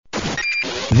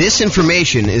This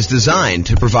information is designed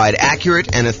to provide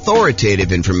accurate and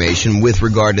authoritative information with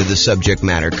regard to the subject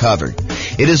matter covered.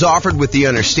 It is offered with the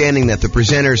understanding that the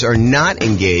presenters are not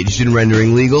engaged in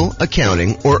rendering legal,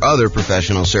 accounting, or other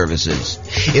professional services.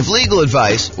 If legal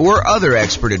advice or other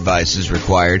expert advice is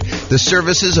required, the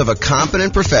services of a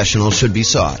competent professional should be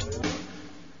sought.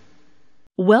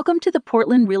 Welcome to the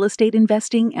Portland Real Estate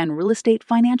Investing and Real Estate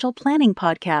Financial Planning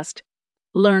Podcast.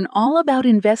 Learn all about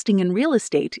investing in real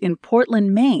estate in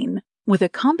Portland, Maine, with a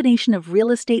combination of real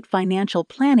estate financial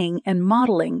planning and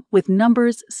modeling with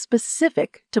numbers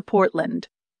specific to Portland,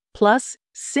 plus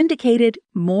syndicated,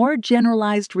 more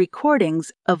generalized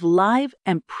recordings of live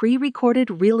and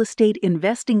pre-recorded real estate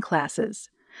investing classes,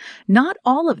 not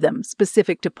all of them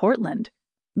specific to Portland.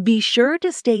 Be sure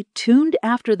to stay tuned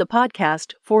after the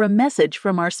podcast for a message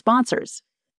from our sponsors.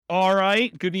 All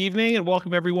right, good evening and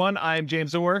welcome everyone. I'm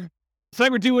James Orr.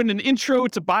 Tonight we're doing an intro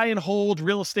to buy and hold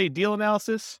real estate deal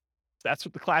analysis. That's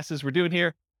what the class is we're doing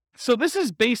here. So this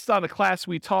is based on a class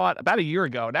we taught about a year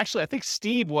ago. And actually, I think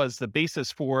Steve was the basis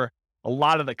for a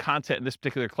lot of the content in this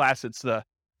particular class. It's the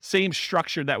same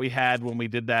structure that we had when we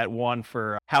did that one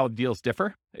for how deals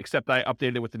differ, except I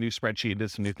updated it with the new spreadsheet and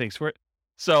did some new things for it.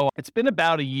 So it's been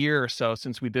about a year or so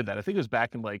since we did that. I think it was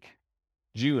back in like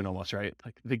June almost, right?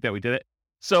 I think that we did it.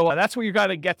 So that's what you're going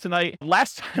to get tonight.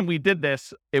 Last time we did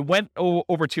this, it went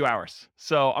over 2 hours.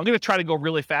 So I'm going to try to go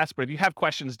really fast, but if you have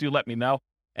questions, do let me know.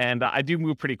 And I do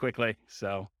move pretty quickly.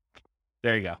 So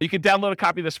there you go. You can download a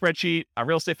copy of the spreadsheet on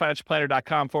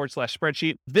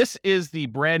realestatefinancialplanner.com/spreadsheet. This is the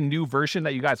brand new version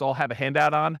that you guys all have a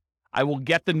handout on. I will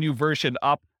get the new version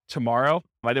up tomorrow.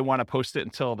 I didn't want to post it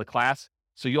until the class.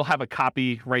 So you'll have a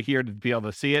copy right here to be able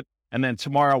to see it. And then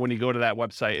tomorrow when you go to that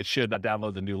website, it should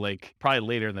download the new link, probably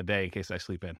later in the day in case I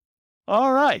sleep in.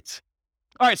 All right.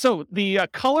 So the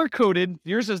color-coded,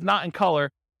 yours is not in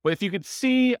color, but if you could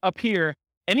see up here,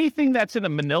 anything that's in a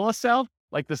manila cell,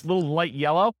 like this little light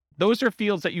yellow, those are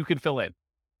fields that you can fill in,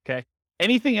 okay?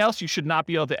 Anything else you should not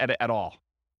be able to edit at all.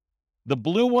 The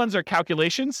blue ones are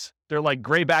calculations. They're like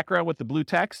gray background with the blue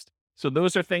text. So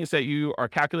those are things that you are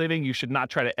calculating. You should not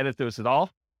try to edit those at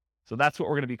all. So that's what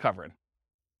we're going to be covering.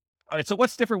 All right, so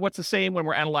what's different, what's the same when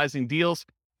we're analyzing deals?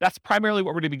 That's primarily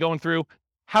what we're going to be going through.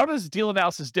 How does deal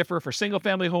analysis differ for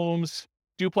single-family homes,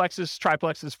 duplexes,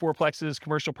 triplexes, fourplexes,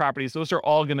 commercial properties? Those are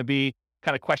all going to be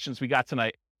kind of questions we got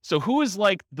tonight. So who is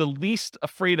like the least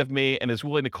afraid of me and is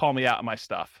willing to call me out on my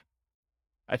stuff?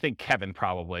 I think Kevin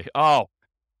probably. Oh,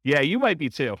 yeah, you might be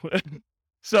too.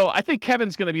 So I think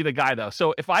Kevin's going to be the guy though.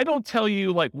 So if I don't tell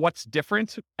you like what's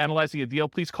different analyzing a deal,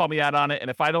 please call me out on it.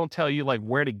 And if I don't tell you like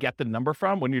where to get the number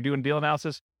from when you're doing deal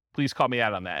analysis, please call me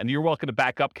out on that. And you're welcome to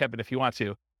back up Kevin if you want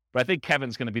to, but I think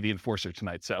Kevin's going to be the enforcer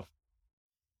tonight. So,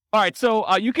 all right.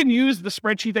 So you can use the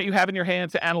spreadsheet that you have in your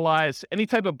hand to analyze any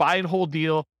type of buy and hold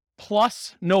deal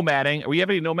plus nomading. We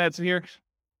have any nomads in here?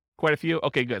 Quite a few.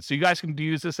 Okay, good. So you guys can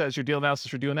use this as your deal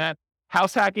analysis for doing that.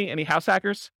 House hacking, any house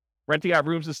hackers? Renting out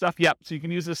rooms and stuff. Yep. So you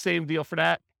can use the same deal for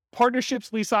that.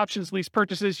 Partnerships, lease options, lease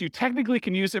purchases. You technically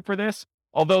can use it for this,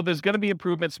 although there's going to be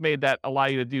improvements made that allow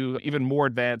you to do even more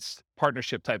advanced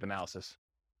partnership type analysis.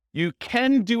 You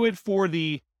can do it for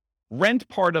the rent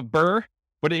part of BRRRR,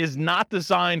 but it is not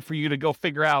designed for you to go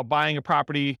figure out buying a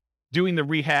property, doing the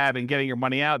rehab and getting your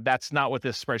money out. That's not what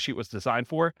this spreadsheet was designed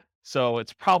for. So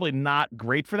it's probably not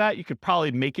great for that. You could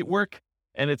probably make it work,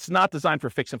 and it's not designed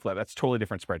for fix and flip. That's a totally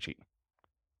different spreadsheet.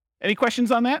 Any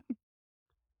questions on that?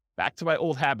 Back to my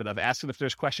old habit of asking if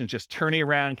there's questions, just turning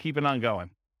around, keeping on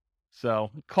going. So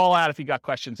call out if you got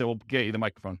questions and we'll get you the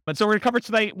microphone. And so we're going to cover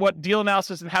tonight what deal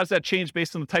analysis and how does that change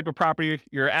based on the type of property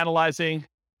you're analyzing,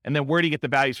 and then where do you get the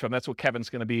values from? That's what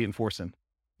Kevin's going to be enforcing.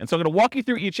 And so I'm going to walk you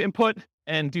through each input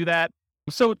and do that.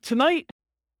 So tonight,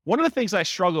 one of the things I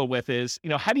struggle with is,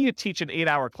 how do you teach an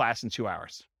 8-hour class in 2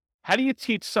 hours? How do you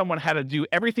teach someone how to do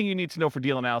everything you need to know for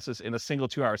deal analysis in a single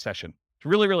 2-hour session? It's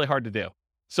really, really hard to do.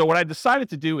 So what I decided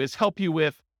to do is help you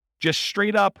with just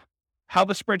straight up how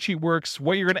the spreadsheet works,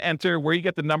 what you're going to enter, where you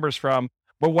get the numbers from.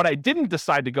 But what I didn't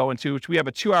decide to go into, which we have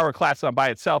a 2-hour class on by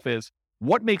itself, is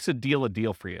what makes a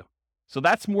deal for you. So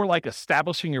that's more like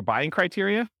establishing your buying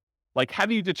criteria. Like, how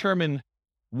do you determine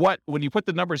when you put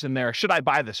the numbers in there, should I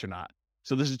buy this or not?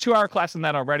 So there's a 2-hour class on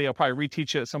that already. I'll probably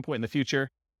reteach it at some point in the future.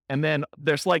 And then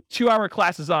there's like 2-hour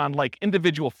classes on like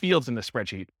individual fields in the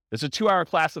spreadsheet. There's a 2-hour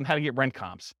class on how to get rent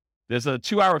comps. There's a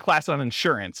 2-hour class on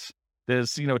insurance.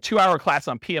 There's, a 2-hour class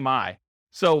on PMI.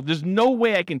 So there's no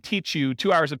way I can teach you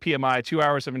 2 hours of PMI, 2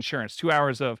 hours of insurance, 2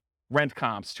 hours of rent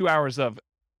comps, 2 hours of,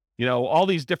 all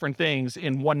these different things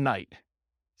in one night.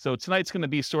 So tonight's going to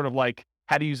be sort of like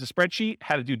how to use a spreadsheet,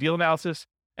 how to do deal analysis,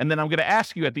 And then I'm going to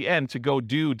ask you at the end to go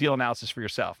do deal analysis for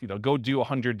yourself. Go do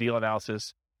 100 deal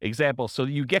analysis examples so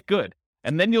that you get good.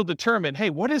 And then you'll determine, hey,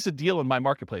 what is a deal in my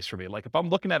marketplace for me? Like if I'm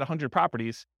looking at 100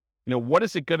 properties, what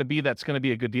is it going to be that's going to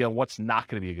be a good deal and what's not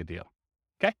going to be a good deal?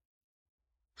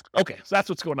 Okay, so that's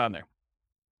what's going on there.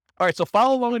 All right, so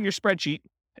follow along in your spreadsheet.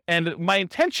 And my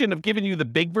intention of giving you the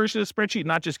big version of the spreadsheet,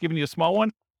 not just giving you a small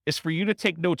one, is for you to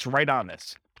take notes right on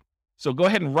this. So go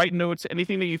ahead and write notes.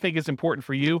 Anything that you think is important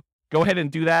for you, go ahead and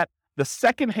do that. The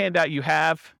second handout you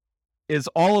have is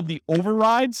all of the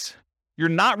overrides. You're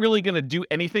not really going to do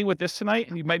anything with this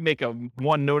tonight. You might make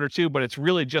one note or two, but it's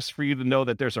really just for you to know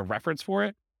that there's a reference for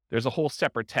it. There's a whole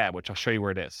separate tab, which I'll show you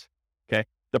where it is. Okay.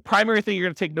 The primary thing you're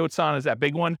going to take notes on is that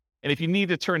big one. And if you need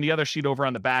to turn the other sheet over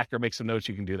on the back or make some notes,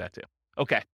 you can do that too.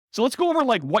 Okay. So let's go over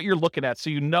like what you're looking at so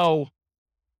you know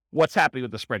what's happening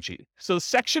with the spreadsheet. So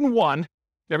section 1,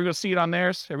 everyone see it on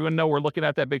theirs? Everyone know we're looking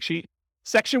at that big sheet?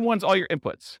 Section 1's all your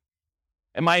inputs.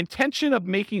 And my intention of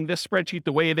making this spreadsheet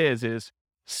the way it is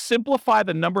simplify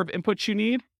the number of inputs you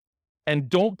need and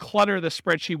don't clutter the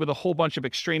spreadsheet with a whole bunch of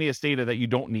extraneous data that you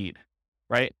don't need,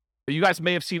 right? You guys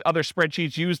may have seen other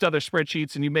spreadsheets, used other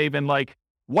spreadsheets, and you may have been like,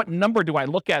 what number do I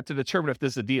look at to determine if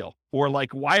this is a deal? Or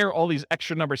like, why are all these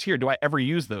extra numbers here? Do I ever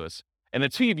use those? And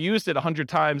until you've used it 100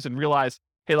 times and realized,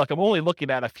 hey, look, I'm only looking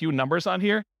at a few numbers on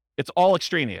here, it's all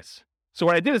extraneous. So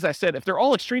what I did is I said, if they're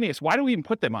all extraneous, why do we even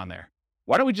put them on there?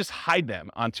 Why don't we just hide them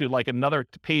onto like another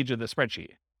page of the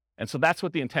spreadsheet? And so that's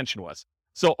what the intention was.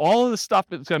 So all of the stuff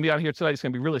that's going to be on here tonight is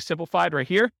going to be really simplified right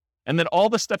here. And then all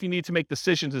the stuff you need to make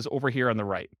decisions is over here on the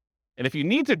right. And if you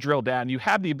need to drill down, you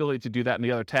have the ability to do that in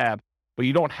the other tab, but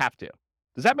you don't have to.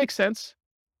 Does that make sense?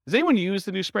 Does anyone use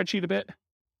the new spreadsheet a bit?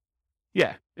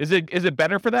 Yeah. Is it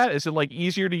better for that? Is it like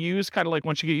easier to use, kind of like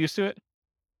once you get used to it?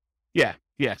 Yeah.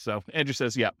 So Andrew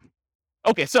says, yep.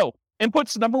 Okay, so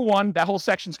inputs, number 1, that whole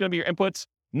section is going to be your inputs.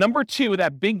 Number 2,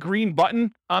 that big green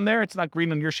button on there, it's not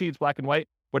green on your sheet, it's black and white,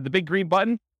 but the big green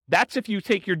button, that's if you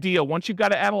take your deal. Once you've got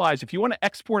to analyze, if you want to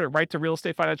export it right to Real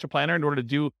Estate Financial Planner in order to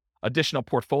do additional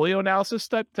portfolio analysis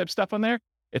type stuff on there,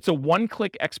 it's a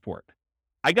one-click export.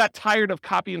 I got tired of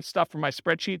copying stuff from my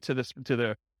spreadsheet to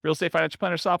the Real Estate Financial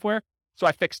Planner software, so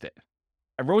I fixed it.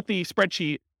 I wrote the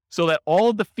spreadsheet so that all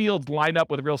of the fields line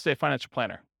up with Real Estate Financial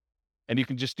Planner. And you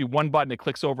can just do one button, it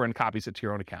clicks over and copies it to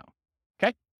your own account.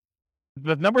 Okay?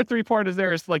 The number 3 part is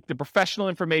like the professional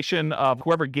information of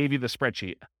whoever gave you the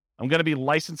spreadsheet. I'm going to be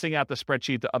licensing out the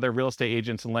spreadsheet to other real estate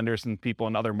agents and lenders and people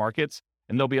in other markets,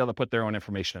 and they'll be able to put their own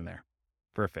information in there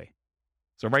for a fee.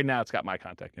 So right now it's got my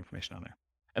contact information on there.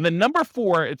 And then number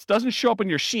 4, it doesn't show up in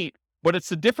your sheet, but it's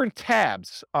the different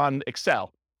tabs on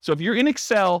Excel. So if you're in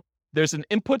Excel, there's an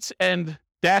inputs and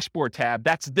dashboard tab.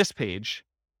 That's this page.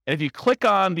 And if you click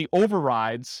on the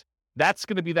overrides, that's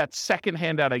going to be that second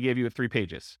handout I gave you with 3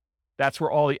 pages. That's where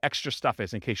all the extra stuff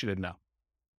is, in case you didn't know.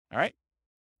 All right.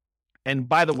 And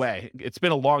by the way, it's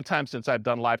been a long time since I've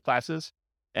done live classes,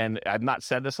 and I've not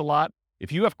said this a lot.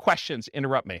 If you have questions,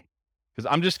 interrupt me, because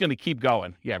I'm just going to keep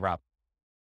going. Yeah, Rob.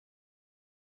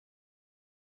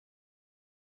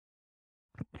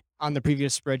 On the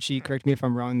previous spreadsheet, correct me if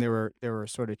I'm wrong, there were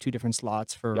sort of 2 different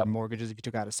slots for mortgages if you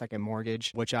took out a second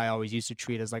mortgage, which I always used to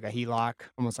treat as like a HELOC,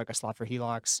 almost like a slot for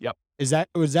HELOCs. Yep. Does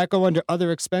that go under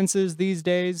other expenses these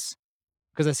days?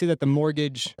 Because I see that the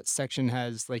mortgage section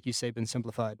has, like you say, been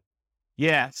simplified.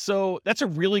 Yeah, so that's a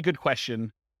really good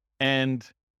question. And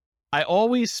I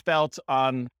always felt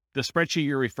on the spreadsheet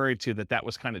you're referring to that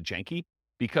was kind of janky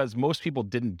because most people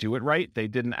didn't do it right. They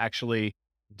didn't actually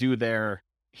do their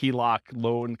HELOC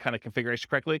loan kind of configuration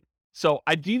correctly. So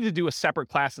I need to do a separate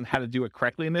class on how to do it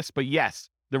correctly in this. But yes,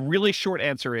 the really short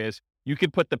answer is you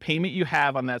can put the payment you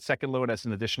have on that second loan as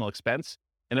an additional expense,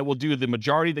 and it will do the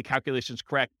majority of the calculations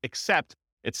correct, except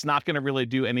it's not going to really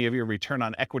do any of your return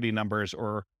on equity numbers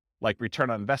or like return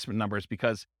on investment numbers,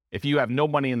 because if you have no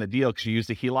money in the deal because you used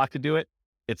a HELOC to do it,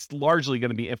 it's largely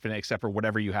going to be infinite except for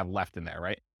whatever you have left in there,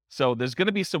 right? So there's going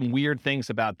to be some weird things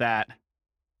about that.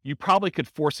 You probably could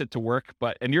force it to work,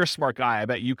 and you're a smart guy. I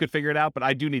bet you could figure it out, but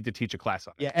I do need to teach a class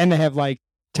on it. Yeah, and they have like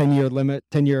 10-year limit,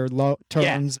 10-year low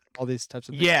terms, all these types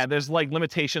of things. Yeah, there's like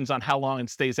limitations on how long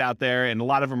it stays out there, and a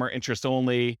lot of them are interest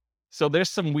only. So there's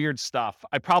some weird stuff.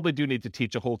 I probably do need to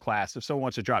teach a whole class. If someone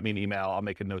wants to drop me an email, I'll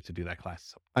make a note to do that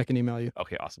class. I can email you.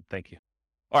 Okay, awesome. Thank you.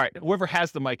 All right, whoever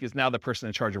has the mic is now the person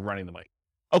in charge of running the mic.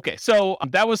 Okay, so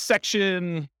that was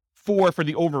section 4 for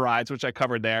the overrides, which I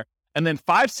covered there. And then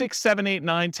 5, 6, 7, 8,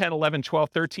 9, 10, 11, 12,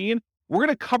 13, we're going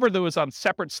to cover those on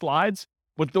separate slides,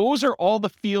 but those are all the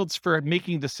fields for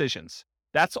making decisions.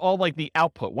 That's all like the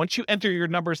output. Once you enter your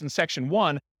numbers in section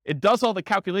 1, it does all the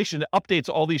calculation. It updates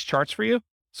all these charts for you.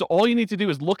 So all you need to do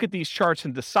is look at these charts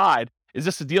and decide, is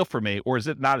this a deal for me or is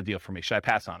it not a deal for me? Should I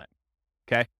pass on it?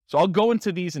 Okay. So I'll go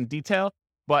into these in detail,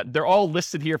 but they're all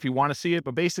listed here if you want to see it.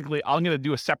 But basically, I'm going to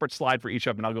do a separate slide for each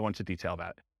of them and I'll go into detail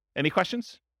about it. Any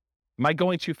questions? Am I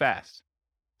going too fast?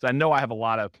 So I know I have a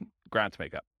lot of ground to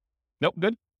make up. Nope.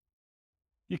 Good.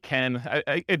 You can.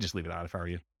 I'd just leave it on if I were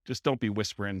you. Just don't be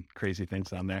whispering crazy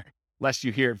things on there, lest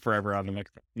you hear it forever on the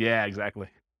microphone. Yeah, exactly.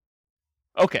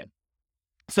 Okay.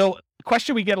 So the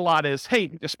question we get a lot is, hey,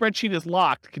 the spreadsheet is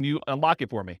locked. Can you unlock it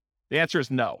for me? The answer is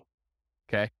no.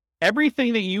 Okay.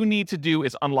 Everything that you need to do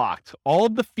is unlocked. All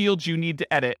of the fields you need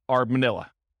to edit are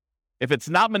Manila. If it's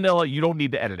not Manila, you don't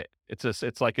need to edit it.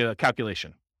 It's like a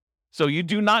calculation. So you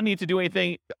do not need to do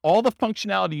anything. All the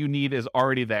functionality you need is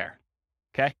already there.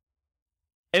 Okay.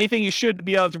 Anything you should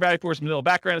be able to value for is Manila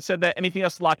background. It said that. Anything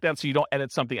else locked down so you don't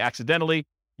edit something accidentally.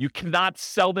 You cannot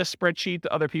sell this spreadsheet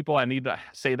to other people. I need to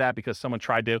say that because someone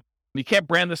tried to. You can't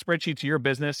brand the spreadsheet to your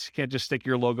business. You can't just stick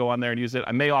your logo on there and use it.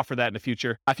 I may offer that in the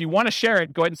future. If you want to share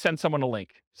it, go ahead and send someone a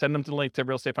link. Send them to the link to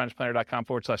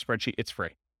realestatefinancialplanner.com/spreadsheet. It's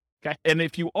free. Okay. And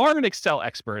if you are an Excel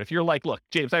expert, if you're like, look,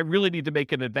 James, I really need to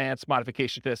make an advanced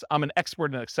modification to this. I'm an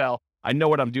expert in Excel. I know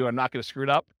what I'm doing. I'm not going to screw it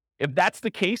up. If that's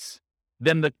the case,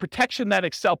 then the protection that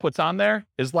Excel puts on there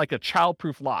is like a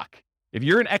child-proof lock. If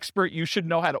you're an expert, you should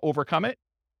know how to overcome it.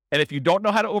 And if you don't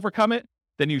know how to overcome it,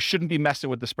 then you shouldn't be messing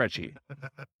with the spreadsheet.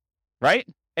 Right?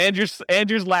 Andrew's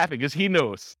laughing because he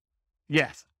knows.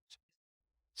 Yes.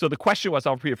 So the question was,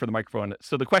 I'll repeat it for the microphone.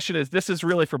 So the question is, this is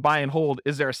really for buy and hold.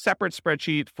 Is there a separate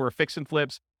spreadsheet for fix and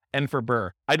flips and for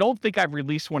BRRRR? I don't think I've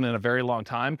released one in a very long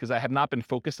time because I have not been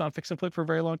focused on fix and flip for a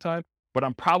very long time, but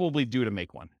I'm probably due to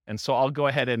make one. And so I'll go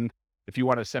ahead and, if you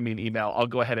want to send me an email, I'll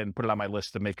go ahead and put it on my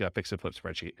list to make a fix and flip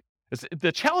spreadsheet.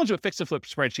 The challenge with fix and flip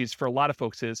spreadsheets for a lot of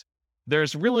folks is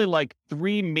there's really like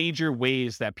 3 major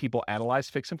ways that people analyze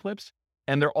fix and flips,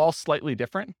 and they're all slightly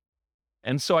different.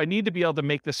 And so I need to be able to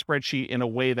make the spreadsheet in a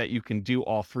way that you can do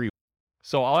all 3.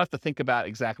 So I'll have to think about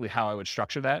exactly how I would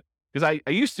structure that. Because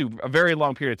I used to, a very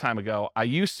long period of time ago, I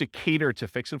used to cater to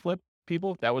fix and flip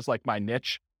people. That was like my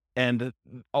niche. And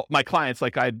my clients,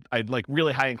 like I'd like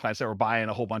really high-end clients that were buying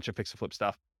a whole bunch of fix and flip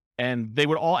stuff. And they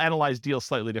would all analyze deals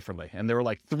slightly differently. And there were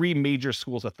like 3 major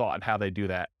schools of thought on how they do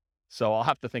that. So I'll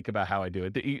have to think about how I do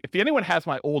it. If anyone has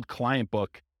my old client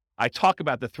book, I talk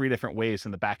about the 3 different ways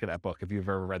in the back of that book, if you've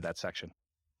ever read that section.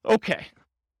 Okay.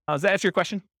 Does that answer your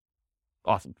question?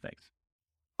 Awesome. Thanks.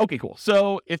 Okay, cool.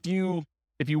 So if you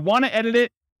want to edit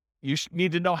it, you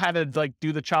need to know how to like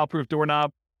do the child-proof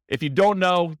doorknob. If you don't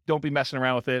know, don't be messing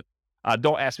around with it.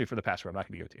 Don't ask me for the password. I'm not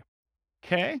going to give it to you.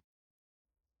 Okay.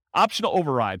 Optional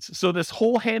overrides. So this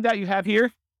whole handout you have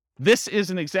here, this is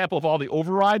an example of all the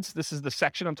overrides. This is the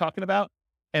section I'm talking about.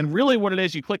 And really what it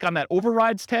is, you click on that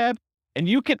overrides tab and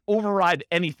you can override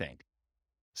anything.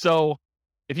 So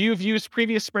if you've used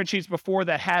previous spreadsheets before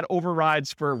that had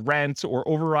overrides for rent or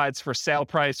overrides for sale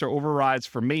price or overrides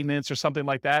for maintenance or something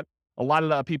like that, a lot of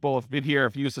the people have been here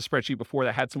have used a spreadsheet before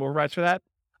that had some overrides for that.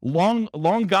 Long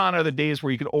gone are the days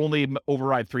where you could only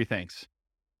override 3 things.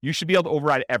 You should be able to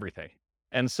override everything.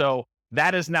 And so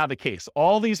that is now the case.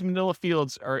 All these Manila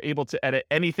fields are able to edit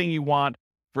anything you want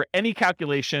for any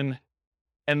calculation.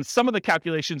 And some of the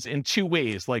calculations in 2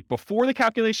 ways, like before the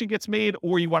calculation gets made,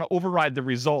 or you want to override the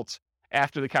results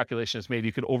after the calculation is made,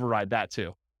 you could override that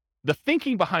too. The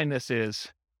thinking behind this is,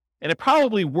 and it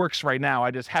probably works right now,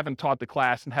 I just haven't taught the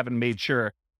class and haven't made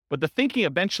sure, but the thinking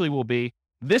eventually will be,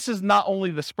 this is not only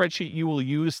the spreadsheet you will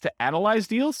use to analyze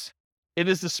deals, it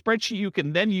is the spreadsheet you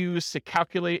can then use to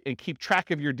calculate and keep track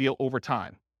of your deal over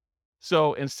time.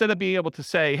 So instead of being able to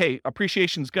say, hey,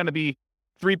 appreciation is going to be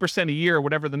 3% a year, or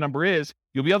whatever the number is,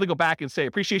 you'll be able to go back and say,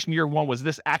 appreciation year 1 was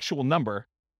this actual number.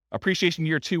 Appreciation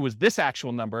year 2 was this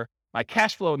actual number. My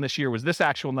cash flow in this year was this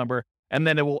actual number. And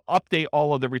then it will update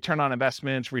all of the return on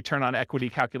investments, return on equity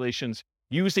calculations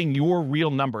using your real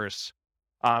numbers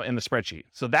in the spreadsheet.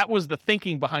 So that was the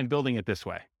thinking behind building it this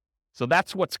way. So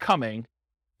that's what's coming.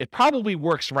 It probably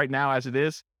works right now as it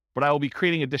is, but I will be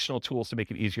creating additional tools to make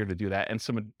it easier to do that and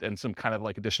some kind of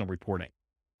like additional reporting.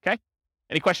 Okay.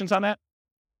 Any questions on that?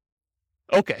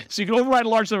 Okay. So you can override a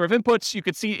large number of inputs. You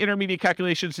could see intermediate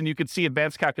calculations and you could see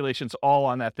advanced calculations all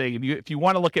on that thing. If you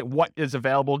want to look at what is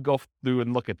available, go through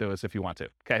and look at those if you want to.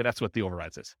 Okay. That's what the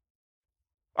overrides is.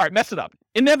 All right, mess it up.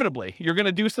 Inevitably, you're going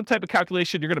to do some type of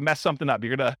calculation. You're going to mess something up.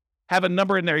 You're going to have a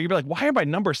number in there. You're going to be like, why are my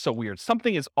numbers so weird?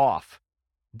 Something is off.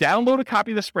 Download a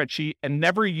copy of the spreadsheet and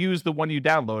never use the one you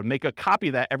download. Make a copy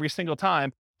of that every single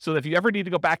time so that if you ever need to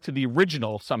go back to the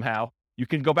original somehow, you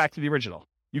can go back to the original.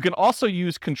 You can also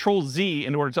use Control-Z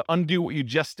in order to undo what you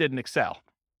just did in Excel.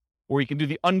 Or you can do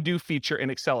the undo feature in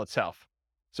Excel itself.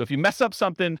 So if you mess up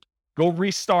something, go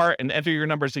restart and enter your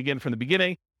numbers again from the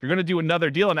beginning. If you're going to do another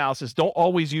deal analysis, don't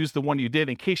always use the one you did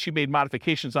in case you made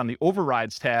modifications on the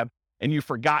overrides tab and you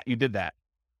forgot you did that.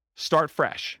 Start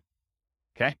fresh.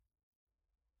 Okay.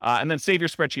 And then save your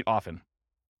spreadsheet often.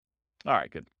 All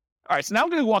right, good. All right, so now I'm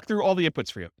going to walk through all the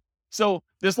inputs for you. So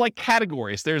there's like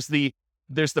categories. There's the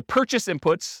purchase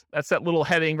inputs. That's that little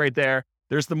heading right there.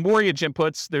 There's the mortgage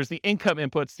inputs. There's the income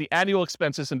inputs, the annual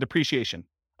expenses, and depreciation.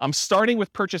 I'm starting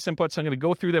with purchase inputs. I'm going to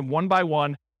go through them one by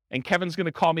one, and Kevin's going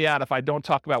to call me out if I don't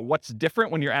talk about what's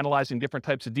different when you're analyzing different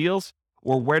types of deals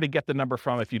or where to get the number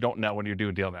from if you don't know when you're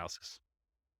doing deal analysis.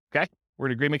 Okay? We're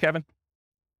in agreement, Kevin?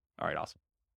 All right, awesome.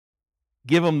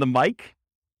 Give him the mic.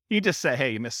 You just say,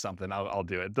 hey, you missed something. I'll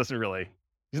do it. Doesn't really,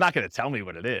 he's not going to tell me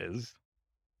what it is.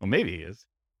 Well, maybe he is.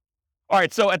 All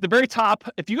right, so at the very top,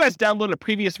 if you guys downloaded a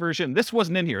previous version, this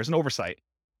wasn't in here. It's an oversight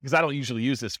because I don't usually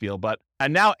use this field, but I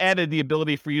now added the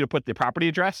ability for you to put the property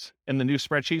address in the new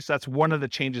spreadsheet. So that's one of the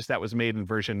changes that was made in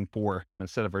version 4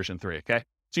 instead of version 3, okay?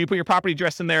 So you put your property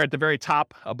address in there at the very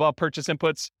top above purchase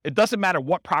inputs. It doesn't matter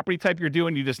what property type you're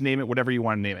doing. You just name it whatever you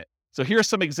want to name it. So here's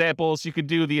some examples. You could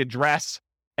do the address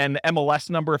and the MLS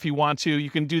number if you want to. You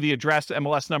can do the address,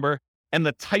 MLS number, and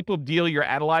the type of deal you're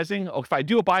analyzing. Oh, if I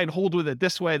do a buy and hold with it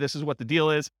this way, this is what the deal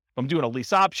is. If I'm doing a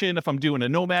lease option, if I'm doing a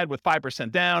Nomad with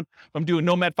 5% down, if I'm doing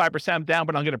Nomad 5% down,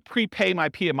 but I'm going to prepay my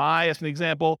PMI as an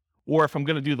example, or if I'm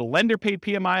going to do the lender paid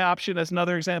PMI option as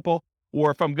another example,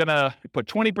 or if I'm going to put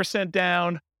 20%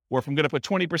 down, or if I'm going to put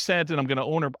 20% and I'm going to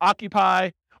own or occupy,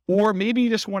 or maybe you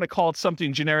just want to call it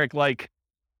something generic like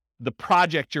the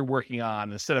project you're working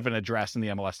on instead of an address and the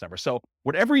MLS number. So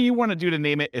whatever you want to do to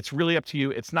name it, it's really up to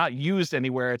you. It's not used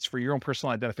anywhere. It's for your own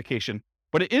personal identification,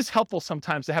 but it is helpful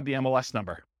sometimes to have the MLS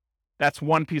number. That's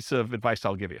one piece of advice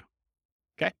I'll give you.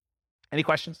 Okay. Any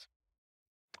questions?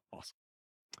 Awesome.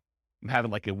 I'm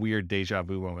having like a weird deja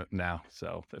vu moment now.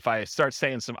 So if I start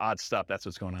saying some odd stuff, that's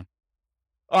what's going on.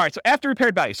 All right. So after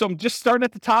repaired value. So I'm just starting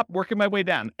at the top, working my way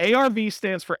down. ARV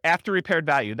stands for after repaired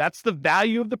value. That's the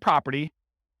value of the property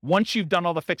once you've done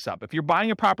all the fix up. If you're buying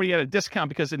a property at a discount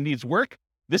because it needs work,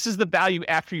 this is the value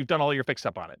after you've done all your fix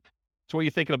up on it. It's what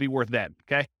you think it'll be worth then.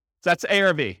 Okay. So that's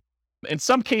ARV. In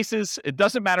some cases, it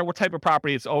doesn't matter what type of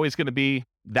property, it's always going to be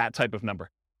that type of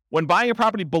number. When buying a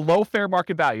property below fair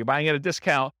market value, buying at a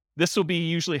discount, this will be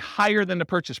usually higher than the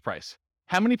purchase price.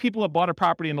 How many people have bought a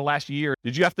property in the last year?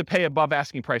 Did you have to pay above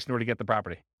asking price in order to get the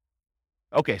property?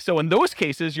 Okay, so in those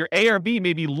cases, your ARV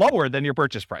may be lower than your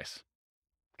purchase price.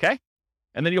 Okay?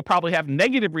 And then you'll probably have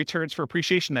negative returns for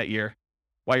appreciation that year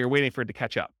while you're waiting for it to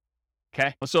catch up.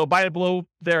 Okay? So buy it below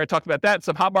there, I talked about that.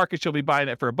 Some hot markets, you'll be buying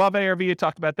it for above ARV, I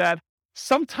talked about that.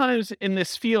 Sometimes in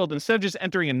this field, instead of just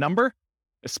entering a number,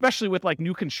 especially with like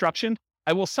new construction,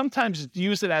 I will sometimes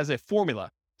use it as a formula.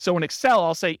 So in Excel,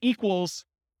 I'll say equals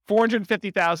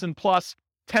 450,000 plus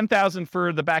 10,000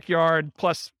 for the backyard,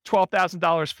 plus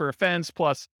 $12,000 for a fence,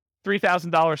 plus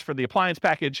 $3,000 for the appliance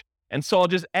package. And so I'll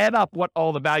just add up what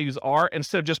all the values are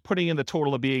instead of just putting in the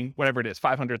total of being whatever it is,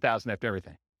 500,000 after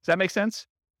everything. Does that make sense?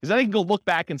 Because then I can go look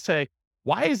back and say,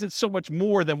 why is it so much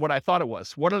more than what I thought it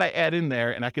was? What did I add in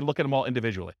there? And I can look at them all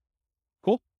individually.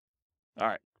 Cool? All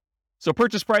right. So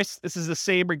purchase price, this is the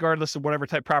same regardless of whatever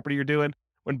type property you're doing.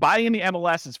 When buying in the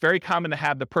MLS, it's very common to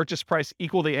have the purchase price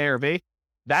equal the ARV.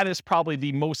 That is probably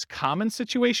the most common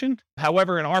situation.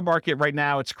 However, in our market right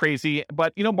now, it's crazy.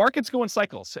 But, markets go in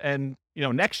cycles. And,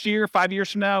 next year, 5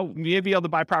 years from now, we may be able to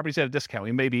buy properties at a discount.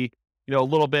 We may be, a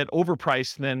little bit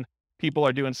overpriced than people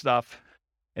are doing stuff.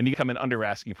 And you come in under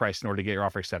asking price in order to get your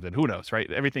offer accepted. Who knows,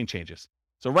 right? Everything changes.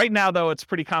 So right now, though, it's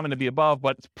pretty common to be above,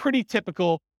 but it's pretty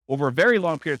typical over a very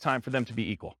long period of time for them to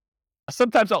be equal.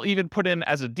 Sometimes I'll even put in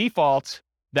as a default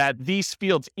that these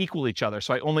fields equal each other.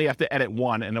 So I only have to edit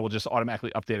one and it will just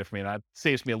automatically update it for me. And that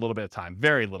saves me a little bit of time,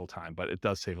 very little time, but it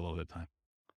does save a little bit of time.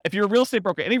 If you're a real estate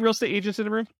broker, any real estate agents in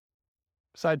the room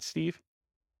besides Steve?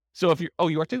 So if you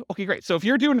are too? Okay, great. So if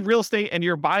you're doing real estate and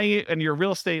you're buying it and your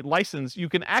real estate license, you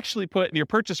can actually put in your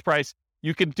purchase price,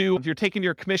 you can do, if you're taking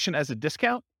your commission as a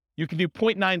discount, you can do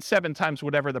 0.97 times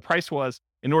whatever the price was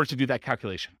in order to do that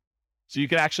calculation. So you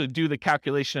can actually do the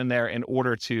calculation in there in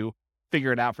order to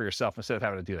figure it out for yourself instead of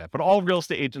having to do that. But all real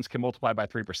estate agents can multiply by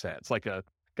 3%. It's like a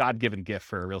God-given gift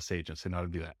for real estate agents to know how to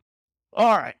do that.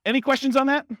 All right. Any questions on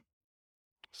that?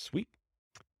 Sweet.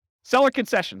 Seller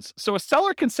concessions. So a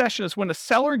seller concession is when a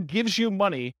seller gives you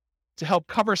money to help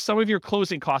cover some of your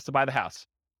closing costs to buy the house.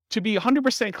 To be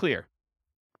 100% clear,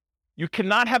 you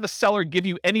cannot have a seller give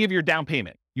you any of your down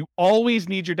payment. You always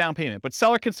need your down payment, but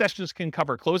seller concessions can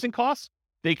cover closing costs.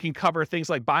 They can cover things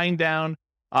like buying down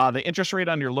the interest rate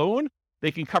on your loan.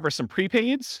 They can cover some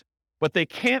prepaids. but they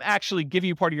can't actually give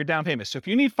you part of your down payment. So if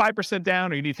you need 5%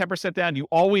 down or you need 10% down, you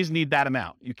always need that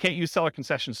amount. You can't use seller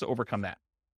concessions to overcome that.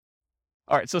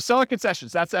 All right, so seller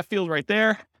concessions, that's that field right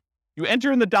there. You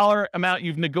enter in the dollar amount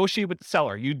you've negotiated with the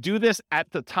seller. You do this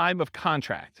at the time of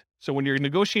contract. So when you're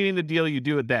negotiating the deal, you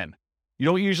do it then. You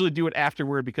don't usually do it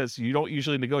afterward because you don't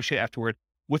usually negotiate afterward,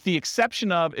 with the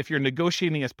exception of if you're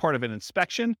negotiating as part of an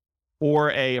inspection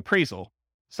or a appraisal.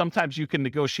 Sometimes you can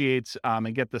negotiate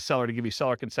and get the seller to give you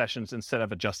seller concessions instead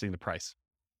of adjusting the price.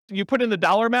 You put in the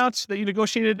dollar amounts that you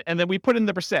negotiated, and then we put in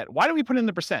the percent. Why do we put in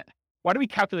the percent? Why do we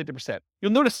calculate the percent?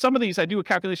 You'll notice some of these, I do a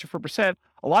calculation for percent.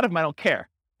 A lot of them I don't care.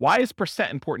 Why is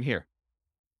percent important here?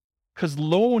 Because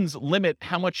loans limit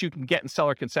how much you can get in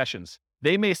seller concessions.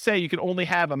 They may say you can only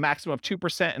have a maximum of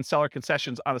 2% in seller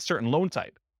concessions on a certain loan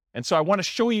type. And so I want to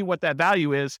show you what that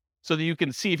value is so that you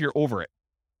can see if you're over it.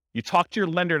 You talk to your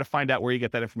lender to find out where you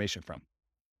get that information from.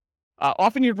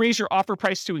 Often you'd raise your offer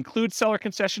price to include seller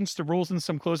concessions to rules and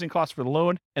some closing costs for the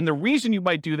loan. And the reason you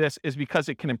might do this is because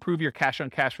it can improve your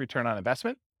cash-on-cash return on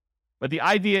investment. But the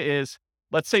idea is,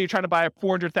 let's say you're trying to buy a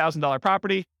 $400,000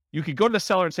 property. You could go to the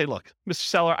seller and say, look, Mr.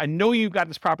 Seller, I know you've got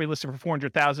this property listed for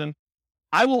 $400,000.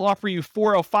 I will offer you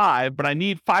 $405,000, but I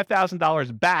need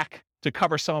 $5,000 back to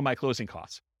cover some of my closing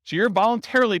costs. So you're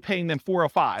voluntarily paying them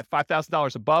 $405,000,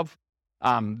 $5,000 above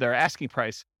their asking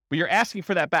price, but you're asking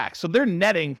for that back. So they're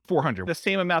netting $400,000, the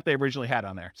same amount they originally had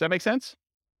on there. Does that make sense?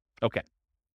 Okay.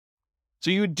 So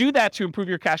you would do that to improve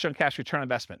your cash-on-cash return on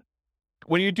investment.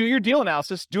 When you do your deal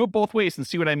analysis, do it both ways and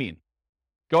see what I mean.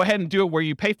 Go ahead and do it where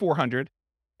you pay $400,000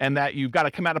 and that you've got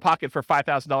to come out of pocket for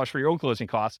 $5,000 for your own closing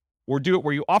costs, or do it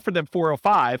where you offer them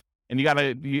 $405,000 and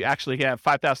you actually have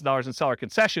 $5,000 in seller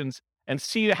concessions, and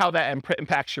see how that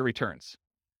impacts your returns.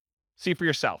 See for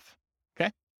yourself.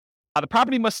 Okay. The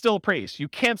property must still appraise. You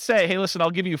can't say, hey, listen, I'll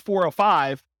give you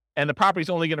 $405,000 and the property's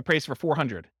only going to appraise for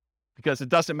 $400,000 because it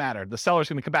doesn't matter. The seller's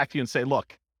going to come back to you and say,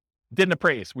 look, didn't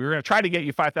appraise. We were going to try to get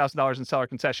you $5,000 in seller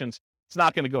concessions. It's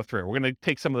not going to go through. We're going to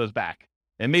take some of those back.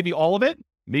 And maybe all of it,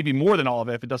 maybe more than all of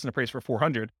it if it doesn't appraise for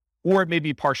 $400,000, or it may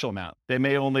be partial amount. They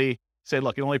may only say,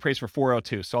 look, it only appraised for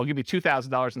 $402,000. So I'll give you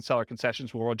 $2,000 in seller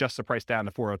concessions. We'll adjust the price down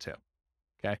to $402,000.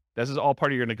 Okay. This is all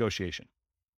part of your negotiation.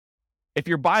 If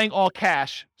you're buying all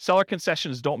cash, seller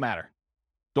concessions don't matter.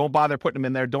 Don't bother putting them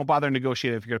in there. Don't bother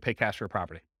negotiating if you're going to pay cash for a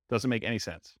property. Doesn't make any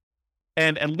sense.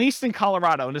 And at least in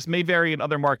Colorado, and this may vary in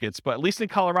other markets, but at least in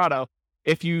Colorado,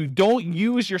 if you don't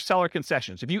use your seller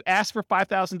concessions, if you ask for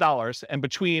 $5,000 and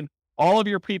between all of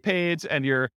your prepaids and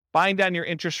you're buying down your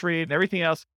interest rate and everything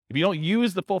else, if you don't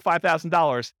use the full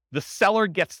 $5,000, the seller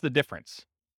gets the difference.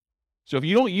 So if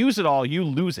you don't use it all, you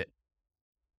lose it.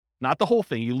 Not the whole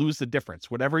thing, you lose the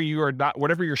difference, whatever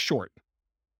you're short.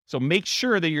 So make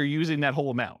sure that you're using that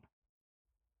whole amount.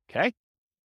 Okay?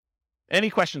 Any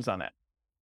questions on that?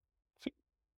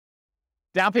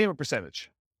 Down payment percentage.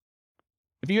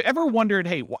 If you ever wondered,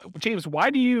 hey, James,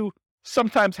 why do you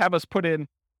sometimes have us put in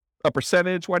a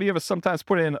percentage? Why do you have us sometimes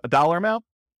put in a dollar amount?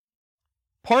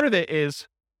 Part of it is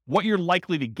what you're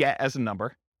likely to get as a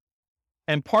number.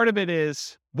 And part of it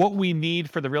is what we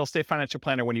need for the real estate financial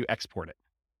planner when you export it.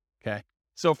 Okay.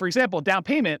 So for example, down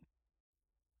payment,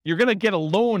 you're going to get a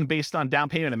loan based on down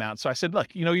payment amount. So I said,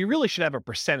 look, you really should have a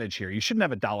percentage here. You shouldn't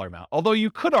have a dollar amount. Although you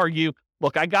could argue,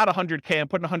 look, I got $100K, I'm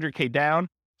putting $100K down.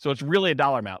 So it's really a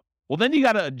dollar amount. Well, then you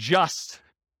got to adjust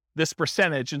this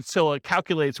percentage until it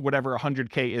calculates whatever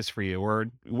 $100K is for you or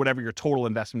whatever your total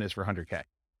investment is for $100K.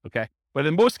 Okay. But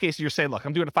in most cases, you're saying, look,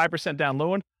 I'm doing a 5% down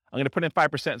loan. I'm going to put in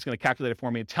 5%. It's going to calculate it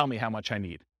for me and tell me how much I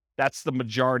need. That's the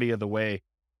majority of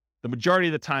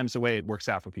the times the way it works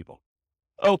out for people.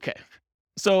 Okay.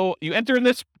 So you enter in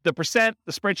the percent,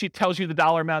 the spreadsheet tells you the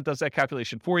dollar amount, does that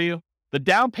calculation for you. The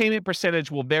down payment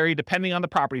percentage will vary depending on the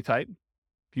property type.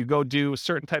 If you go do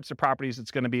certain types of properties,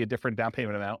 it's going to be a different down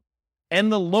payment amount.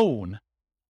 And the loan.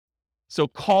 So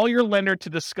call your lender to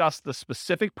discuss the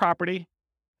specific property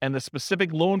and the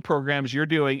specific loan programs you're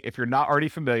doing if you're not already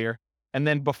familiar. And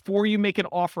then before you make an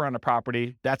offer on a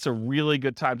property, that's a really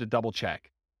good time to double check.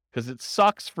 Because it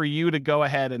sucks for you to go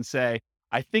ahead and say,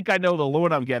 I think I know the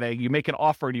loan I'm getting. You make an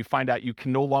offer and you find out you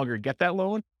can no longer get that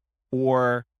loan,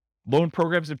 or loan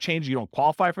programs have changed. You don't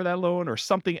qualify for that loan, or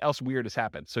something else weird has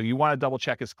happened. So you want to double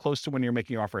check as close to when you're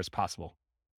making an offer as possible.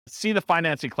 See the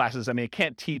financing classes. I mean, I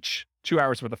can't teach 2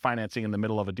 hours worth of financing in the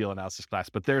middle of a deal analysis class,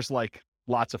 but there's like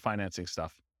lots of financing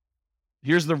stuff.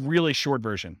 Here's the really short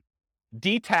version.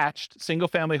 Detached single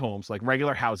family homes, like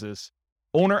regular houses,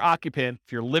 owner occupant,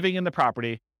 if you're living in the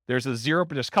property, there's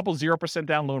a couple 0%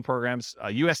 down loan programs.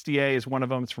 USDA is one of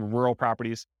them. It's for rural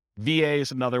properties. VA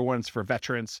is another one. It's for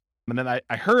veterans. And then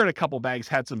I heard a couple banks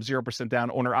had some 0%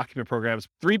 down owner occupant programs.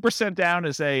 3% down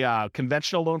is a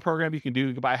conventional loan program you can do.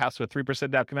 You can buy a house with 3%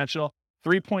 down conventional.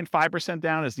 3.5%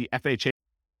 down is the FHA.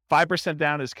 5%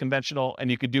 down is conventional,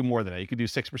 and you could do more than that. You could do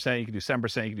 6%, you could do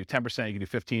 7%, you could do 10%, you could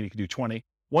do 15%, you could do 20%.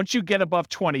 Once you get above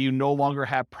 20%, you no longer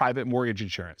have private mortgage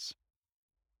insurance.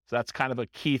 So that's kind of a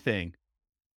key thing.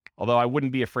 Although I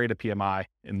wouldn't be afraid of PMI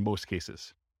in most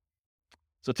cases.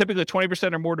 So typically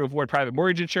 20% or more to avoid private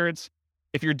mortgage insurance.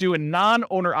 If you're doing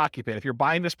non-owner occupant, if you're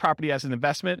buying this property as an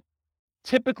investment,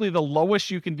 typically the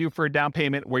lowest you can do for a down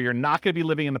payment where you're not going to be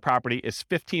living in the property is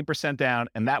 15% down,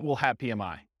 and that will have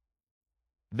PMI.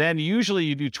 Then usually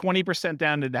you do 20%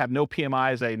 down to have no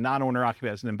PMI as a non-owner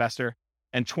occupant as an investor,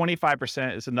 and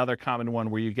 25% is another common one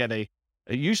where you get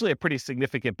usually a pretty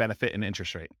significant benefit in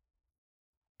interest rate.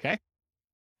 Okay?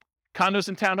 Condos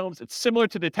and townhomes, it's similar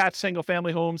to detached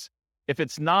single-family homes. If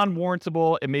it's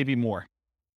non-warrantable, it may be more.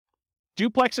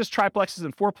 Duplexes, triplexes,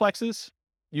 and fourplexes,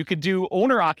 you could do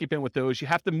owner-occupant with those. You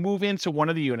have to move into one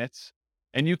of the units,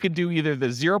 and you could do either the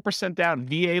 0% down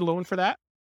VA loan for that.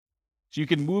 So you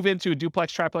can move into a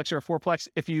duplex, triplex, or a fourplex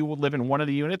if you live in one of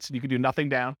the units, and you can do nothing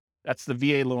down. That's the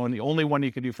VA loan, the only one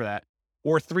you can do for that.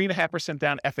 Or 3.5%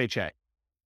 down FHA.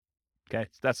 Okay,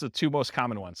 so that's the two most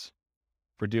common ones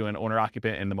for doing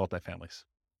owner-occupant in the multifamilies.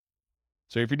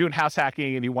 So if you're doing house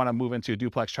hacking and you want to move into a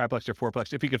duplex, triplex, or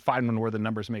fourplex, if you could find one where the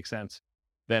numbers make sense,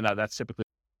 then that's typically.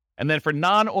 And then for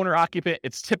non-owner occupant,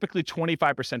 it's typically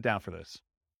 25% down for this.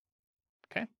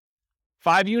 Okay.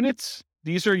 5 units,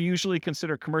 these are usually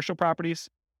considered commercial properties.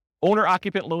 Owner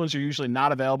occupant loans are usually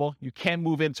not available. You can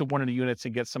move into one of the units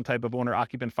and get some type of owner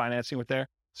occupant financing with there.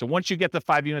 So once you get the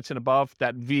 5 units and above,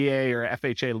 that VA or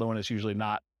FHA loan is usually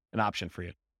not an option for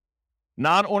you.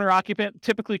 Non-owner occupant,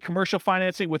 typically commercial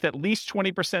financing with at least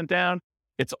 20% down.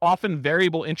 It's often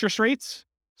variable interest rates.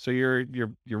 So you're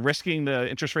risking the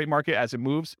interest rate market as it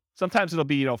moves. Sometimes it'll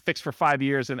be, fixed for 5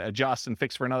 years and adjust, and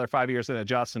fixed for another 5 years and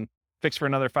adjust, and fixed for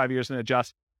another 5 years and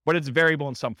adjust. But it's variable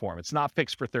in some form. It's not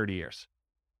fixed for 30 years.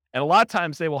 And a lot of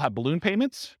times they will have balloon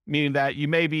payments, meaning that you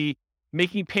may be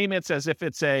making payments as if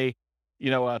it's a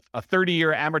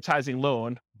 30-year amortizing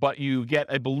loan, but you get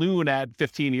a balloon at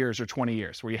 15 years or 20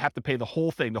 years where you have to pay the whole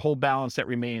thing, the whole balance that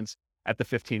remains at the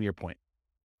 15-year point.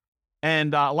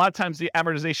 And a lot of times the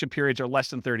amortization periods are less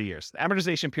than 30 years. The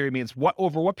amortization period means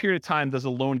over what period of time does a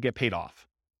loan get paid off?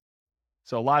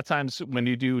 So a lot of times when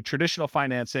you do traditional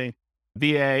financing,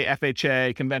 VA,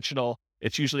 FHA, conventional,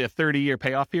 it's usually a 30-year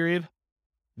payoff period.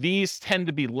 These tend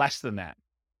to be less than that,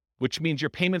 which means your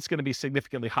payment's going to be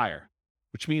significantly higher,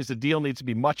 which means the deal needs to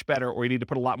be much better, or you need to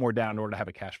put a lot more down in order to have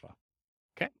a cash flow.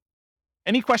 Okay.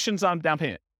 Any questions on down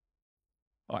payment?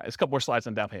 All right, there's a couple more slides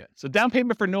on down payment. So down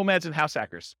payment for nomads and house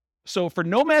hackers. So for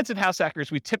nomads and house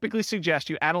hackers, we typically suggest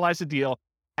you analyze the deal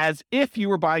as if you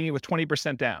were buying it with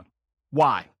 20% down.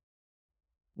 Why?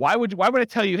 Why would I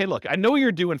tell you, hey, look, I know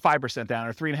you're doing 5% down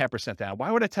or 3.5% down.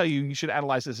 Why would I tell you should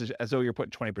analyze this as though you're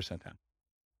putting 20% down?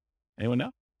 Anyone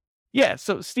know? Yeah,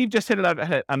 so Steve just hit it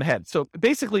on the head. So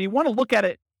basically, you want to look at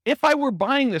it, if I were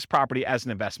buying this property as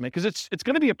an investment, because it's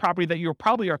going to be a property that you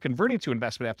probably are converting to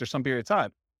investment after some period of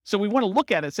time. So we want to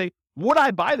look at it and say, would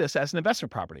I buy this as an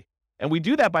investment property? And we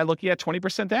do that by looking at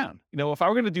 20% down. If I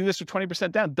were going to do this with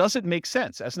 20% down, does it make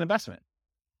sense as an investment?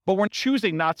 But we're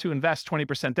choosing not to invest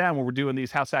 20% down when we're doing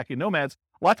these house hacking nomads.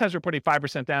 A lot of times we're putting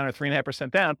 5% down or 3.5%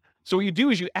 down. So what you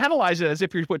do is you analyze it as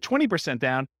if you put 20%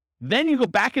 down. Then you go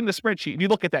back in the spreadsheet and you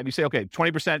look at that and you say, okay,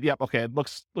 20%, yep, okay, it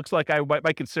looks like I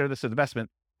might consider this an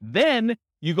investment. Then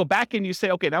you go back and you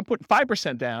say, okay, now I'm putting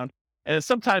 5% down. And then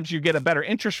sometimes you get a better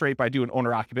interest rate by doing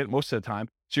owner occupant most of the time.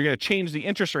 So you're going to change the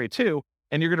interest rate too,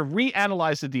 and you're going to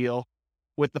reanalyze the deal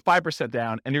with the 5%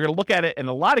 down, and you're going to look at it. In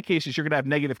a lot of cases, you're going to have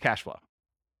negative cash flow.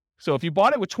 So if you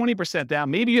bought it with 20% down,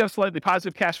 maybe you have slightly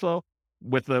positive cash flow.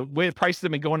 With the way the prices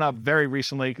have been going up very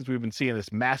recently, because we've been seeing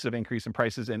this massive increase in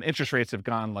prices, and interest rates have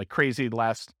gone like crazy the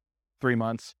last 3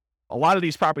 months. A lot of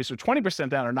these properties with 20%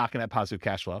 down are not going to have positive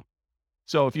cash flow.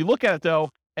 So if you look at it though,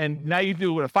 and now you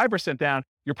do it with a 5% down,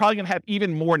 you're probably going to have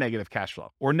even more negative cash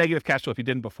flow, or negative cash flow if you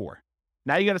didn't before.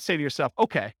 Now you got to say to yourself,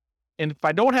 okay, and if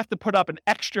I don't have to put up an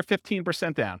extra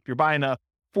 15% down, if you're buying a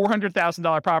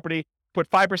 $400,000 property, put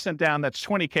 5% down, that's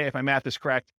 $20K if my math is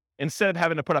correct, instead of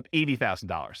having to put up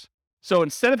 $80,000. So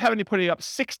instead of having to put up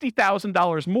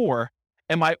 $60,000 more,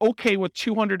 am I okay with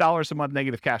 $200 a month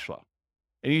negative cash flow?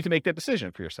 And you need to make that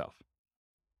decision for yourself.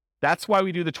 That's why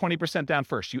we do the 20% down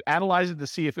first. You analyze it to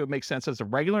see if it makes sense as a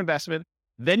regular investment.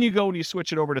 Then you go and you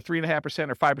switch it over to 3.5%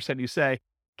 or 5%. You say,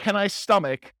 can I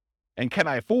stomach and can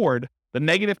I afford the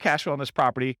negative cash flow on this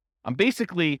property? I'm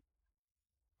basically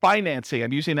financing,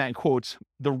 I'm using that in quotes,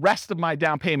 the rest of my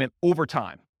down payment over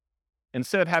time.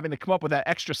 instead of having to come up with that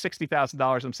extra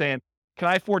 $60,000, I'm saying, can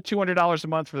I afford $200 a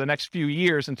month for the next few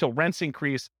years until rents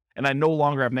increase and I no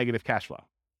longer have negative cash flow?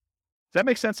 Does that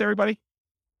make sense to everybody?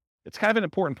 It's kind of an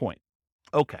important point.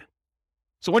 Okay.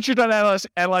 So once you're done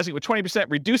analyzing with 20%,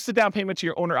 reduce the down payment to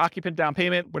your owner-occupant down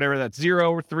payment, whatever that's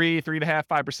 0, 3, 3.5%,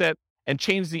 5%, and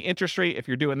change the interest rate if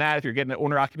you're doing that, if you're getting an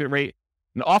owner-occupant rate.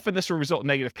 And often this will result in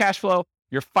negative cash flow.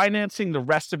 You're financing the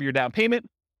rest of your down payment.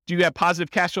 Do you have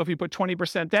positive cash flow if you put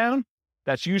 20% down?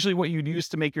 That's usually what you'd use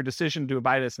to make your decision to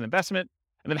buy it as an investment.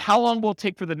 And then how long will it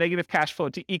take for the negative cash flow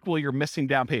to equal your missing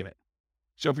down payment?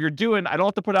 So if you're doing, I don't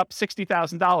have to put up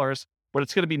 $60,000, but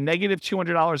it's going to be negative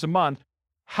 $200 a month.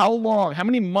 How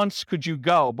many months could you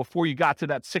go before you got to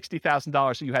that $60,000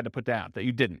 that you had to put down that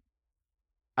you didn't?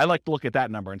 I like to look at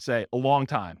that number and say a long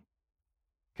time.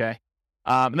 Okay.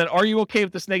 And then are you okay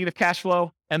with this negative cash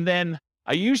flow? And then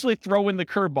I usually throw in the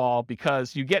curveball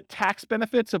because you get tax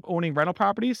benefits of owning rental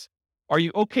properties. Are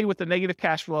you okay with the negative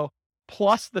cash flow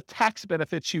plus the tax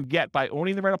benefits you get by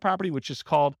owning the rental property, which is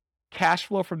called cash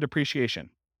flow from depreciation?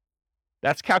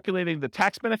 That's calculating the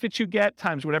tax benefits you get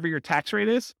times whatever your tax rate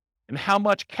is and how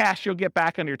much cash you'll get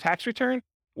back on your tax return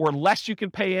or less you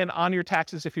can pay in on your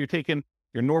taxes if you're taking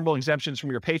your normal exemptions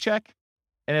from your paycheck.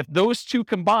 And if those two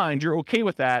combined, you're okay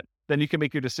with that, then you can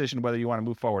make your decision whether you want to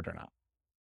move forward or not.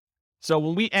 So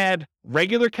when we add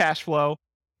regular cash flow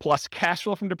plus cash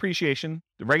flow from depreciation,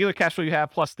 the regular cash flow you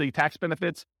have plus the tax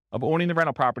benefits of owning the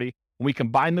rental property, when we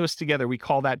combine those together, we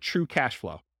call that true cash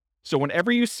flow. So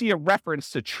whenever you see a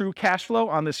reference to true cash flow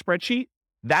on this spreadsheet,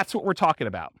 that's what we're talking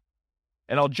about.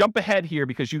 And I'll jump ahead here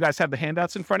because you guys have the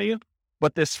handouts in front of you.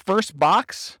 But this first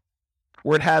box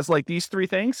where it has like these three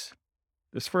things,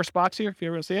 this first box here, if you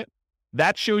ever see it,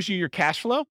 that shows you your cash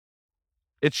flow.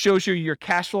 It shows you your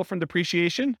cash flow from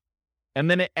depreciation.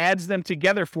 And then it adds them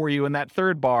together for you in that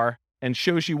third bar and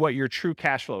shows you what your true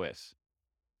cash flow is.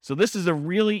 So this is a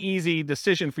really easy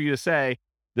decision for you to say,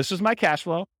 this is my cash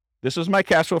flow. This is my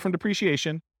cash flow from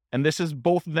depreciation. And this is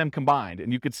both of them combined.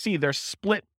 And you could see they're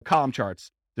split column charts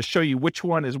to show you which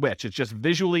one is which. It's just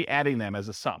visually adding them as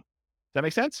a sum. Does that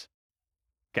make sense?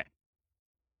 Okay.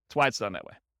 That's why it's done that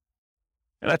way.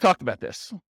 And I talked about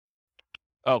this.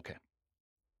 Okay.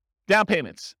 Down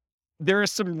payments. There are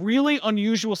some really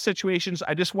unusual situations.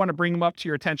 I just want to bring them up to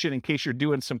your attention in case you're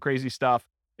doing some crazy stuff.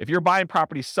 If you're buying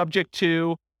property subject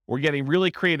to or getting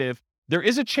really creative, there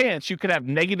is a chance you could have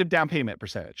negative down payment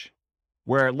percentage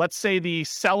where let's say the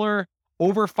seller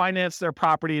overfinanced their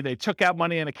property. They took out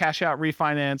money in a cash out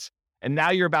refinance. And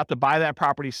now you're about to buy that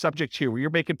property subject to where you're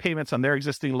making payments on their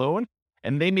existing loan.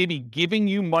 And they may be giving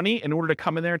you money in order to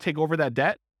come in there and take over that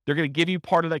debt. They're going to give you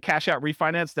part of that cash out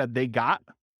refinance that they got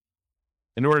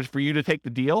in order for you to take the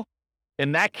deal.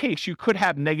 In that case, you could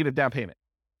have negative down payment.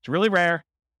 It's really rare,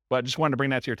 but I just wanted to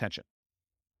bring that to your attention.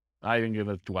 I didn't going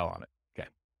to dwell on it. Okay.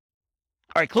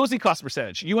 All right. Closing cost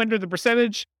percentage. You enter the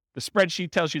percentage. The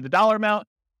spreadsheet tells you the dollar amount.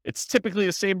 It's typically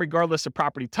the same regardless of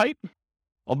property type,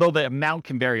 although the amount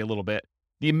can vary a little bit.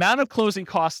 The amount of closing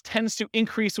costs tends to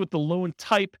increase with the loan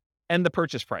type and the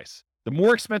purchase price. The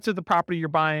more expensive the property you're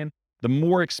buying, the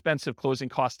more expensive closing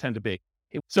costs tend to be.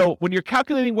 So when you're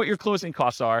calculating what your closing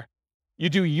costs are, you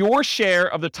do your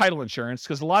share of the title insurance,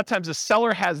 because a lot of times the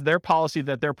seller has their policy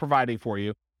that they're providing for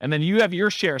you, and then you have your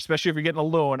share, especially if you're getting a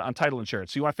loan on title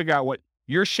insurance. So you want to figure out what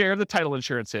your share of the title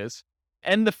insurance is,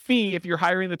 and the fee if you're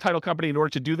hiring the title company in order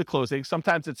to do the closing.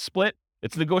 Sometimes it's split.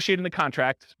 It's negotiated in the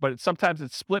contract, but sometimes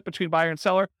it's split between buyer and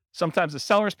seller. Sometimes the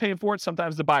seller is paying for it.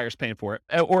 Sometimes the buyer's paying for it,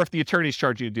 or if the attorneys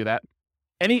charge you to do that.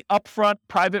 Any upfront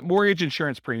private mortgage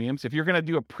insurance premiums, if you're going to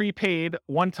do a prepaid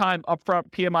one-time upfront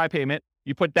PMI payment,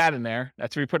 you put that in there.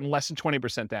 That's where you're putting less than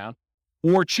 20% down.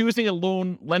 Or choosing a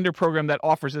loan lender program that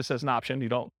offers this as an option. You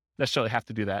don't necessarily have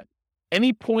to do that.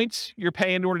 Any points you're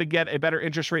paying in order to get a better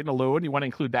interest rate in a loan, you want to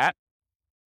include that.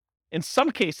 In some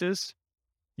cases,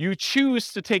 you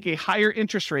choose to take a higher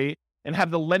interest rate and have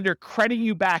the lender credit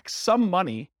you back some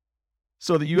money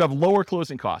so that you have lower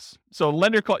closing costs. So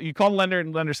you call the lender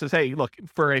and the lender says, hey, look,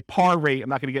 for a par rate, I'm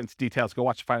not going to get into details, go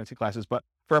watch the financing classes, but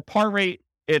for a par rate,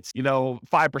 it's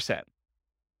 5%.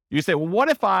 You say, well, what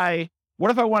if I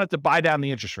wanted to buy down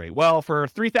the interest rate? Well, for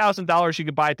 $3,000, you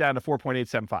could buy it down to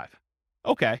 4.875.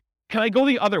 Okay. Can I go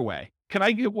the other way?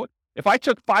 If I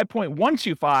took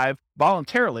 5.125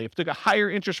 voluntarily, if I took a higher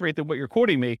interest rate than what you're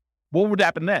quoting me, what would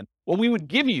happen then? Well, we would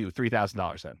give you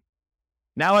 $3,000 then.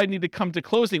 Now I need to come to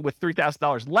closing with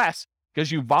 $3,000 less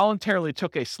because you voluntarily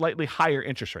took a slightly higher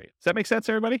interest rate. Does that make sense,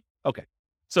 everybody? Okay.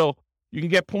 So you can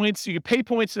get points, you can pay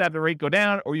points to have the rate go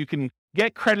down, or you can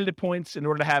get credited points in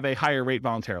order to have a higher rate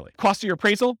voluntarily. Cost of your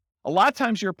appraisal. A lot of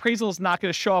times your appraisal is not going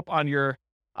to show up on your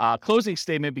closing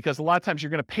statement, because a lot of times you're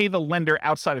going to pay the lender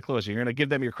outside of closing. You're going to give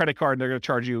them your credit card and they're going to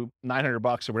charge you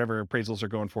 $900 or whatever appraisals are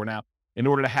going for now in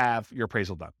order to have your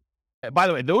appraisal done. By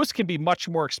the way, those can be much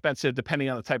more expensive depending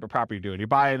on the type of property you're doing. You're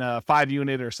buying a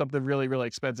 5-unit or something really, really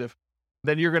expensive,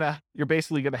 then you're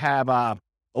basically going to have a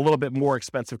little bit more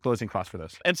expensive closing costs for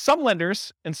those. And some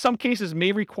lenders, in some cases,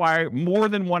 may require more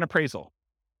than one appraisal.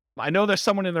 I know there's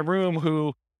someone in the room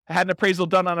who had an appraisal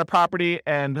done on a property,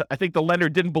 and I think the lender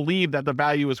didn't believe that the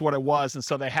value was what it was, and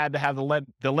so they had to have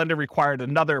the lender required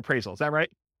another appraisal. Is that right?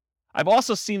 I've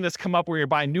also seen this come up where you're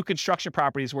buying new construction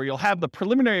properties where you'll have the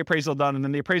preliminary appraisal done, and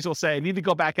then the appraisal will say, I need to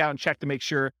go back out and check to make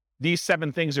sure these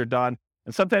 7 things are done.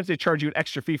 And sometimes they charge you an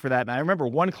extra fee for that. And I remember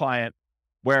one client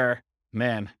where,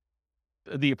 man,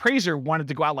 the appraiser wanted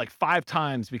to go out like 5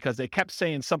 times because they kept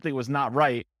saying something was not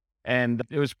right. And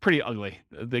it was pretty ugly.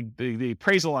 The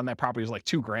appraisal on that property was like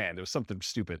 $2,000. It was something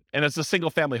stupid. And it's a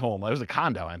single family home. It was a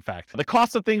condo, in fact. The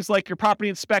cost of things like your property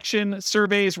inspection,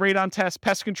 surveys, radon tests,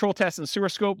 pest control tests, and sewer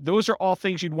scope, those are all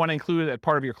things you'd want to include as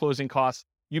part of your closing costs.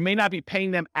 You may not be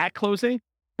paying them at closing,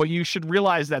 but you should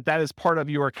realize that that is part of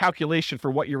your calculation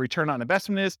for what your return on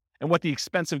investment is and what the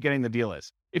expense of getting the deal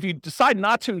is. If you decide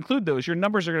not to include those, your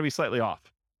numbers are going to be slightly off,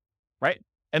 right?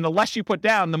 And the less you put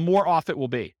down, the more off it will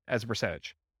be as a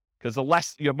percentage. Because the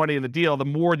less you have money in the deal, the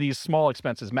more these small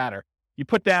expenses matter. You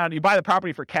buy the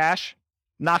property for cash,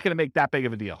 not going to make that big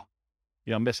of a deal.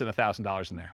 Missing $1,000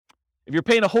 in there. If you're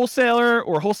paying a wholesaler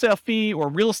or wholesale fee or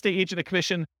real estate agent a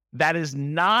commission, that is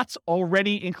not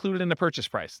already included in the purchase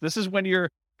price. This is when you're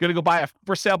going to go buy a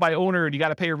for sale by owner and you got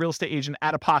to pay your real estate agent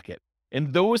out of pocket.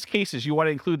 In those cases, you want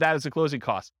to include that as a closing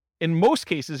cost. In most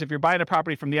cases, if you're buying a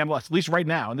property from the MLS, at least right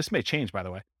now, and this may change, by the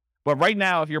way, but right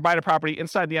now, if you're buying a property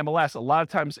inside the MLS, a lot of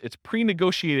times it's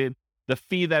pre-negotiated the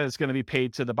fee that is going to be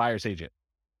paid to the buyer's agent,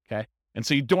 okay? And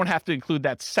so you don't have to include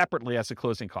that separately as a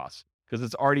closing cost because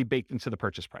it's already baked into the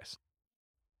purchase price.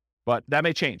 But that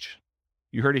may change.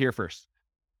 You heard it here first.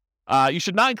 You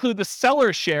should not include the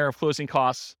seller's share of closing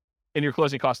costs in your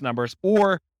closing cost numbers,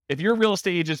 or if your real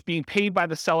estate agent is being paid by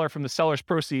the seller from the seller's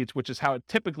proceeds, which is how it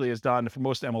typically is done for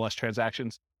most MLS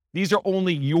transactions, these are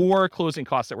only your closing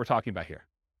costs that we're talking about here.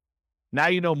 Now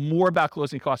you know more about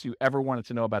closing costs you ever wanted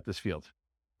to know about this field,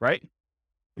 right?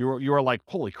 You were like,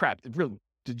 holy crap, really,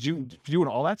 did you doing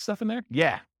all that stuff in there?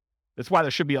 Yeah. That's why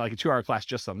there should be like a 2-hour class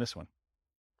just on this one.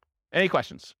 Any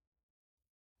questions?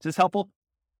 Is this helpful?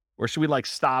 Or should we like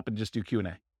stop and just do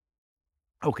Q&A?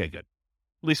 Okay, good.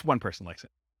 At least one person likes it.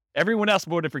 Everyone else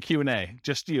voted for Q&A,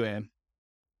 just you, Ann.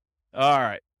 All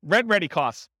right, rent-ready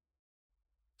costs.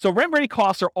 So rent-ready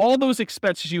costs are all those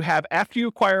expenses you have after you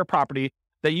acquire a property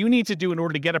that you need to do in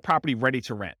order to get a property ready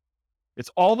to rent. It's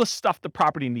all the stuff the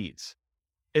property needs.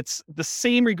 It's the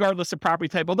same regardless of property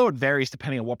type, although it varies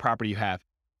depending on what property you have.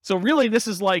 So really, this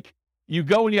is like you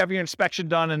go and you have your inspection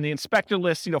done and the inspector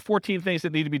lists, 14 things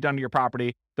that need to be done to your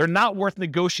property. They're not worth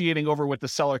negotiating over with the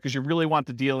seller because you really want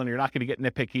the deal and you're not going to get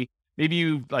nitpicky. Maybe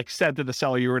you said to the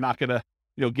seller you were not going to,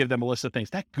 give them a list of things.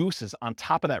 That goose is on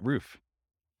top of that roof.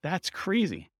 That's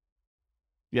crazy.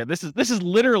 Yeah, this is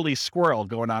literally squirrel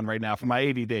going on right now for my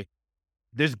ADD.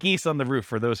 There's geese on the roof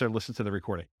for those that listen to the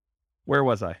recording. Where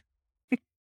was I?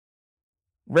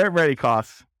 Rent-ready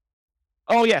costs.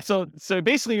 Oh yeah, so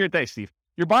basically thanks, Steve.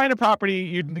 You're buying a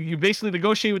property, you basically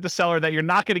negotiate with the seller that you're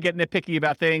not going to get nitpicky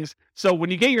about things. So when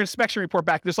you get your inspection report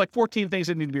back, there's like 14 things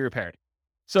that need to be repaired.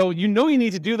 So you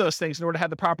need to do those things in order to have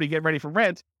the property get ready for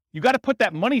rent. You got to put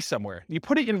that money somewhere. You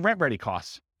put it in rent-ready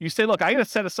costs. You say, look, I got to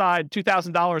set aside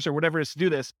 $2,000 or whatever it is to do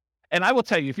this. And I will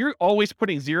tell you, if you're always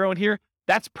putting zero in here,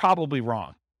 that's probably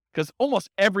wrong because almost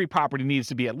every property needs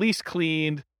to be at least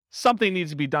cleaned. Something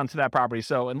needs to be done to that property.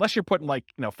 So unless you're putting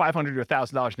 $500 to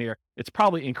 $1,000 in here, it's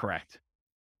probably incorrect.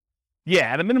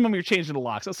 Yeah, at a minimum, you're changing the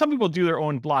locks. So some people do their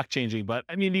own block changing, but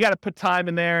I mean, you got to put time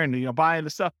in there and, buying the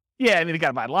stuff. Yeah, I mean, you got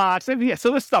to buy locks. Yeah, so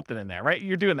there's something in there, right?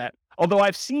 You're doing that. Although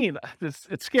I've seen, it's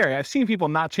scary. I've seen people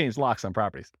not change locks on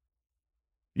properties.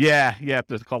 Yeah, you have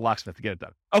to call a locksmith to get it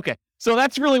done. Okay, so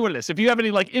that's really what it is. If you have any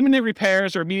imminent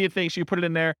repairs or immediate things, you put it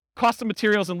in there. Cost of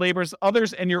materials and labors,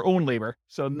 others, and your own labor.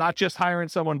 So not just hiring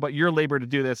someone, but your labor to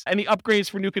do this. Any upgrades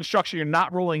for new construction you're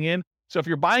not rolling in. So if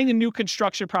you're buying a new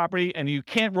construction property and you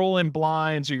can't roll in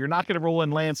blinds or you're not going to roll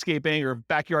in landscaping or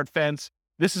backyard fence,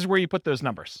 this is where you put those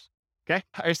numbers. Okay,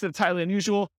 I said it's highly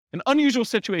unusual. An unusual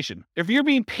situation. If you're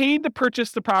being paid to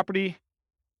purchase the property,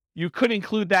 you could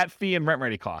include that fee in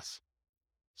rent-ready costs.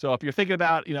 So if you're thinking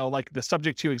about, the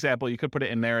subject to example, you could put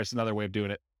it in there as another way of doing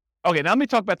it. Okay, now let me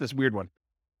talk about this weird one.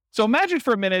 So imagine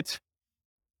for a minute,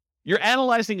 you're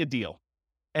analyzing a deal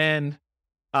and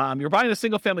you're buying a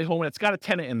single family home and it's got a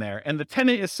tenant in there. And the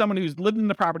tenant is someone who's lived in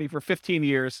the property for 15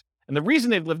 years And the reason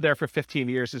they've lived there for 15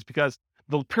 years is because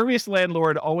the previous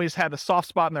landlord always had a soft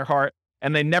spot in their heart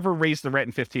and they never raised the rent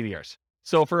in 15 years.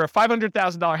 So for a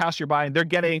 $500,000 house you're buying,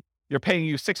 you're paying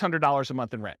you $600 a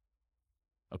month in rent.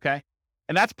 Okay.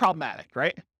 And that's problematic,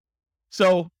 right?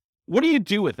 So what do you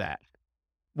do with that?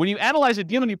 When you analyze a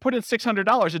deal and you put in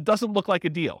 $600, it doesn't look like a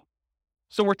deal.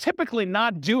 So we're typically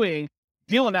not doing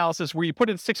deal analysis where you put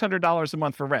in $600 a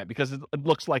month for rent because it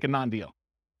looks like a non-deal.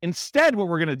 Instead, what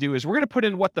we're going to do is we're going to put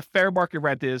in what the fair market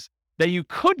rent is that you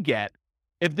could get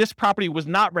if this property was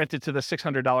not rented to the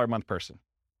 $600 a month person.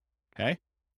 Okay.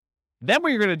 Then what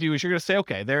you're going to do is you're going to say,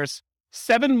 okay, there's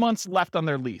 7 months left on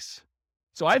their lease.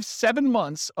 So I have 7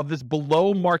 months of this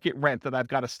below market rent that I've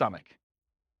got to stomach.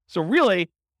 So really,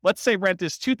 let's say rent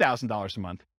is $2,000 a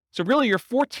month. So really you're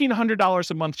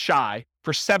 $1,400 a month shy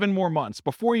for 7 more months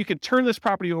before you can turn this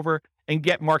property over and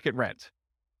get market rent.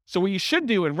 So what you should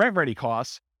do in rent ready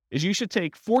costs is you should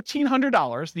take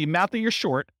 $1,400, the amount that you're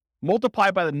short,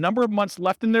 multiply by the number of months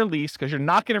left in their lease, because you're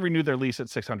not going to renew their lease at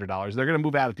 $600. They're going to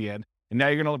move out at the end. And now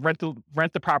you're going to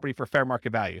rent the property for fair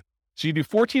market value. So you do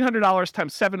 $1,400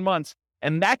 times 7 months,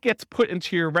 and that gets put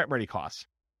into your rent ready costs.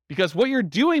 Because what you're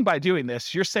doing by doing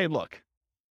this, you're saying, look,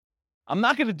 I'm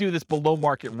not going to do this below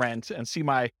market rent and see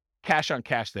my cash on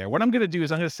cash there. What I'm going to do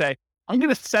is I'm going to say, I'm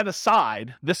going to set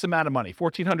aside this amount of money,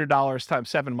 $1,400 times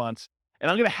 7 months, and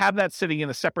I'm going to have that sitting in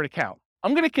a separate account.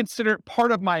 I'm going to consider it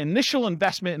part of my initial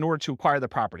investment in order to acquire the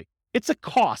property. It's a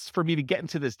cost for me to get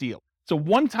into this deal. It's a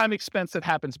one-time expense that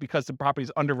happens because the property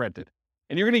is under rented.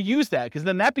 And you're going to use that because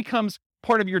then that becomes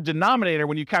part of your denominator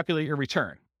when you calculate your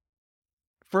return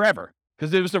forever,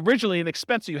 because it was originally an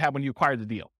expense that you had when you acquired the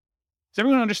deal. Does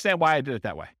everyone understand why I did it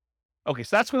that way? Okay,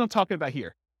 so that's what I'm talking about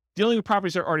here. Dealing with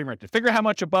properties that are already rented. Figure out how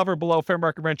much above or below fair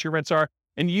market rent your rents are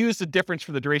and use the difference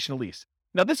for the duration of lease.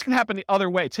 Now, this can happen the other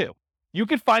way too. You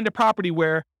could find a property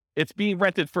where it's being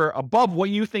rented for above what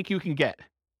you think you can get.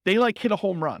 They like hit a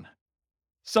home run.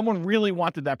 Someone really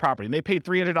wanted that property and they paid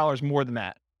 $300 more than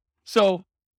that. So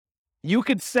you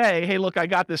could say, hey, look, I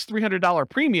got this $300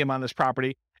 premium on this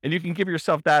property, and you can give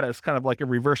yourself that as kind of like a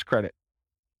reverse credit.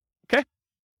 Okay.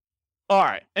 All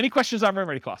right. Any questions on rent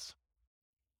ready costs?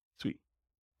 Sweet.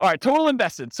 All right. Total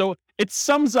invested. So it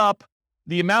sums up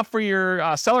the amount for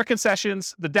your seller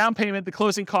concessions, the down payment, the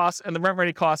closing costs, and the rent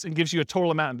ready costs, and gives you a total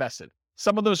amount invested.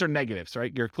 Some of those are negatives,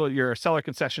 right? Your seller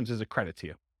concessions is a credit to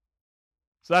you.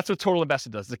 So that's what total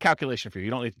invested does. It's a calculation for you.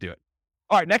 You don't need to do it.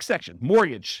 All right, next section,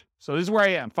 mortgage. So this is where I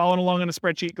am. Following along on the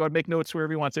spreadsheet. Go ahead and make notes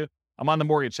wherever you want to. I'm on the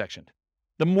mortgage section.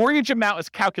 The mortgage amount is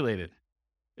calculated.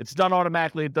 It's done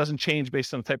automatically. It doesn't change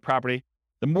based on the type of property.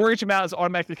 The mortgage amount is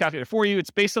automatically calculated for you.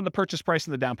 It's based on the purchase price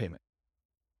and the down payment.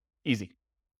 Easy.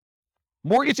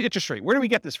 Mortgage interest rate. Where do we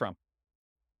get this from?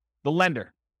 The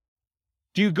lender.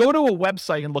 Do you go to a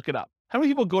website and look it up? How many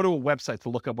people go to a website to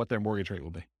look up what their mortgage rate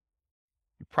will be?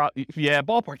 Yeah,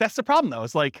 ballpark. That's the problem, though.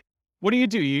 It's like, what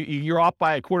do? You're off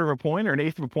by a quarter of a point or an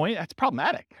eighth of a point. That's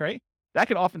problematic, right? That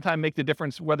can oftentimes make the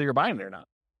difference whether you're buying it or not.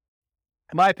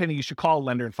 In my opinion, you should call a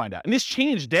lender and find out. And this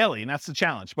changes daily, and that's the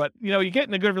challenge. But, you get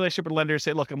in a good relationship with lenders,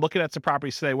 say, look, I'm looking at some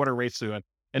properties today. What are rates doing?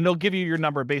 And they'll give you your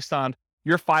number based on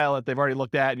your file that they've already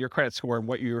looked at, your credit score, and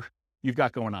what you've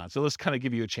got going on. So let's kind of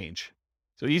give you a change.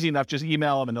 So easy enough, just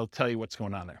email them and they'll tell you what's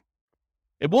going on there.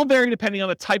 It will vary depending on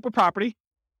the type of property.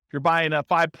 If you're buying a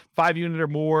five unit or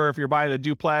more, if you're buying a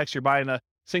duplex, you're buying a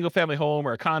single family home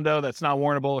or a condo that's not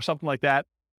warrantable or something like that.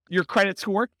 Your credit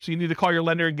score, so you need to call your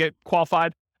lender and get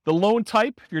qualified. The loan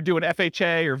type, if you're doing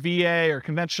FHA or VA or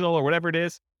conventional or whatever it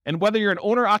is, and whether you're an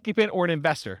owner occupant or an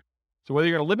investor. So whether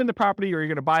you're going to live in the property or you're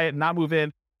going to buy it and not move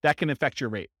in, that can affect your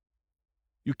rate.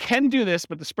 You can do this,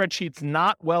 but the spreadsheet's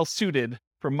not well suited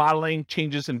for modeling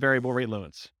changes in variable rate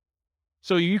loans.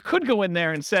 So you could go in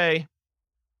there and say,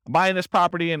 I'm buying this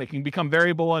property and it can become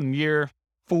variable in year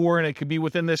 4 and it could be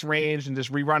within this range, and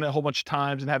just rerun it a whole bunch of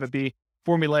times and have it be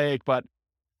formulaic, but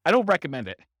I don't recommend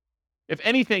it. If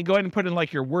anything, go ahead and put in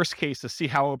like your worst case to see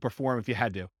how it would perform if you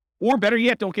had to. Or better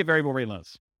yet, don't get variable rate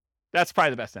loans. That's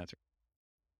probably the best answer.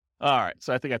 All right,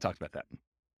 so I think I talked about that.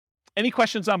 Any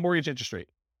questions on mortgage interest rate?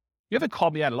 You haven't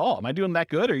called me out at all. Am I doing that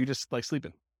good, or are you just like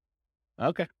sleeping?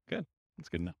 Okay, good. That's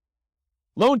good enough.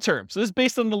 Loan term. So this is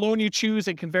based on the loan you choose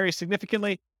and can vary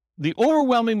significantly. The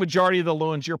overwhelming majority of the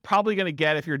loans you're probably going to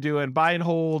get if you're doing buy and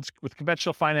holds with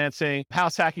conventional financing,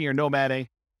 house hacking, or nomading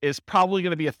is probably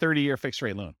going to be a 30-year fixed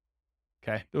rate loan.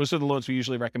 Okay, those are the loans we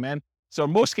usually recommend. So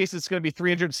in most cases, it's going to be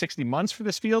 360 months for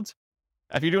this field.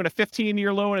 If you're doing a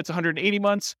 15-year loan, it's 180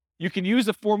 months. You can use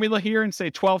the formula here and say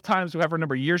 12 times whatever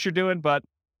number of years you're doing, but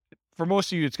for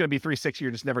most of you, it's going to be 360.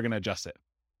 You're just never going to adjust it.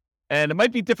 And it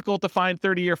might be difficult to find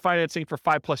 30-year financing for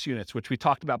 5+ units, which we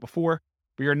talked about before.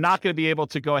 but you're not going to be able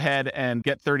to go ahead and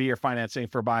get 30-year financing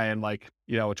for buying like,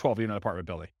 a 12-unit apartment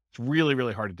building. It's really,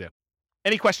 really hard to do.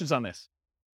 Any questions on this?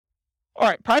 All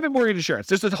right, private mortgage insurance.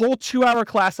 There's a whole 2-hour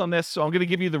class on this, so I'm going to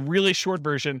give you the really short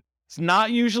version. It's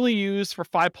not usually used for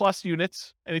 5+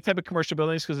 units, any type of commercial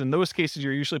buildings, because in those cases,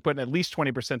 you're usually putting at least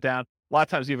 20% down. A lot of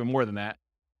times even more than that.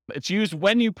 It's used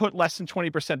when you put less than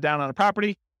 20% down on a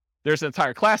property. There's an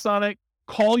entire class on it.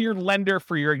 Call your lender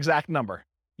for your exact number.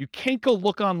 You can't go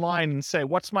look online and say,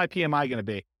 what's my PMI going to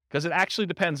be? Because it actually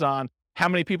depends on how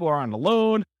many people are on the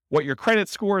loan, what your credit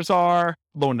scores are,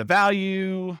 loan to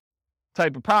value,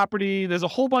 type of property. There's a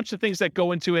whole bunch of things that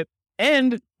go into it,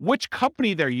 and which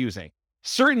company they're using.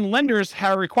 Certain lenders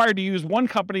are required to use one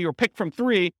company or pick from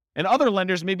 3, and other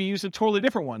lenders may be using totally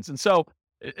different ones. And so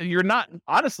you're not,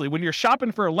 honestly, when you're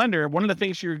shopping for a lender, one of the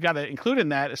things you've got to include in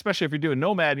that, especially if you're doing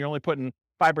Nomad and you're only putting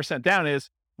 5% down, is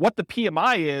what the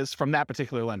PMI is from that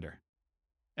particular lender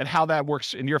and how that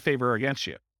works in your favor or against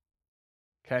you.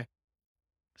 Okay.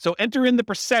 So enter in the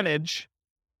percentage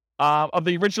of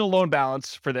the original loan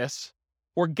balance for this,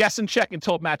 or guess and check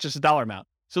until it matches the dollar amount.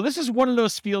 So this is one of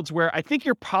those fields where I think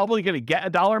you're probably going to get a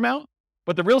dollar amount,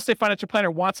 but the real estate financial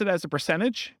planner wants it as a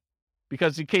percentage,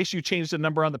 because in case you change the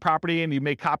number on the property and you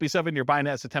make copies of it and you're buying it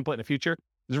as a template in the future,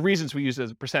 there's reasons we use it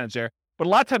as a percentage there. But a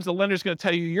lot of times the lender's going to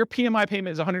tell you your PMI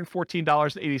payment is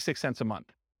 $114.86 a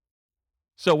month.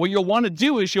 So what you'll want to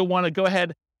do is you'll want to go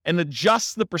ahead and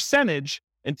adjust the percentage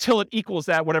until it equals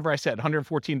that, whatever I said,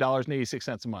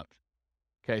 $114.86 a month.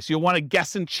 Okay, so you'll want to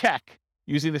guess and check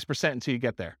using this percent until you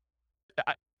get there.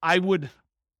 I would,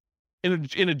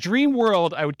 in a dream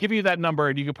world, I would give you that number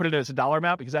and you can put it as a dollar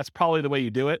amount, because that's probably the way you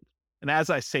do it. And as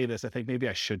I say this, I think maybe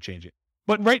I should change it.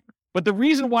 But the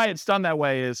reason why it's done that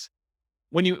way is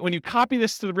when you copy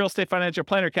this to the real estate financial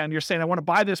planner account, you're saying, I want to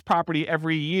buy this property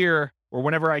every year or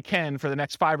whenever I can for the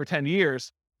next 5 or 10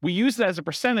 years. We use it as a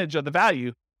percentage of the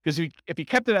value, because if you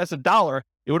kept it as a dollar,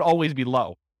 it would always be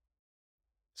low.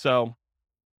 So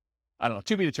I don't know,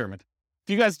 to be determined.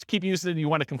 If you guys keep using it and you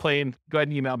want to complain, go ahead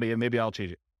and email me and maybe I'll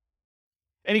change it.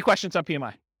 Any questions on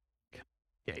PMI?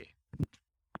 Yeah. You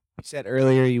said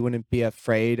earlier you wouldn't be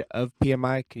afraid of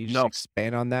PMI. Can you just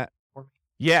expand on that for me?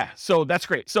 Yeah, so that's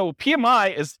great. So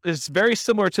PMI is very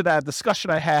similar to that discussion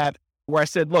I had where I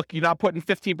said, look, you're not putting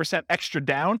 15% extra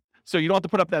down, so you don't have to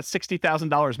put up that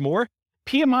 $60,000 more.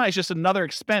 PMI is just another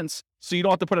expense, so you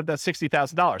don't have to put up that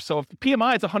 $60,000. So if the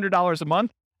PMI is $100 a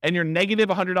month and you're negative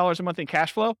 $100 a month in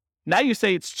cash flow, now you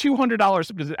say it's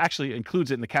 $200 because it actually includes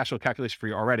it in the cash flow calculation for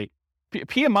you already.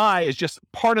 PMI is just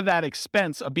part of that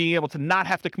expense of being able to not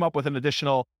have to come up with an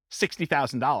additional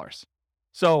 $60,000.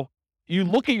 So you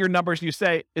look at your numbers and you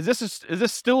say, is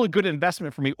this still a good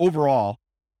investment for me overall?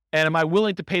 And am I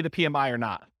willing to pay the PMI or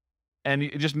not? And you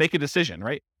just make a decision,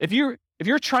 right? If you're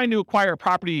trying to acquire a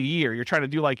property a year, you're trying to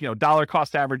do like, dollar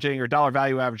cost averaging or dollar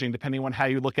value averaging, depending on how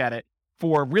you look at it,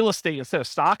 for real estate instead of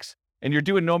stocks, and you're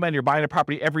doing Nomad, you're buying a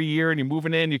property every year and you're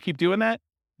moving in, you keep doing that,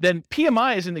 then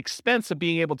PMI is an expense of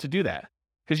being able to do that,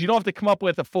 because you don't have to come up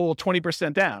with a full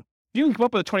 20% down. If you can come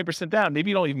up with a 20% down,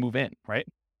 maybe you don't even move in, right?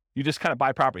 You just kind of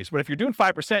buy properties. But if you're doing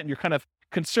 5% and you're kind of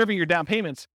conserving your down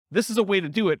payments, this is a way to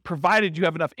do it, provided you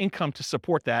have enough income to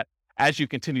support that as you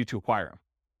continue to acquire them.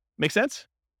 Make sense?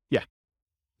 Yeah.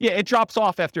 Yeah, it drops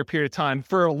off after a period of time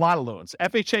for a lot of loans.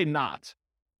 FHA, not.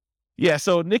 Yeah,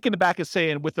 so Nick in the back is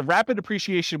saying, with the rapid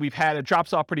appreciation we've had, it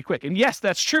drops off pretty quick. And yes,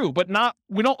 that's true, but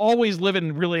we don't always live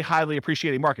in really highly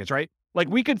appreciating markets, right? Like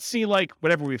we could see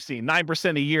whatever we've seen,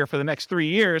 9% a year for the next 3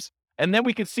 years, and then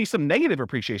we could see some negative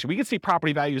appreciation. We could see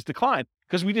property values decline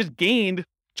because we just gained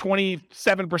 27%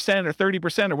 or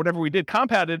 30% or whatever we did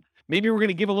compounded. Maybe we're going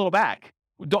to give a little back.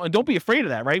 Don't be afraid of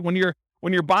that, right? When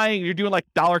you're buying, you're doing like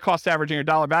dollar cost averaging or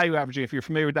dollar value averaging. If you're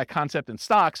familiar with that concept in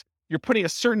stocks, you're putting a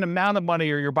certain amount of money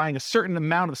or you're buying a certain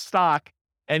amount of stock,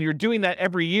 and you're doing that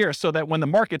every year so that when the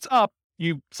market's up,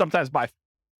 you sometimes buy.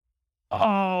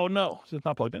 Oh no, it's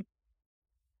not plugged in.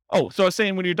 Oh, so I was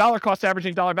saying when you're dollar cost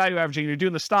averaging, dollar value averaging, you're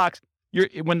doing the stocks,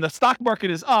 when the stock market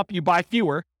is up, you buy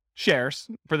fewer shares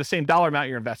for the same dollar amount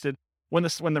you're invested. When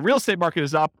the real estate market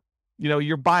is up,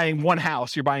 you're buying one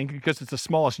house, you're buying because it's the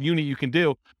smallest unit you can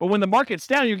do. But when the market's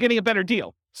down, you're getting a better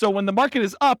deal. So when the market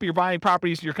is up, you're buying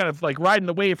properties, you're kind of like riding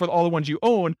the wave for all the ones you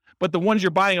own, but the ones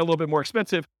you're buying are a little bit more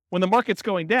expensive. When the market's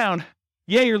going down,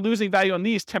 yeah, you're losing value on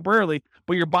these temporarily,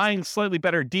 but you're buying slightly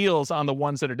better deals on the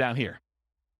ones that are down here.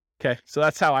 Okay, so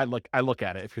that's how I look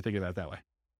at it, if you're thinking about it that way.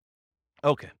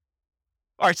 Okay.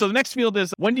 All right, so the next field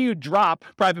is, when do you drop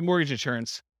private mortgage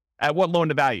insurance at what loan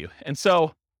to value? And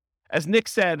so, as Nick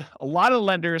said, a lot of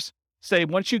lenders say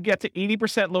once you get to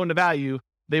 80% loan to value,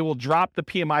 they will drop the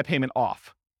PMI payment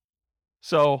off.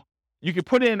 So you can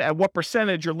put in at what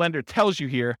percentage your lender tells you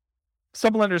here.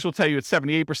 Some lenders will tell you it's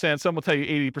 78%. Some will tell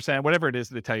you 80%, whatever it is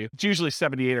they tell you. It's usually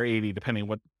 78 or 80, depending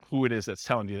on who it is that's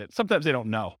telling you that. Sometimes they don't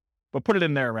know, but put it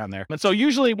in there around there. And so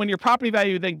usually when your property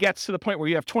value then gets to the point where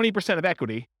you have 20% of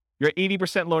equity, you're at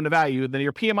 80% loan to value, then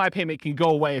your PMI payment can go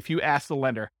away if you ask the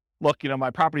lender, look, my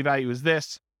property value is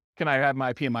this. Can I have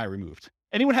my PMI removed?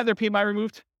 Anyone have their PMI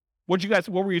removed? What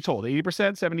were you told?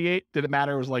 80%, 78? Did it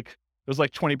matter? It was like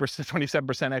 20%,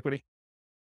 27% equity.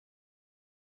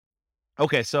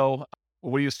 Okay, so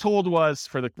what he was told was,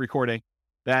 for the recording,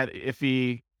 that if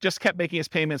he just kept making his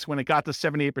payments, when it got to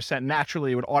 78%,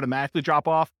 naturally it would automatically drop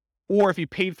off. Or if he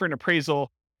paid for an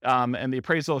appraisal and the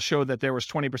appraisal showed that there was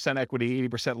 20% equity,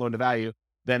 80% loan to value,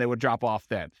 then it would drop off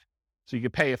then. So you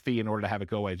could pay a fee in order to have it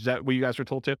go away. Is that what you guys were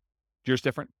told too? Yours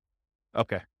different?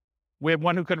 Okay. We had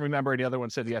one who couldn't remember and the other one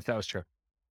said, yes, that was true.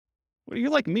 Well, you're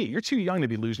like me. You're too young to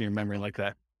be losing your memory like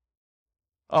that.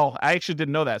 Oh, I actually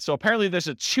didn't know that. So apparently there's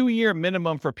a 2-year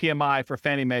minimum for PMI for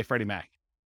Fannie Mae, Freddie Mac.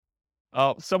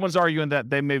 Oh, someone's arguing that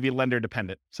they may be lender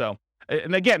dependent. So,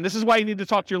 and again, this is why you need to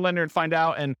talk to your lender and find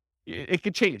out, and it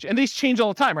could change. And these change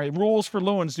all the time, right? Rules for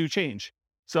loans do change.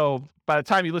 So by the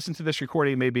time you listen to this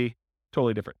recording, it may be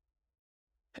totally different.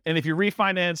 And if you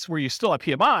refinance where you still have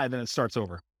PMI, then it starts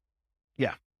over.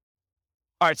 Yeah.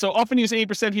 All right, so often use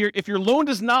 80% here. If your loan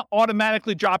does not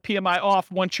automatically drop PMI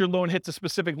off once your loan hits a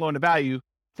specific loan to value,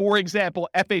 for example,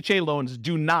 FHA loans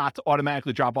do not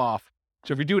automatically drop off.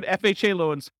 So if you're doing FHA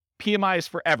loans, PMI is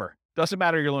forever. Doesn't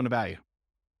matter your loan to value.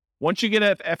 Once you get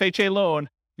an FHA loan,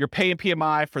 you're paying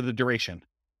PMI for the duration.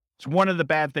 It's one of the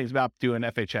bad things about doing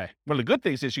FHA. One of the good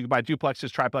things is you can buy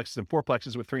duplexes, triplexes, and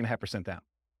fourplexes with 3.5% down.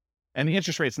 And the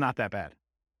interest rate's not that bad.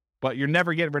 But you're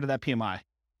never getting rid of that PMI.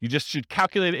 You just should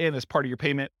calculate it in as part of your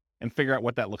payment and figure out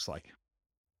what that looks like.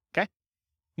 Okay?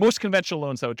 Most conventional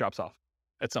loans, though, it drops off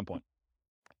at some point.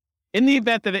 In the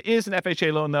event that it is an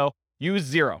FHA loan, though, use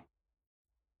 0.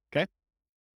 Okay?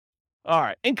 All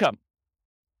right. Income.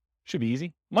 Should be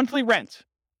easy. Monthly rent.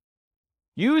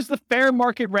 Use the fair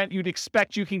market rent you'd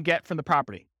expect you can get from the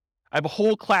property. I have a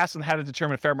whole class on how to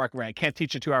determine fair market rent. I can't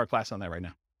teach a 2-hour class on that right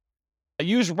now. I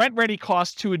use rent-ready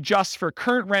costs to adjust for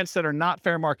current rents that are not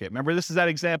fair market. Remember, this is that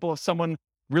example of someone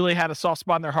really had a soft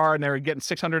spot in their heart and they were getting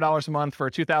 $600 a month for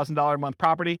a $2,000 a month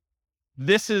property.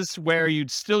 This is where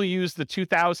you'd still use the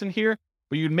 $2,000 here,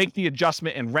 but you'd make the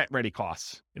adjustment in rent-ready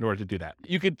costs in order to do that.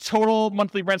 You could total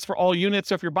monthly rents for all units.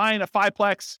 So if you're buying a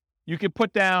 5-plex, you could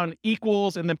put down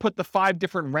equals and then put the 5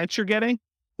 different rents you're getting,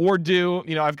 or do,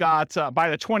 I've got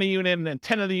buy the 20 unit and then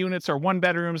 10 of the units are 1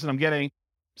 bedrooms and I'm getting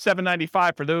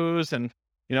 $795 for those. And,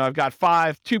 I've got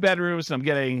 5 2-bedrooms and I'm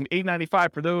getting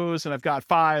 $895 for those. And I've got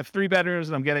 5 3-bedrooms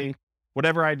and I'm getting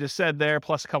whatever I just said there,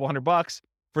 plus a couple $100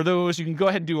 for those. You can go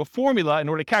ahead and do a formula in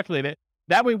order to calculate it.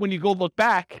 That way, when you go look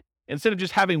back, instead of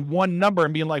just having one number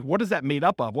and being like, what is that made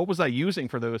up of? What was I using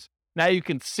for those? Now you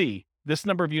can see this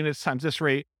number of units times this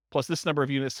rate, plus this number of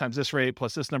units times this rate,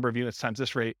 plus this number of units times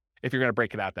this rate, if you're going to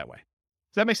break it out that way.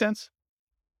 Does that make sense?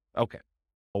 Okay.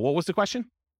 Well, what was the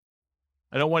question?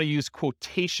 I don't want to use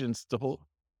quotations to hold.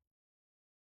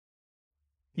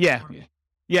 Yeah.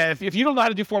 Yeah. If you don't know how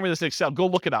to do formulas in Excel, go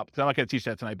look it up. I'm not going to teach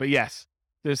that tonight, but yes,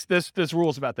 there's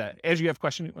rules about that. Andrew, you have a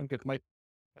question? You want to get the mic?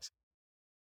 Yes.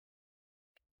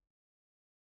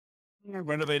 You're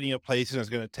renovating a place and it's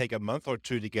going to take a month or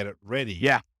 2 to get it ready.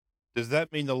 Yeah. Does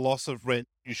that mean the loss of rent,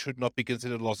 you should not be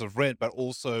considered loss of rent, but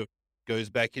also goes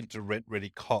back into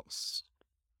rent-ready costs?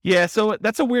 Yeah, so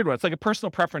that's a weird one. It's like a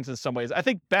personal preference in some ways. I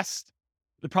think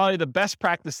probably the best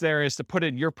practice there is to put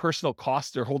in your personal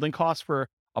cost or holding costs for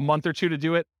a month or 2 to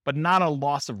do it, but not a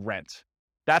loss of rent.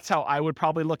 That's how I would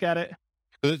probably look at it.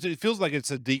 It feels like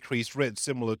it's a decreased rent,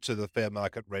 similar to the fair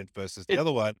market rent versus the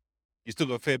other one. You still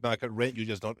got fair market rent, you're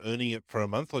just not earning it for a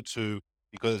month or 2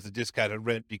 because it's a discounted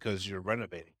rent because you're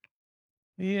renovating.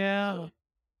 Yeah.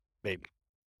 Maybe.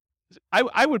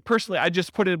 I would personally, I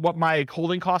just put in what my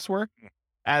holding costs were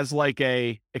as like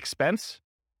a expense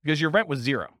because your rent was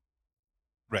 0.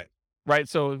 Right.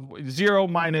 So 0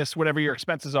 minus whatever your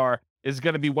expenses are is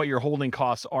going to be what your holding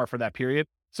costs are for that period.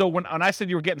 So when I said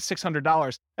you were getting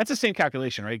 $600, that's the same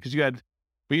calculation, right? Because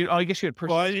I guess you had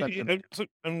personal. So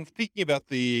I'm thinking about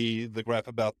the graph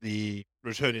about the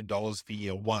return in dollars for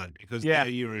year 1, because there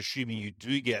you're assuming you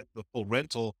do get the full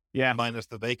rental minus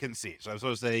the vacancy. So I was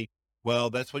sort of saying, well,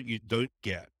 that's what you don't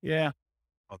get. Yeah.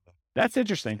 That's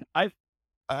interesting.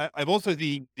 I'm also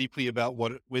thinking deeply about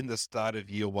when the start of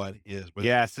year 1 is, whether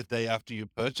it's the day after you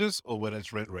purchase or when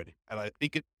it's rent ready. And I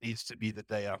think it needs to be the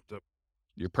day after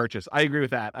your purchase. I agree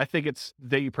with that. I think it's the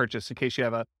day you purchase in case you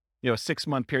have a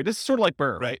 6-month period. This is sort of like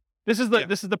Burr, right? This is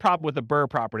the problem with the Burr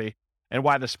property. and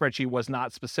why the spreadsheet was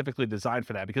not specifically designed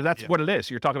for that, because that's what it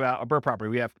is. You're talking about a BRRRR property.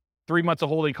 We have 3 months of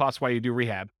holding costs while you do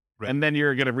rehab, and then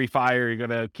you're going to refi or you're going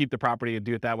to keep the property and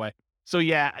do it that way. So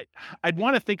yeah, I'd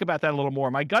want to think about that a little more.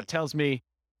 My gut tells me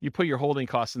you put your holding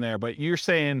costs in there, but you're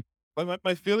saying...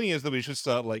 My feeling is that we should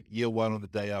start like year one on the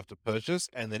day after purchase,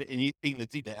 and then anything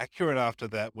that's inaccurate after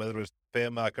that, whether it's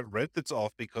fair market rent that's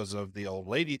off because of the old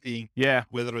lady thing,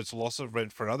 whether it's loss of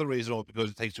rent for another reason or because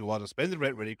it takes you a while to spend the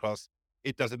rent ready costs,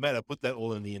 it doesn't matter. Put that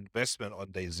all in the investment on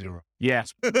day zero. Yeah.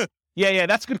 Yeah.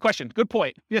 That's a good question. Good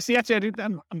point. Yes,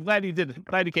 I'm glad you did it.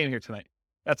 Glad you came here tonight.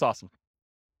 That's awesome.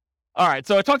 All right.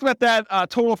 So I talked about that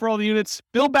total for all the units,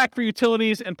 build back for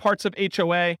utilities and parts of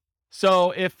HOA.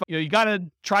 So if you got a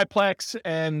triplex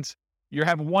and you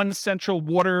have one central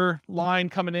water line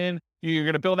coming in, you're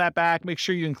going to build that back. Make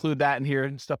sure you include that in here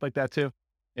and stuff like that too.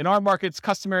 In our market, it's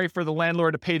customary for the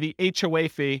landlord to pay the HOA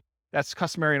fee. That's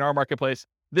customary in our marketplace.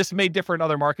 This may differ in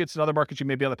other markets. In other markets, you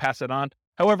may be able to pass it on.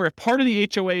 However, if part of the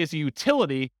HOA is a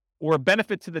utility or a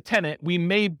benefit to the tenant, we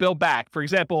may bill back. For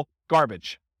example,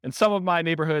 garbage. In some of my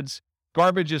neighborhoods,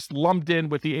 garbage is lumped in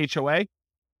with the HOA.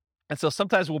 And so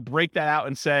sometimes we'll break that out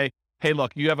and say, hey,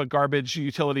 look, you have a garbage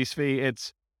utilities fee.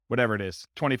 It's whatever it is,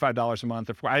 $25 a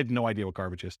month. I have no idea what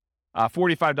garbage is.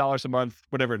 $45 a month,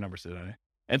 whatever the numbers are.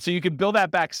 And so you can bill that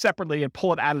back separately and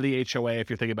pull it out of the HOA if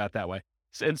you're thinking about it that way.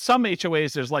 In some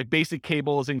HOAs, there's like basic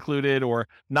cables included or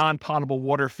non-potable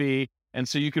water fee. And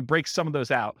so you could break some of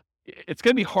those out. It's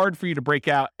going to be hard for you to break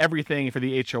out everything for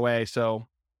the HOA.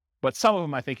 But some of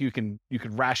them, I think you could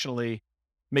rationally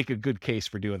make a good case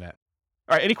for doing that.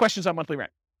 All right. Any questions on monthly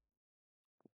rent?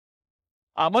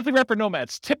 Monthly rent for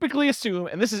nomads typically assume,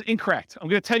 and this is incorrect. I'm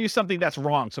going to tell you something that's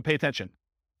wrong, so pay attention.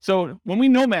 So when we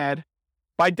nomad,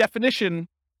 by definition,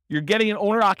 you're getting an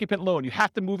owner-occupant loan. You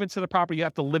have to move into the property. You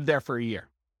have to live there for a year.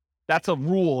 That's a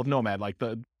rule of nomad.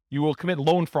 You will commit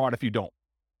loan fraud if you don't.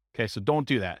 Okay, so don't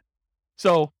do that.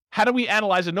 So how do we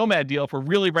analyze a nomad deal if we're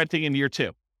really renting in year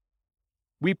 2?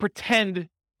 We pretend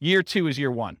year 2 is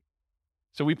year 1.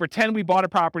 So we pretend we bought a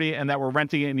property and that we're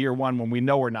renting it in year 1 when we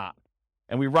know we're not.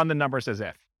 And we run the numbers as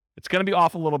if. It's going to be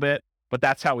off a little bit, but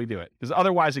that's how we do it. Because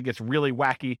otherwise it gets really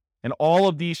wacky. And all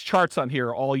of these charts on here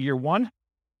are all year 1.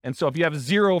 And so if you have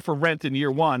 0 for rent in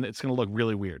year 1, it's going to look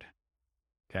really weird.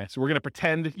 Okay, so we're going to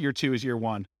pretend year 2 is year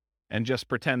 1 and just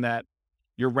pretend that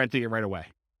you're renting it right away,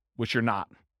 which you're not.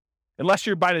 Unless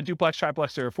you're buying a duplex,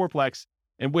 triplex, or a fourplex,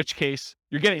 in which case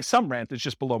you're getting some rent. It's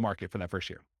just below market for that first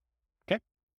year. Okay,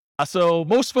 so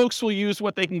most folks will use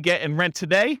what they can get in rent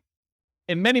today.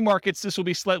 In many markets, this will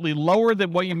be slightly lower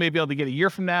than what you may be able to get a year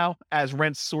from now as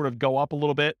rents sort of go up a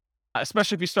little bit,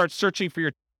 especially if you start searching for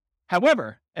your...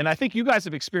 However, and I think you guys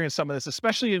have experienced some of this,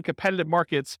 especially in competitive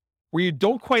markets where you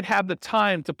don't quite have the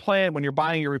time to plan when you're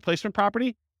buying your replacement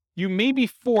property, you may be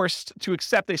forced to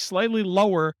accept a slightly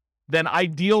lower than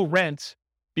ideal rent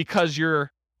because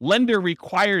your lender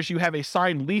requires you have a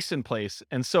signed lease in place.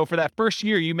 And so for that first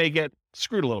year, you may get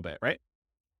screwed a little bit, right?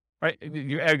 Right?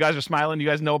 You guys are smiling. You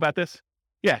guys know about this?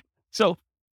 Yeah. So,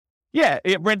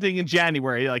 renting in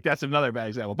January, that's another bad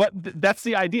example. But that's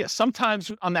the idea.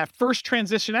 Sometimes on that first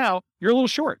transition out, you're a little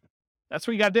short. That's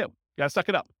what you got to do. You got to suck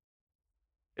it up.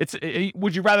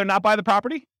 Would you rather not buy the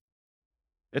property?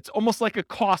 It's almost like a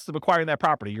cost of acquiring that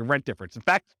property, your rent difference. In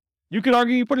fact, you could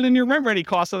argue you put it in your rent ready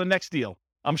cost on the next deal.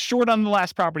 I'm short on the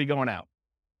last property going out.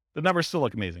 The numbers still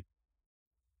look amazing.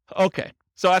 Okay.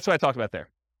 So that's what I talked about there.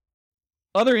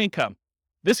 Other income.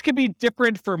 This could be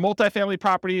different for multifamily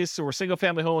properties or single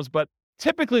family homes, but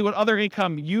typically what other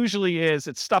income usually is,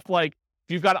 it's stuff like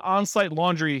if you've got an on-site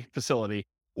laundry facility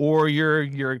or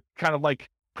you're kind of like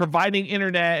providing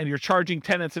internet and you're charging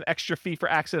tenants an extra fee for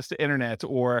access to internet,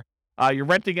 or you're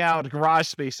renting out garage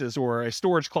spaces or a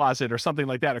storage closet or something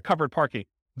like that, or covered parking.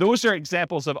 Those are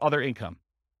examples of other income.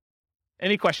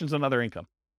 Any questions on other income?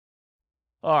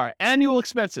 All right, annual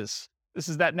expenses. This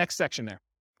is that next section there.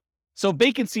 So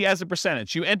vacancy as a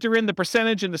percentage. You enter in the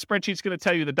percentage and the spreadsheet's going to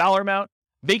tell you the dollar amount.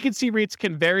 Vacancy rates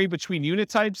can vary between unit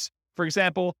types. For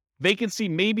example, vacancy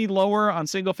may be lower on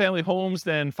single family homes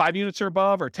than 5 units or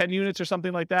above or 10 units or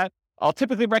something like that. I'll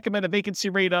typically recommend a vacancy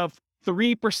rate of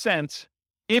 3%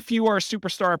 if you are a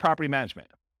superstar at property management.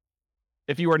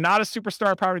 If you are not a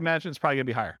superstar at property management, it's probably going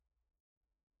to be higher.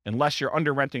 Unless you're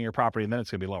under renting your property, and then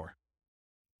it's going to be lower.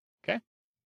 Okay?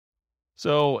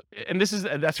 So, and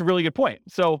that's a really good point.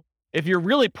 So if you're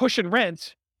really pushing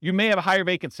rent, you may have a higher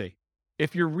vacancy.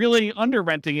 If you're really under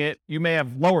renting it, you may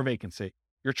have lower vacancy.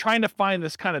 You're trying to find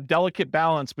this kind of delicate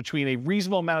balance between a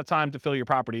reasonable amount of time to fill your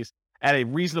properties at a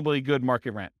reasonably good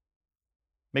market rent.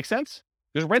 Make sense?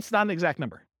 Because rent's not an exact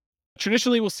number.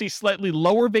 Traditionally, we'll see slightly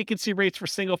lower vacancy rates for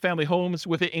single family homes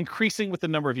with it increasing with the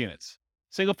number of units.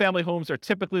 Single family homes are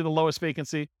typically the lowest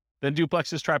vacancy, then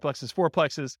duplexes, triplexes,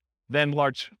 fourplexes, then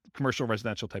large commercial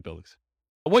residential type buildings.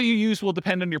 What you use will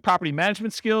depend on your property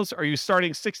management skills. Are you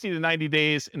starting 60 to 90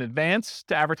 days in advance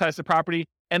to advertise the property,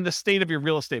 and the state of your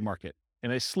real estate market?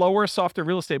 In a slower, softer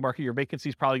real estate market, your vacancy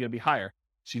is probably going to be higher.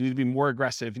 So you need to be more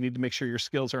aggressive. You need to make sure your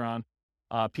skills are on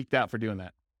peaked out for doing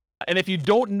that. And if you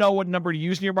don't know what number to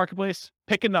use in your marketplace,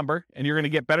 pick a number, and you're going to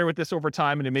get better with this over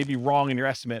time, and it may be wrong in your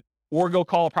estimate, or go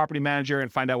call a property manager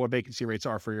and find out what vacancy rates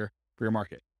are for your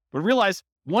market. But realize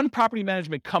one property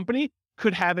management company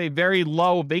could have a very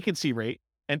low vacancy rate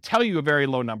and tell you a very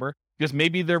low number because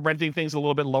maybe they're renting things a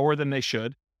little bit lower than they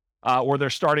should, or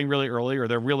they're starting really early, or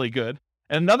they're really good.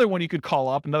 And another one you could call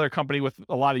up, another company with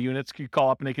a lot of units could call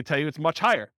up and they could tell you it's much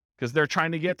higher because they're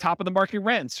trying to get top of the market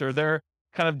rents, or they're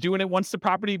kind of doing it once the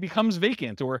property becomes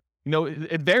vacant, or,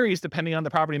 it varies depending on the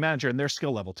property manager and their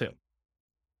skill level too,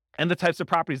 and the types of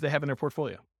properties they have in their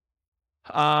portfolio.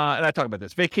 And I talk about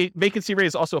this. Vacancy rate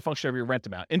is also a function of your rent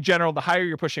amount. In general, the higher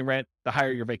you're pushing rent, the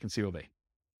higher your vacancy will be.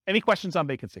 Any questions on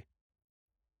vacancy?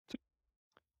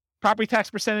 Property tax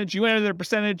percentage, you enter the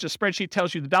percentage, a spreadsheet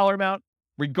tells you the dollar amount.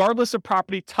 Regardless of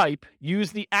property type,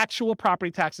 use the actual property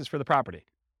taxes for the property.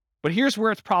 But here's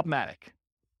where it's problematic.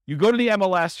 You go to the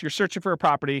MLS, you're searching for a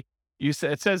property,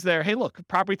 it says there, hey, look,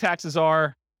 property taxes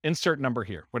are insert number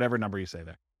here, whatever number you say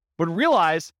there. But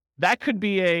realize that could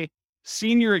be a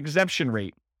senior exemption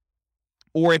rate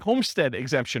or a homestead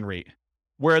exemption rate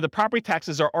where the property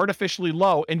taxes are artificially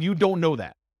low and you don't know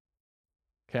that.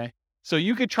 Okay. So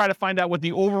you could try to find out what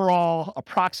the overall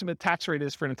approximate tax rate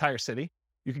is for an entire city.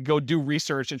 You could go do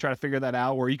research and try to figure that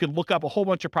out, or you could look up a whole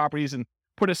bunch of properties and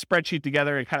put a spreadsheet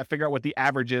together and kind of figure out what the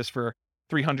average is for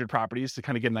 300 properties to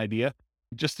kind of get an idea,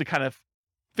 just to kind of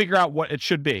figure out what it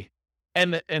should be.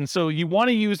 And so you want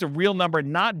to use a real number,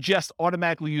 not just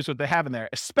automatically use what they have in there,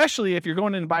 especially if you're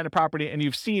going in and buying a property and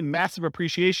you've seen massive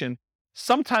appreciation.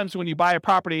 Sometimes when you buy a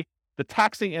property, the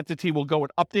taxing entity will go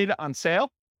and update it on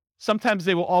sale. Sometimes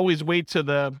they will always wait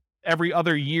to every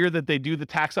other year that they do the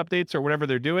tax updates or whatever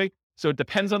they're doing. So it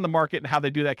depends on the market and how they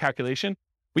do that calculation.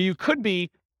 But you could be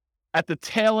at the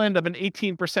tail end of an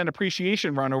 18%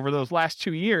 appreciation run over those last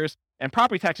 2 years, and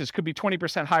property taxes could be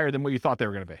 20% higher than what you thought they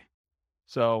were going to be.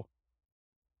 So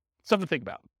something to think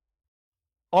about.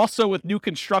 Also, with new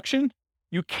construction,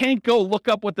 you can't go look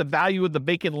up what the value of the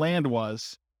vacant land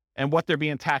was and what they're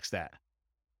being taxed at,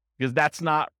 because that's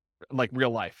not like real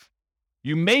life.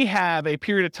 You may have a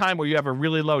period of time where you have a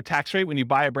really low tax rate when you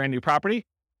buy a brand new property,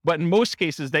 but in most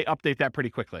cases, they update that pretty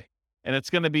quickly. And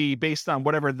it's going to be based on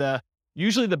whatever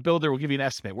usually the builder will give you an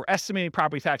estimate. We're estimating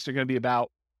property taxes are going to be about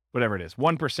whatever it is,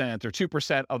 1% or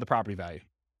 2% of the property value.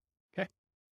 Okay.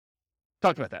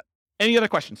 Talked about that. Any other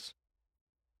questions?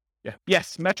 Yeah.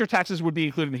 Yes. Metro taxes would be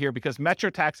included in here because metro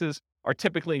taxes are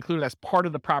typically included as part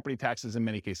of the property taxes in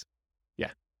many cases. Yeah.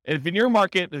 And if in your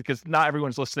market, because not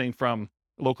everyone's listening from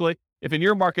locally, if in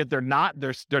your market they're not,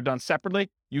 they're done separately,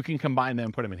 you can combine them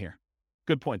and put them in here.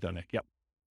 Good point though, Nick. Yep.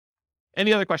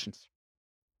 Any other questions?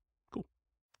 Cool.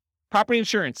 Property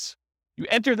insurance. You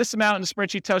enter this amount and the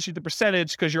spreadsheet tells you the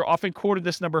percentage because you're often quoted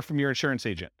this number from your insurance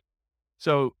agent.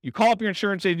 So you call up your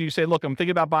insurance agent, you say, look, I'm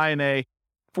thinking about buying a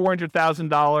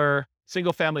 $400,000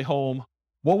 single family home.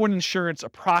 What would insurance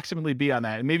approximately be on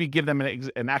that? And maybe give them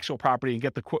an actual property and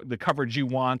get the coverage you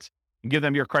want and give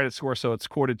them your credit score so it's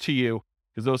quoted to you,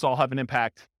 because those all have an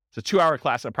impact. It's a 2-hour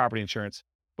class on property insurance.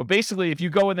 But basically, if you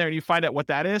go in there and you find out what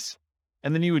that is,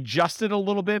 and then you adjust it a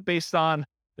little bit based on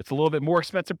it's a little bit more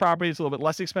expensive property, it's a little bit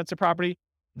less expensive property,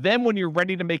 then when you're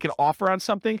ready to make an offer on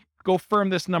something, go firm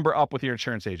this number up with your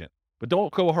insurance agent. But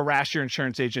don't go harass your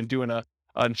insurance agent doing an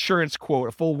insurance quote,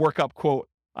 a full workup quote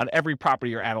on every property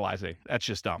you're analyzing. That's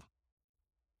just dumb.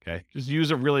 Okay. Just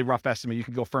use a really rough estimate. You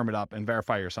can go firm it up and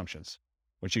verify your assumptions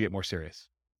once you get more serious.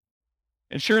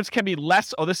 Insurance can be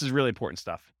less. Oh, this is really important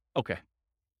stuff. Okay.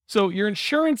 So your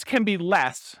insurance can be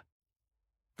less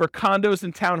for condos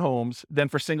and townhomes than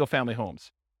for single family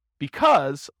homes,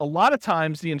 because a lot of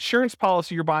times the insurance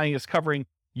policy you're buying is covering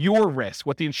your risk,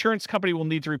 what the insurance company will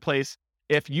need to replace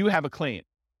if you have a claim.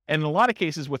 And in a lot of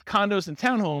cases with condos and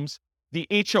townhomes, the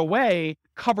HOA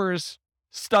covers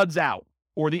studs out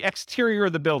or the exterior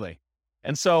of the building.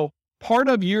 And so part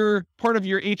of your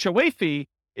HOA fee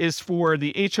is for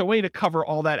the HOA to cover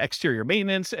all that exterior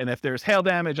maintenance, and if there's hail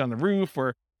damage on the roof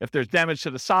or if there's damage to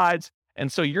the sides.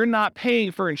 And so you're not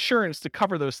paying for insurance to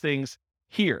cover those things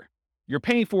here. You're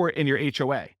paying for it in your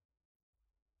HOA.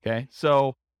 Okay.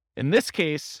 So in this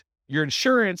case, your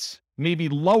insurance may be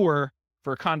lower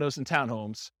for condos and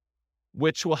townhomes,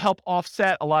 which will help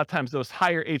offset a lot of times those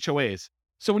higher HOAs.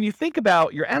 So when you think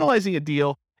about, you're analyzing a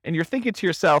deal and you're thinking to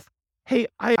yourself, hey,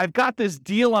 I've got this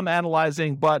deal I'm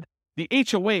analyzing, but the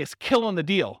HOA is killing the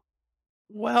deal.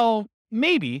 Well,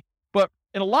 maybe, but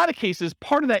in a lot of cases,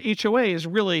 part of that HOA is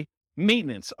really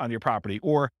maintenance on your property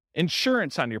or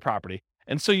insurance on your property.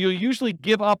 And so you'll usually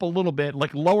give up a little bit,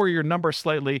 like lower your number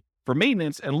slightly for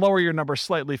maintenance and lower your number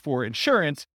slightly for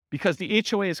insurance because the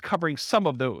HOA is covering some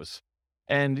of those.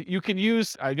 And you can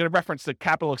use, I'm going to reference the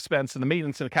capital expense and the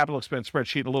maintenance and the capital expense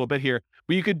spreadsheet a little bit here,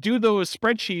 but you could do those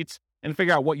spreadsheets and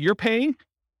figure out what you're paying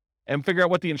and figure out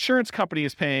what the insurance company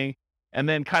is paying and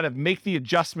then kind of make the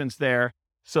adjustments there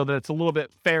so that it's a little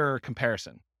bit fairer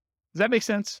comparison. Does that make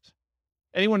sense?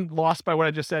 Anyone lost by what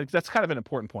I just said? Because that's kind of an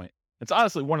important point. It's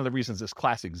honestly one of the reasons this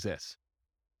class exists.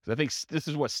 Because I think this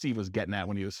is what Steve was getting at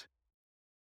when he was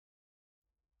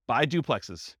buy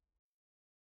duplexes.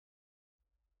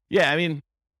 Yeah, I mean,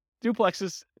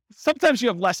 duplexes, sometimes you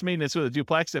have less maintenance with a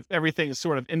duplex if everything is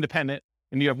sort of independent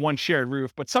and you have one shared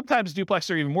roof. But sometimes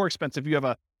duplexes are even more expensive. You have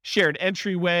a shared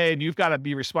entryway and you've got to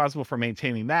be responsible for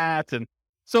maintaining that. And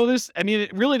so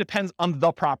it really depends on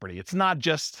the property. It's not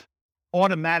just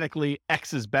automatically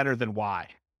X is better than Y.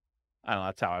 I don't know.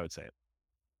 That's how I would say it.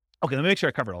 Okay, let me make sure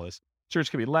I covered all this. Insurance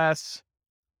can be less.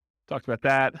 Talked about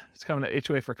that. It's coming to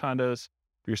HOA for condos.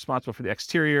 Be responsible for the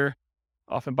exterior.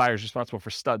 Often buyers responsible for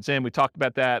studs in. We talked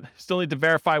about that. Still need to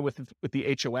verify with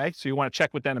the HOA. So you want to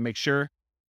check with them to make sure.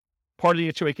 Part of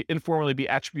the HOA can informally be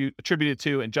attributed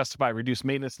to and justify a reduced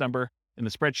maintenance number in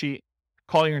the spreadsheet.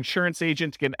 Call your insurance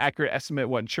agent to get an accurate estimate of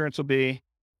what insurance will be.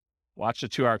 Watch the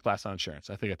 2-hour class on insurance.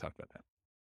 I think I talked about that.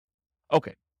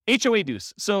 Okay, HOA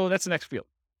dues. So that's the next field.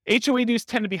 HOA dues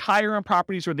tend to be higher on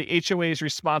properties where the HOA is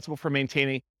responsible for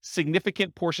maintaining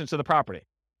significant portions of the property.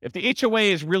 If the HOA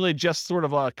is really just sort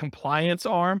of a compliance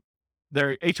arm,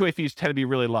 their HOA fees tend to be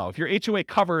really low. If your HOA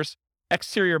covers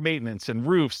exterior maintenance and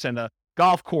roofs and a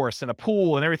golf course and a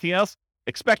pool and everything else,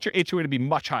 expect your HOA to be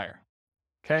much higher,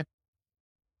 okay?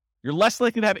 You're less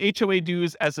likely to have HOA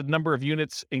dues as the number of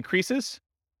units increases,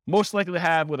 most likely to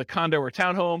have with a condo or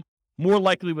townhome, more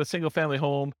likely with single-family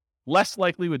home, less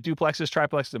likely with duplexes,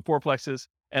 triplexes, and fourplexes,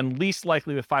 and least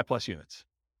likely with 5+ units.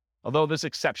 Although there's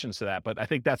exceptions to that, but I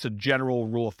think that's a general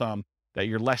rule of thumb that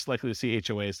you're less likely to see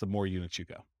HOAs the more units you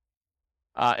go.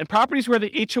 In properties where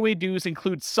the HOA dues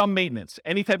include some maintenance,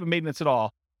 any type of maintenance at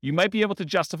all, you might be able to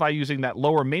justify using that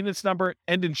lower maintenance number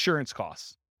and insurance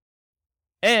costs.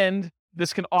 And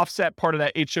this can offset part of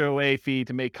that HOA fee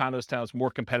to make condos, towns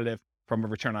more competitive from a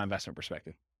return on investment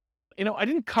perspective. I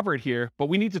didn't cover it here, but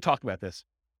we need to talk about this.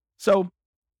 So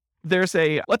let's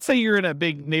say you're in a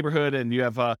big neighborhood and you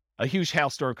have a huge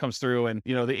hailstorm comes through and,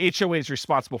 the HOA is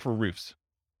responsible for roofs.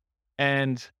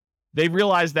 And they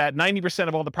realize that 90%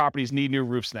 of all the properties need new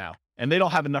roofs now. And they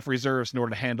don't have enough reserves in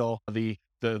order to handle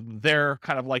their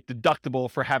kind of like deductible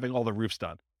for having all the roofs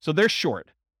done. So they're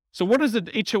short. So what does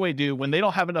the HOA do when they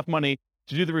don't have enough money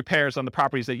to do the repairs on the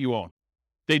properties that you own?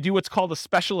 They do what's called a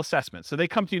special assessment. So they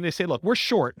come to you and they say, look, we're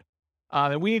short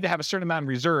and we need to have a certain amount of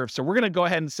reserves. So we're going to go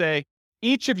ahead and say,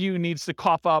 each of you needs to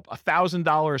cough up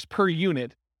 $1,000 per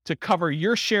unit to cover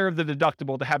your share of the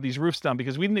deductible to have these roofs done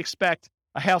because we didn't expect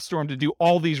a hailstorm to do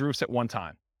all these roofs at one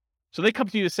time. So they come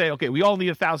to you to say, okay, we all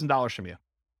need $1,000 from you.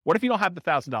 What if you don't have the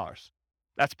 $1,000?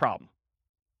 That's a problem.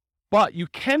 But you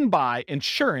can buy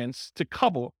insurance to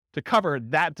cover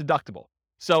that deductible.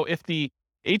 So if the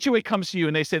HOA comes to you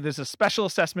and they say there's a special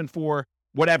assessment for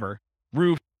whatever,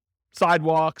 roof,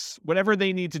 sidewalks, whatever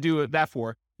they need to do that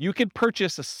for, you can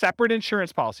purchase a separate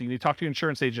insurance policy. You need to talk to your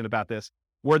insurance agent about this,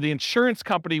 where the insurance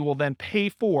company will then pay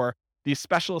for the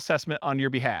special assessment on your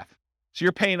behalf. So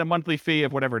you're paying a monthly fee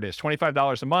of whatever it is,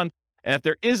 $25 a month. And if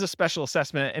there is a special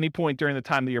assessment at any point during the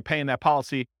time that you're paying that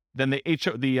policy, then the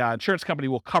insurance company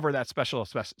will cover that special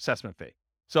assessment fee.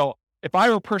 So if I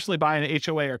were personally buying an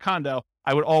HOA or condo,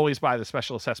 I would always buy the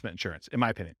special assessment insurance, in my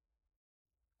opinion.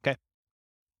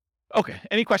 Okay.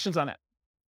 Any questions on that?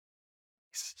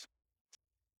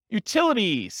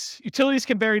 Utilities. Utilities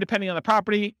can vary depending on the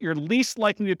property. You're least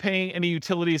likely to be paying any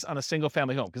utilities on a single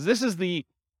family home because this is the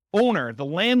owner, the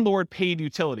landlord paid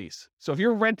utilities. So if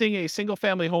you're renting a single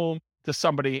family home to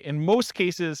somebody, in most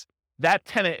cases, that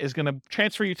tenant is going to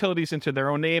transfer utilities into their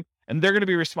own name and they're going to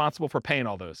be responsible for paying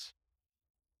all those.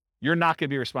 You're not going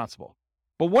to be responsible.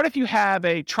 But what if you have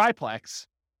a triplex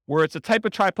where it's a type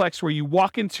of triplex where you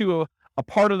walk into a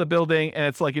part of the building and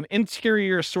it's like an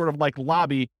interior sort of like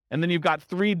lobby, and then you've got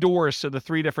 3 doors to the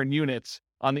 3 different units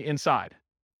on the inside?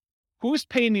 Who's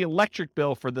paying the electric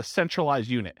bill for the centralized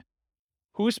unit?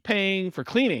 Who's paying for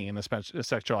cleaning in the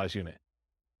centralized unit?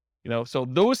 So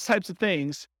those types of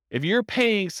things, if you're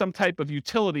paying some type of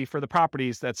utility for the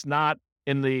properties that's not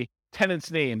in the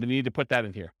tenant's name, then you need to put that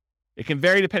in here. It can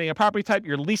vary depending on property type.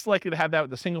 You're least likely to have that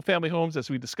with the single family homes, as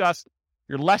we discussed.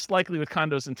 You're less likely with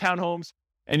condos and townhomes,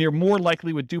 and you're more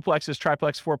likely with duplexes,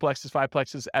 triplex, fourplexes,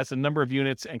 fiveplexes as the number of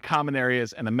units and common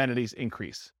areas and amenities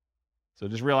increase. So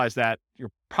just realize that your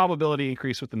probability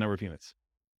increase with the number of units.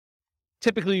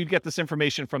 Typically, you'd get this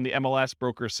information from the MLS,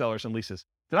 brokers, sellers, and leases.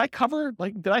 Did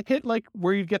I hit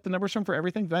where you get the numbers from for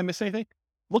everything? Did I miss anything?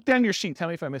 Look down your sheet. Tell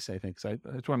me if I missed anything, because I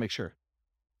just want to make sure.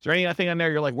 Is there anything on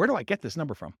there you're like, where do I get this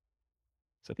number from?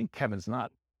 So I think Kevin's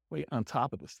not way on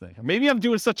top of this thing. Or maybe I'm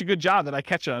doing such a good job that I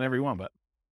catch it on every one, but.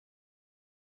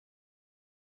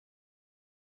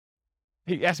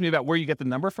 He asked me about where you get the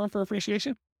number from for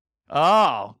appreciation.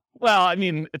 Oh, well, I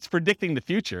mean, it's predicting the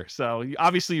future. So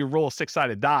obviously you roll a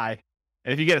 6-sided die.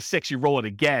 And if you get a 6, you roll it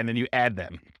again and you add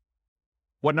them.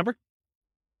 What number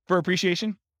for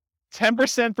appreciation?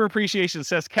 10% for appreciation,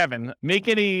 says Kevin. Make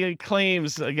any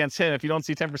claims against him if you don't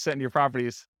see 10% in your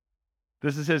properties.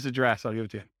 This is his address. I'll give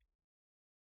it to you.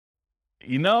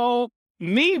 You know,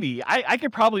 maybe. I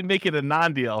could probably make it a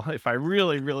non-deal if I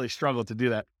really, really struggle to do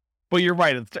that. But you're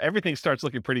right. Everything starts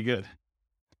looking pretty good,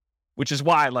 which is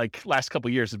why, last couple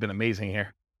of years has been amazing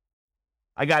here.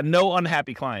 I got no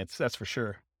unhappy clients, that's for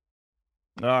sure.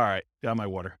 All right, got my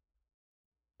water.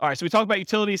 All right, so we talked about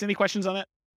utilities. Any questions on that?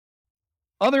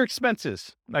 Other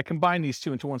expenses. I combine these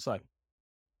two into one slide.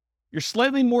 You're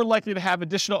slightly more likely to have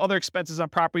additional other expenses on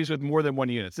properties with more than one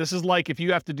unit. This is like if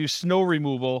you have to do snow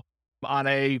removal on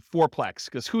a fourplex,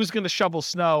 because who's going to shovel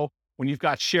snow when you've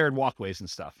got shared walkways and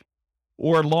stuff?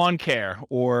 Or lawn care,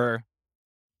 or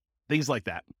things like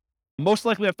that. Most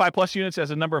likely have 5+ units as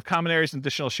the number of common areas and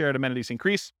additional shared amenities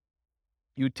increase.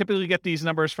 You typically get these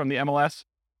numbers from the MLS,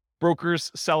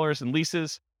 brokers, sellers, and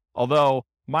leases, although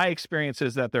my experience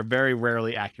is that they're very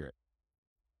rarely accurate.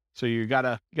 So you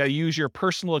gotta use your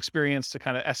personal experience to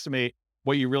kind of estimate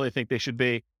what you really think they should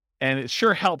be. And it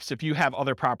sure helps if you have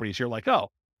other properties. You're like, oh,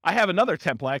 I have another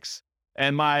 10plex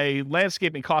and my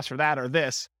landscaping costs for that are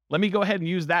this. Let me go ahead and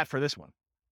use that for this one.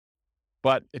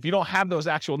 But if you don't have those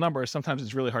actual numbers, sometimes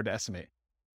it's really hard to estimate.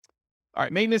 All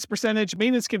right, maintenance percentage.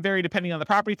 Maintenance can vary depending on the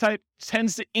property type. It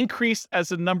tends to increase as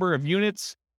the number of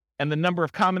units and the number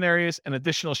of common areas and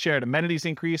additional shared amenities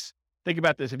increase. Think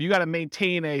about this. If you got to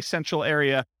maintain a central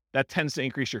area, that tends to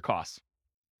increase your costs.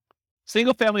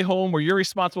 Single family home where you're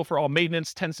responsible for all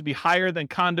maintenance tends to be higher than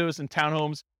condos and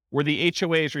townhomes where the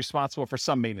HOA is responsible for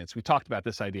some maintenance. We talked about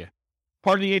this idea.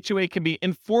 Part of the HOA can be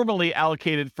informally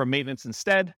allocated for maintenance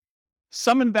instead.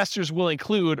 Some investors will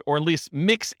include or at least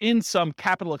mix in some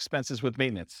capital expenses with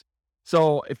maintenance.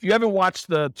 So if you haven't watched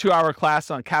the 2-hour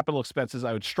class on capital expenses,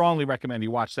 I would strongly recommend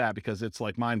you watch that because it's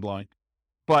mind-blowing.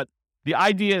 But the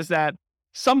idea is that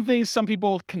some things some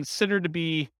people consider to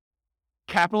be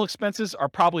capital expenses are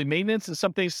probably maintenance, and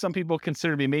some things some people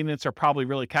consider to be maintenance are probably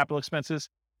really capital expenses.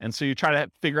 And so you try to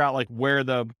figure out where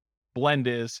the blend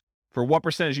is for what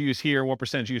percentage you use here and what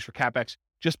percentage you use for CapEx.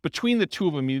 Just between the two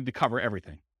of them, you need to cover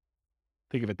everything.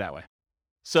 Think of it that way.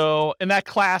 So in that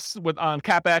class on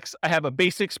CapEx, I have a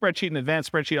basic spreadsheet and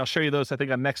advanced spreadsheet. I'll show you those, I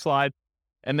think, on the next slide.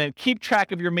 And then keep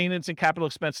track of your maintenance and capital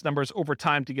expense numbers over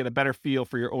time to get a better feel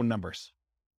for your own numbers.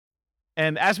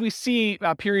 And as we see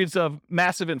periods of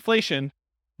massive inflation,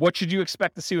 what should you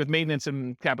expect to see with maintenance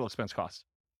and capital expense costs?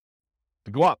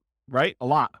 To go up, right? A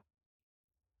lot.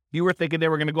 You were thinking they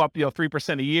were going to go up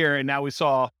 3% a year, and now we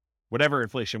saw whatever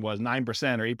inflation was,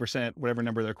 9% or 8%, whatever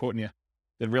number they're quoting you.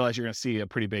 Then realize you're going to see a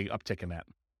pretty big uptick in that.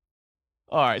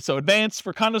 All right, so advanced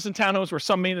for condos and townhomes where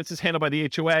some maintenance is handled by the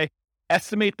HOA,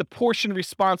 estimate the portion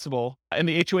responsible in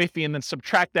the HOA fee and then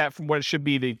subtract that from what it should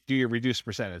be to do your reduced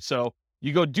percentage. So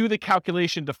you go do the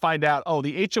calculation to find out, oh,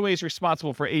 the HOA is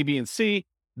responsible for A, B, and C.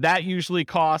 That usually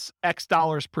costs X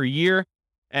dollars per year.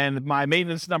 And my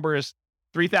maintenance number is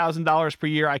 $3,000 per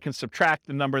year. I can subtract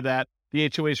the number that the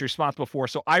HOA is responsible for.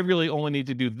 So I really only need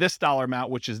to do this dollar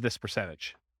amount, which is this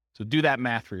percentage. So do that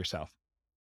math for yourself.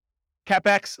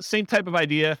 CapEx, same type of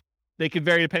idea. They can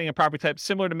vary depending on property type,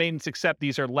 similar to maintenance, except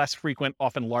these are less frequent,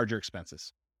 often larger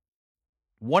expenses.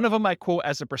 One of them I quote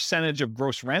as a percentage of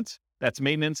gross rent. That's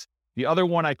maintenance. The other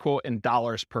one I quote in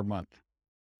dollars per month.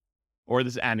 Or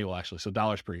this is annual, actually, so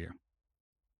dollars per year.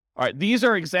 All right, these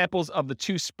are examples of the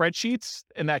two spreadsheets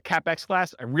in that CapEx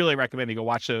class. I really recommend you go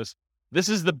watch those. This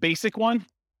is the basic one.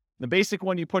 The basic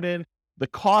one you put in the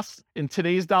cost in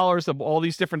today's dollars of all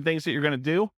these different things that you're going to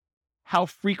do, how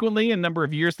frequently and number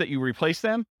of years that you replace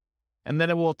them, and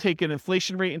then it will take an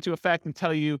inflation rate into effect and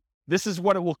tell you this is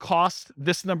what it will cost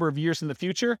this number of years in the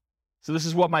future. So this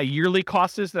is what my yearly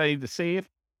cost is that I need to save.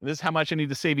 And this is how much I need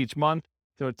to save each month.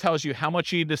 So it tells you how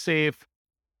much you need to save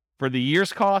for the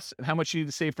year's costs and how much you need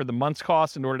to save for the month's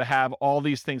costs in order to have all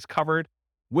these things covered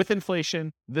with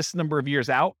inflation this number of years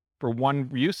out for one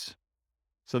use.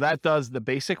 So that does the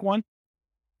basic one.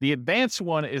 The advanced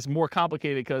one is more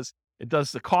complicated because it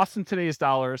does the cost in today's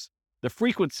dollars, the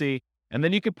frequency, and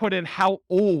then you can put in how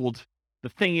old the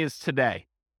thing is today.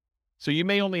 So you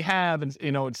may only have,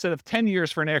 instead of 10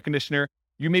 years for an air conditioner,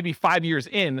 you may be 5 years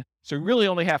in. So you really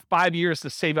only have 5 years to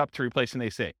save up to replace an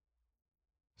AC.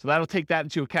 So that'll take that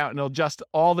into account, and it'll adjust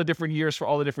all the different years for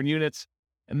all the different units.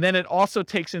 And then it also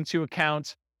takes into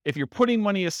account if you're putting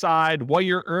money aside, what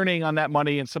you're earning on that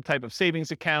money in some type of savings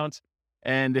account,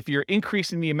 and if you're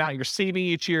increasing the amount you're saving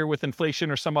each year with inflation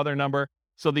or some other number.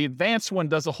 So the advanced one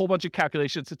does a whole bunch of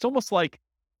calculations. It's almost like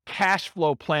cash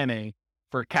flow planning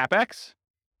for CapEx,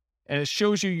 and it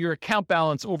shows you your account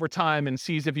balance over time and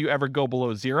sees if you ever go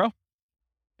below zero,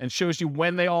 and shows you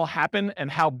when they all happen and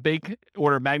how big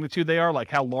order of magnitude they are, like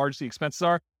how large the expenses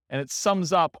are, and it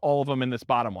sums up all of them in this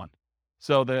bottom one.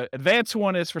 So the advanced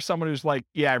one is for someone who's like,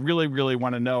 yeah, I really, really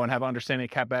want to know and have an understanding of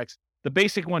CapEx. The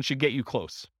basic one should get you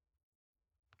close.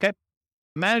 Okay.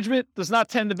 Management does not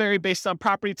tend to vary based on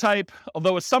property type,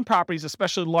 although with some properties,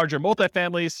 especially larger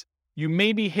multifamilies, you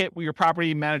may be hit with your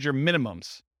property manager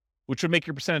minimums, which would make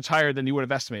your percentage higher than you would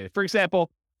have estimated. For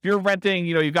example, if you're renting,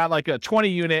 you've got like a 20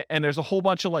 unit and there's a whole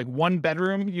bunch of like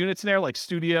 1-bedroom units in there, like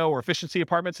studio or efficiency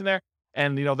apartments in there.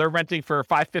 And, they're renting for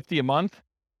 $550 a month,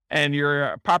 and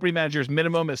your property manager's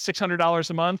minimum is $600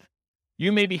 a month.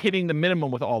 You may be hitting the minimum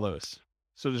with all those.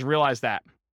 So just realize that.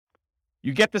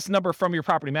 You get this number from your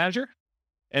property manager.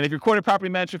 And if your quoted property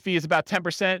management fee is about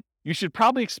 10%, you should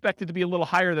probably expect it to be a little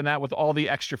higher than that with all the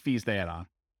extra fees they add on.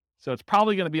 So it's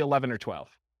probably going to be 11 or 12.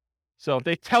 So if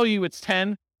they tell you it's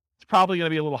 10, it's probably going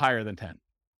to be a little higher than 10.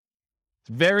 It's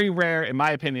very rare, in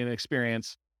my opinion and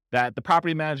experience, that the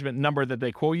property management number that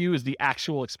they quote you is the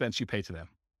actual expense you pay to them.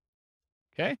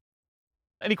 Okay?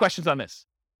 Any questions on this?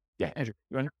 Yeah, Andrew,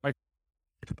 you want to?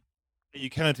 Are you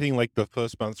counting like the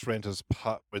first month's rent as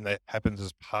part when that happens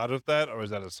as part of that, or is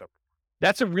that a separate?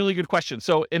 That's a really good question.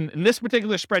 So in this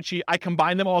particular spreadsheet, I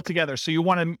combine them all together. So you'll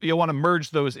want to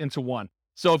merge those into one.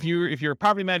 So if your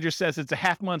property manager says it's a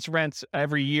half month's rent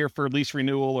every year for lease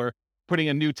renewal or putting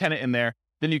a new tenant in there,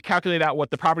 then you calculate out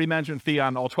what the property management fee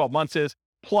on all 12 months is,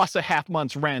 plus a half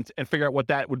month's rent, and figure out what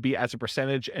that would be as a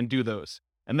percentage and do those.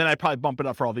 And then I'd probably bump it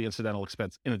up for all the incidental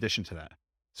expense in addition to that.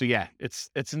 So yeah, it's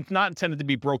not intended to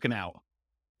be broken out.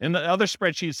 In the other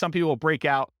spreadsheets, some people will break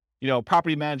out,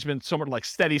 property management, somewhat like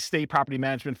steady state property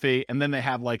management fee, and then they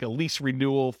have like a lease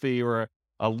renewal fee or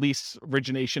a lease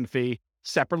origination fee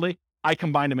separately. I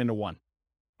combine them into one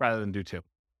rather than do two.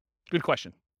 Good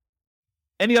question.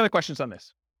 Any other questions on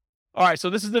this? All right, so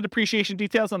this is the depreciation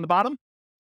details on the bottom.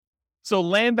 So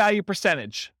land value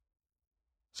percentage.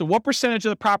 So what percentage of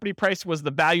the property price was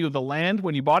the value of the land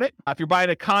when you bought it? If you're buying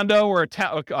a condo or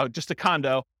just a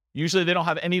condo, usually they don't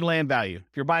have any land value.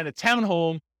 If you're buying a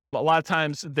townhome, a lot of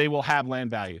times they will have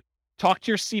land value. Talk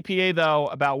to your CPA though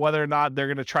about whether or not they're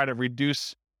going to try to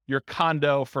reduce your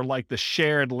condo for like the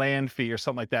shared land fee or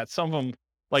something like that. Some of them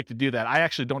like to do that. I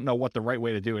actually don't know what the right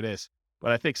way to do it is,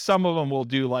 but I think some of them will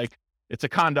do like, it's a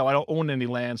condo, I don't own any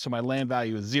land, so my land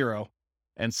value is 0.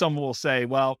 And some will say,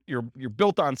 well, you're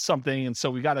built on something, and so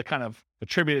we got to kind of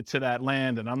attribute it to that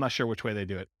land, and I'm not sure which way they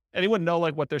do it. Anyone know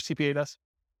like what their CPA does?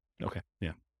 Okay,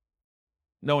 yeah.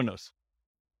 No one knows.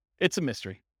 It's a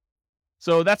mystery.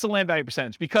 So that's a land value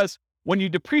percentage, because when you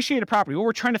depreciate a property, what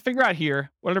we're trying to figure out here,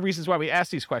 one of the reasons why we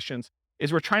ask these questions,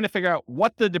 is we're trying to figure out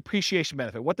what the depreciation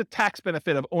benefit, what the tax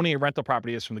benefit of owning a rental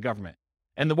property is from the government.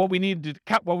 And what we need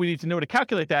to know to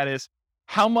calculate that is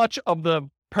how much of the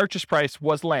purchase price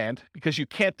was land, because you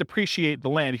can't depreciate the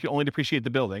land, you can only depreciate the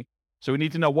building. So we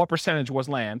need to know what percentage was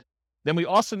land. Then we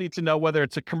also need to know whether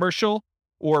it's a commercial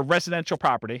or residential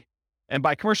property. And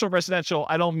by commercial residential,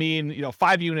 I don't mean,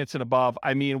 5 units and above.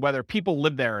 I mean whether people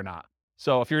live there or not.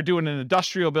 So if you're doing an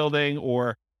industrial building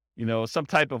or, some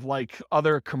type of like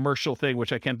other commercial thing,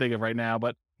 which I can't think of right now,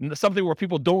 but something where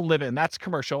people don't live in, that's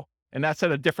commercial. And that's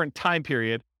at a different time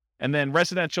period. And then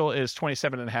residential is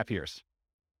 27.5 years.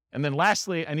 And then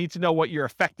lastly, I need to know what your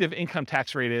effective income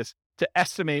tax rate is to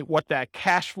estimate what that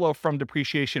cash flow from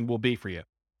depreciation will be for you.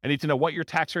 I need to know what your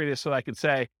tax rate is so that I can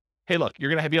say, hey, look, you're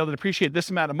going to be able to depreciate this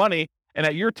amount of money, and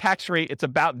at your tax rate, it's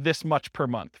about this much per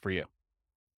month for you.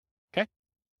 Okay?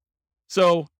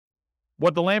 So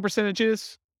what the land percentage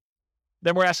is,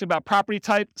 then we're asking about property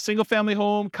type, single family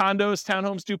home, condos,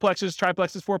 townhomes, duplexes,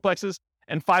 triplexes, fourplexes,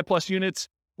 and 5+ units.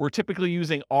 We're typically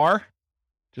using R,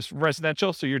 just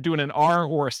residential. So you're doing an R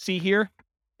or a C here.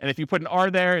 And if you put an R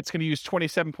there, it's going to use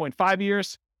 27.5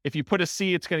 years. If you put a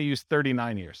C, it's going to use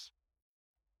 39 years.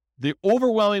 The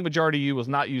overwhelming majority of you will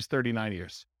not use 39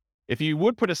 years. If you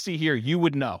would put a C here, you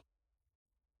would know.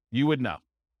 You would know.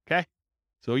 Okay?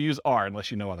 So use R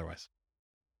unless you know otherwise.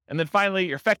 And then finally,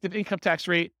 your effective income tax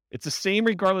rate, it's the same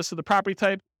regardless of the property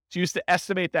type. It's used to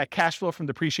estimate that cash flow from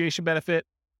depreciation benefit.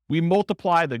 We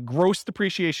multiply the gross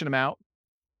depreciation amount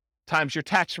times your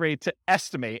tax rate to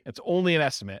estimate, it's only an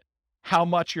estimate, how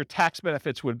much your tax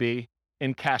benefits would be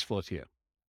in cash flow to you.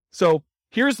 So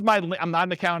here's I'm not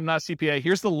an accountant, not a CPA.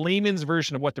 Here's the layman's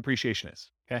version of what depreciation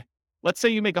is, okay? Let's say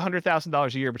you make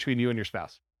 $100,000 a year between you and your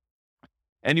spouse,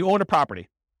 and you own a property.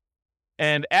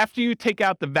 And after you take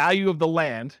out the value of the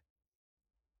land,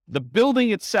 the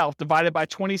building itself divided by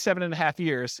 27 and a half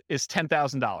years is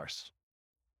 $10,000,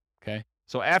 okay?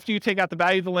 So after you take out the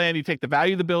value of the land, you take the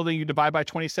value of the building, you divide by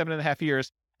 27 and a half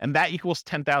years, and that equals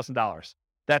 $10,000.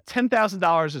 That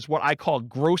 $10,000 is what I call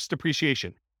gross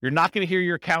depreciation. You're not going to hear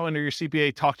your accountant or your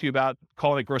CPA talk to you about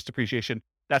calling it gross depreciation.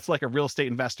 That's like a real estate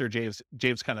investor,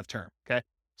 James kind of term, okay?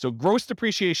 So gross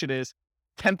depreciation is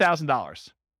 $10,000.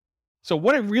 So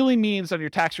what it really means on your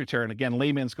tax return, again,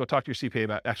 layman's, go talk to your CPA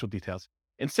about actual details.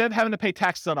 Instead of having to pay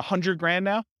taxes on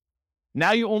 $100,000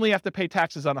 now you only have to pay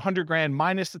taxes on $100,000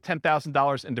 minus the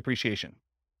 $10,000 in depreciation.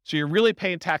 So you're really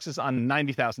paying taxes on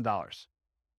 $90,000.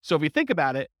 So if you think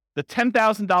about it, the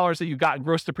 $10,000 that you got in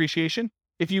gross depreciation,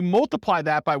 if you multiply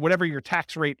that by whatever your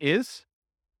tax rate is,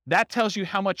 that tells you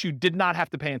how much you did not have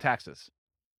to pay in taxes.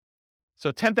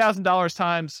 So $10,000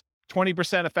 times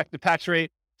 20% effective tax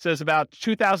rate says about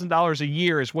 $2,000 a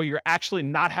year is what you're actually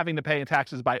not having to pay in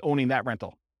taxes by owning that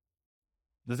rental.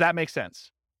 Does that make sense?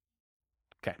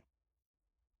 Okay.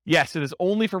 Yes, it is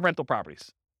only for rental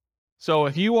properties. So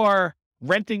if you are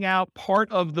renting out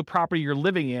part of the property you're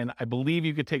living in, I believe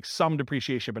you could take some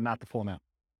depreciation, but not the full amount.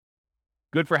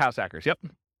 Good for house hackers. Yep.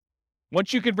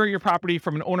 Once you convert your property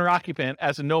from an owner-occupant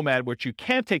as a nomad, which you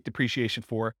can take depreciation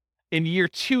for, in year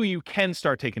 2, you can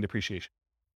start taking depreciation.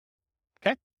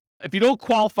 Okay? If you don't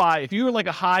qualify, if you're like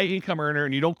a high income earner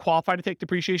and you don't qualify to take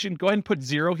depreciation, go ahead and put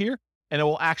 0 here, and it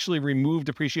will actually remove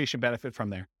depreciation benefit from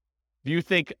there. If you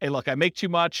think, hey, look, I make too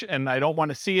much and I don't want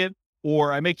to see it,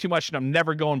 or I make too much and I'm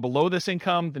never going below this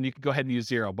income, then you can go ahead and use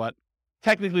 0. But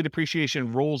technically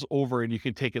depreciation rolls over and you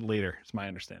can take it later, is my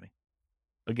understanding.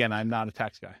 Again, I'm not a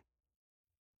tax guy.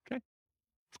 Okay.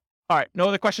 All right. No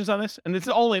other questions on this? And it's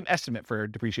only an estimate for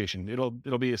depreciation. It'll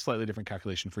be a slightly different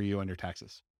calculation for you on your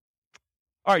taxes.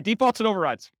 All right. Defaults and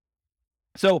overrides.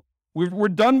 So we're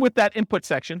done with that input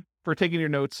section for taking your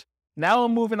notes. Now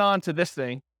I'm moving on to this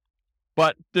thing,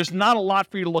 but there's not a lot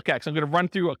for you to look at. So I'm going to run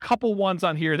through a couple ones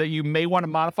on here that you may want to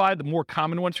modify, the more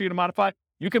common ones for you to modify.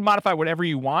 You can modify whatever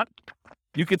you want.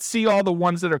 You could see all the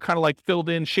ones that are kind of like filled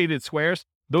in shaded squares.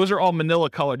 Those are all manila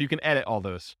colored. You can edit all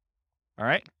those. All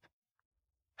right.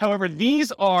 However,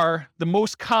 these are the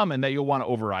most common that you'll want to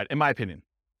override, in my opinion.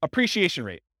 Appreciation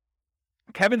rate.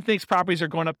 Kevin thinks properties are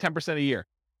going up 10% a year.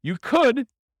 You could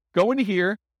go into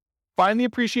here, find the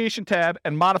appreciation tab,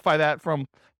 and modify that from,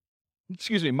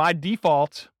 my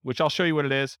default, which I'll show you what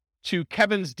it is, to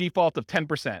Kevin's default of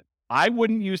 10%. I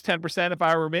wouldn't use 10% if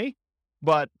I were me,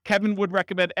 but Kevin would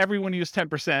recommend everyone use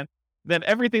 10%. Then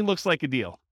everything looks like a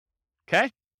deal. Okay?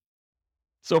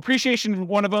 So appreciation is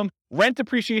one of them. Rent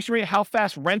appreciation rate, how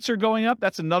fast rents are going up.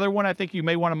 That's another one I think you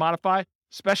may want to modify,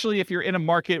 especially if you're in a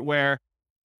market where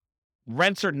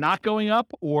rents are not going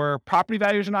up or property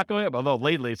values are not going up. Although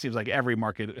lately it seems like every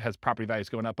market has property values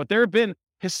going up. But there have been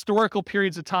historical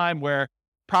periods of time where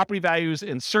property values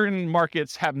in certain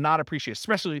markets have not appreciated,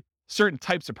 especially certain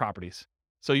types of properties.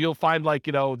 So you'll find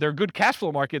they're good cash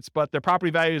flow markets, but their property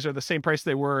values are the same price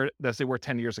as they were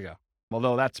 10 years ago.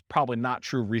 Although that's probably not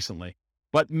true recently.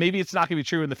 But maybe it's not going to be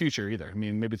true in the future either. I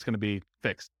mean, maybe it's going to be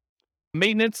fixed.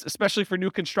 Maintenance, especially for new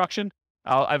construction.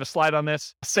 I have a slide on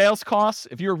this. Sales costs.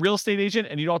 If you're a real estate agent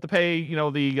and you don't have to pay,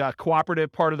 the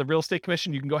cooperative part of the real estate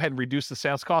commission, you can go ahead and reduce the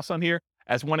sales costs on here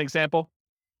as one example.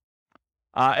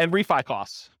 And refi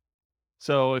costs.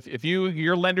 So if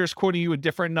your lender is quoting you a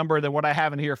different number than what I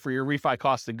have in here for your refi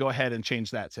costs, then go ahead and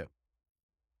change that too.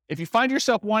 If you find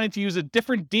yourself wanting to use a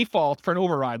different default for an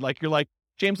override, like you're like,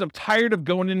 James, I'm tired of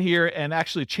going in here and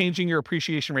actually changing your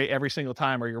appreciation rate every single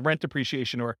time, or your rent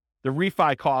appreciation, or the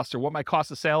refi cost, or what my cost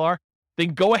of sale are, then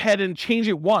go ahead and change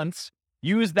it once.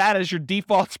 Use that as your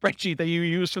default spreadsheet that you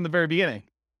used from the very beginning.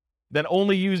 Then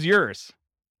only use yours.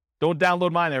 Don't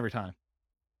download mine every time.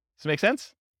 Does it make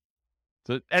sense?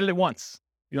 So edit it once.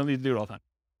 You don't need to do it all the time.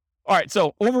 All right,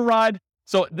 so override.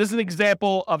 So this is an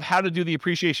example of how to do the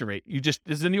appreciation rate. This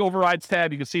is in the overrides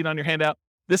tab. You can see it on your handout.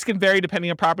 This can vary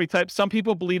depending on property type. Some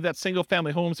people believe that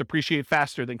single-family homes appreciate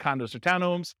faster than condos or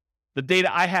townhomes. The data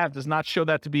I have does not show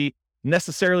that to be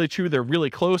necessarily true. They're really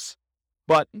close,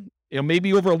 but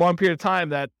maybe over a long period of time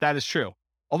that is true.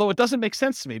 Although it doesn't make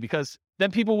sense to me because then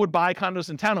people would buy condos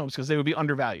and townhomes because they would be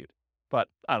undervalued. But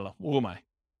I don't know. Who am I?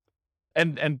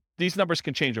 And these numbers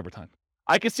can change over time.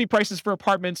 I can see prices for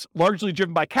apartments largely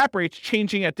driven by cap rates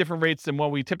changing at different rates than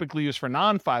what we typically use for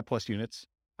non-5+ units.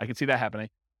 I can see that happening.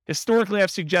 Historically,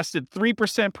 I've suggested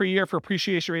 3% per year for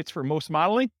appreciation rates for most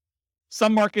modeling.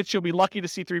 Some markets you'll be lucky to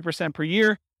see 3% per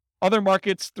year. Other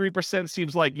markets, 3%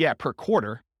 seems like, per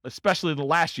quarter, especially the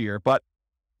last year. But,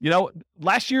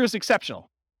 last year is exceptional.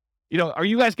 Are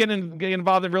you guys getting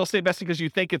involved in real estate investing because you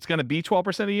think it's going to be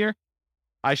 12% a year?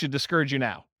 I should discourage you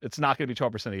now. It's not going to be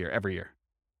 12% a year every year.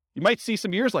 You might see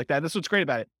some years like that. That's what's great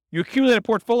about it. You accumulate a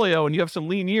portfolio and you have some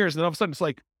lean years, and then all of a sudden it's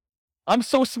like, I'm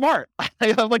so smart. I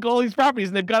have like all these properties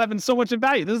and they've got up in so much in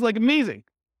value. This is like amazing.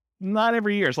 Not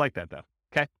every year is like that though.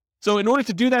 Okay. So in order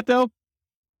to do that though,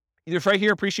 either right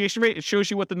here, appreciation rate, it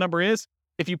shows you what the number is.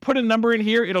 If you put a number in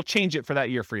here, it'll change it for that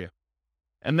year for you.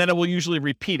 And then it will usually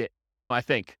repeat it, I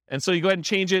think. And so you go ahead and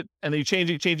change it, and then you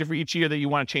change it for each year that you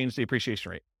want to change the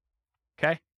appreciation rate.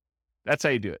 Okay. That's how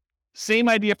you do it. Same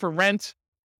idea for rent.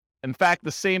 In fact,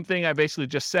 the same thing I basically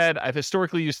just said. I've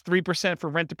historically used 3%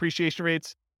 for rent depreciation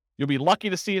rates. You'll be lucky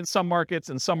to see it in some markets.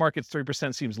 In some markets,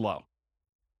 3% seems low.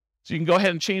 So you can go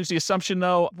ahead and change the assumption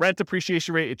though. Rent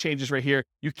depreciation rate, it changes right here.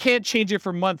 You can't change it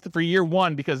for year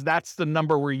one because that's the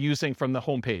number we're using from the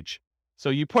homepage. So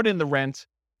you put in the rent,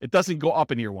 it doesn't go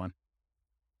up in year one,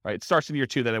 right? It starts in year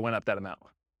two that it went up that amount.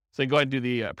 So you go ahead and do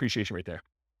the appreciation rate there.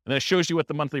 And then it shows you what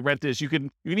the monthly rent is. You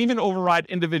can even override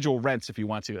individual rents if you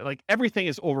want to. Like everything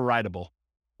is overrideable.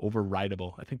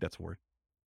 Overrideable. I think that's a word.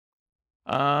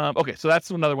 Okay, so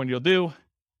that's another one you'll do.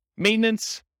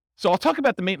 Maintenance. So I'll talk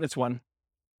about the maintenance one.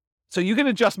 So you can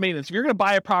adjust maintenance. If you're going to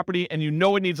buy a property and you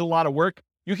know it needs a lot of work,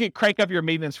 you can crank up your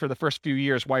maintenance for the first few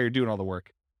years while you're doing all the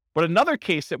work. But another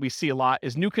case that we see a lot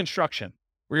is new construction,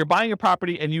 where you're buying a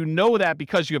property and you know that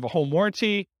because you have a home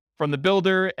warranty from the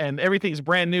builder and everything's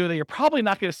brand new, that you're probably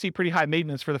not going to see pretty high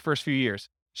maintenance for the first few years.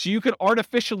 So you could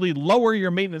artificially lower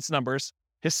your maintenance numbers.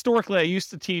 Historically, I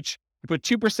used to teach you put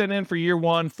 2% in for year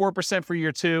one, 4% for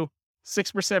year two,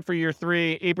 6% for year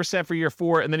three, 8% for year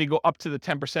four, and then you go up to the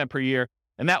 10% per year.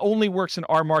 And that only works in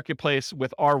our marketplace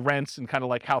with our rents and kind of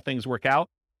like how things work out.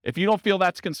 If you don't feel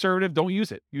that's conservative, don't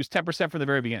use it. Use 10% from the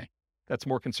very beginning. That's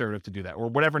more conservative to do that, or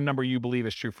whatever number you believe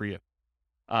is true for you.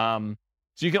 So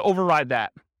you can override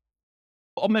that.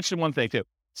 I'll mention one thing too.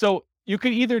 So you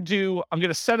could either do, I'm going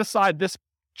to set aside this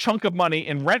chunk of money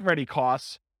in rent-ready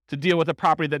costs to deal with a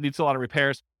property that needs a lot of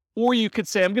repairs, or you could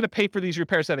say, I'm going to pay for these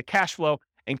repairs out of cash flow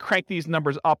and crank these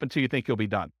numbers up until you think you'll be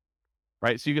done,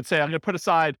 right? So you could say, I'm going to put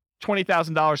aside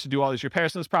 $20,000 to do all these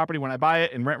repairs on this property when I buy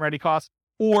it in rent-ready costs,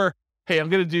 or, hey, I'm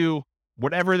going to do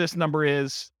whatever this number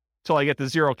is till I get to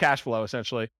zero cash flow,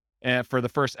 essentially, and for the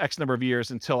first X number of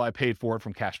years until I paid for it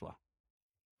from cash flow.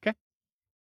 Okay.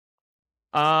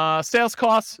 Sales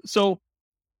costs. So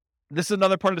this is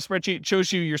another part of the spreadsheet. It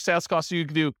shows you your sales costs. So you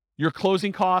can do your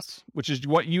closing costs, which is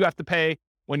what you have to pay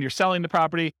when you're selling the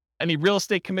property, any real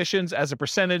estate commissions as a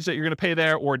percentage that you're going to pay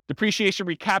there, or depreciation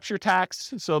recapture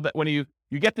tax, so that when you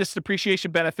get this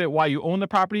depreciation benefit while you own the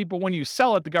property, but when you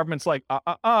sell it, the government's like,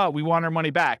 we want our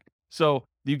money back. So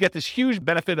you get this huge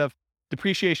benefit of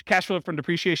depreciation, cash flow from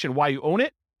depreciation while you own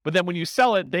it. But then when you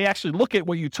sell it, they actually look at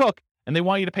what you took and they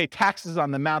want you to pay taxes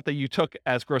on the amount that you took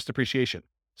as gross depreciation.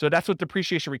 So that's what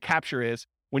depreciation recapture is.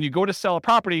 When you go to sell a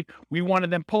property, we want to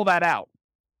then pull that out.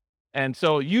 And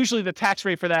so usually the tax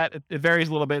rate for that, it varies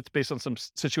a little bit. It's based on some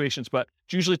situations, but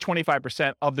it's usually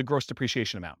 25% of the gross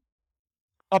depreciation amount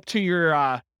up to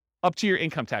your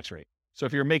income tax rate. So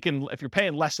if you're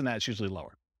paying less than that, it's usually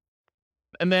lower.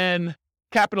 And then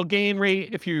capital gain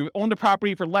rate, if you own the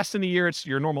property for less than a year, it's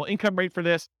your normal income rate for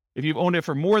this. If you've owned it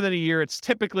for more than a year, it's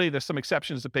typically, there's some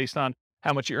exceptions based on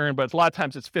how much you earn, but a lot of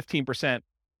times it's 15%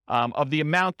 of the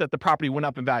amount that the property went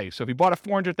up in value. So if you bought a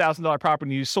 $400,000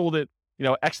 property and you sold it,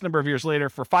 X number of years later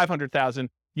for $500,000,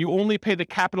 you only pay the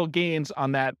capital gains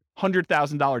on that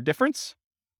 $100,000 difference.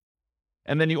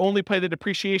 And then you only pay the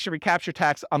depreciation recapture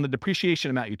tax on the depreciation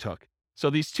amount you took. So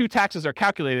these two taxes are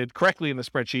calculated correctly in the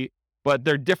spreadsheet, but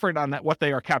they're different on that, what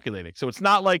they are calculating. So it's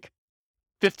not like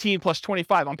 15 plus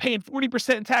 25. I'm paying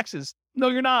 40% in taxes. No,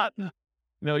 you're not.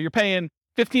 You're paying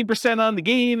 15% on the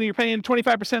gain and you're paying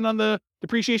 25% on the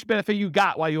depreciation benefit you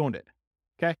got while you owned it.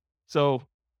 Okay. So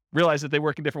realize that they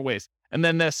work in different ways. And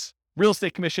then this real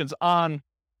estate commissions on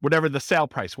whatever the sale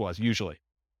price was usually.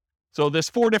 So there's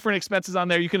 4 different expenses on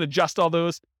there. You can adjust all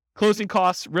those: closing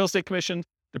costs, real estate commission,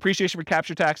 depreciation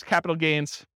recapture tax, capital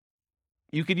gains.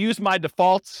 You could use my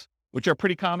defaults, which are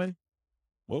pretty common.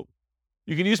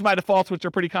 You can use my defaults, which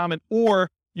are pretty common, or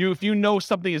if you know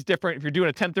something is different, if you're doing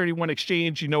a 1031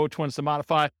 exchange, you know which ones to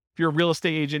modify. If you're a real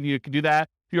estate agent, you can do that.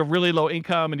 If you have really low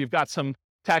income and you've got some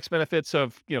tax benefits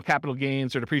of, capital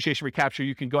gains or depreciation recapture,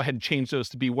 you can go ahead and change those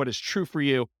to be what is true for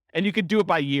you. And you could do it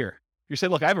by year. You say,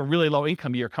 look, I have a really low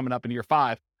income year coming up in year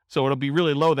 5, so it'll be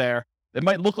really low there. It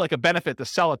might look like a benefit to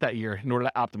sell it that year in order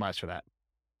to optimize for that.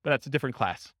 But that's a different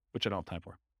class, which I don't have time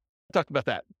for. I talked about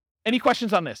that. Any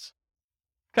questions on this?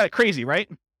 Kind of crazy, right?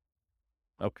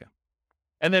 Okay.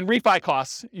 And then refi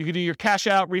costs. You can do your cash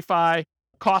out, refi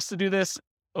costs to do this,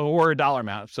 or a dollar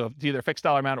amount. So it's either a fixed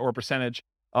dollar amount or a percentage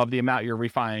of the amount you're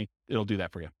refining. It'll do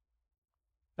that for you.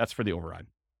 That's for the override.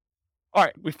 All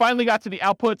right. We finally got to the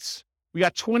outputs. We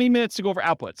got 20 minutes to go over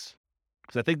outputs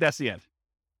because I think that's the end.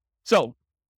 So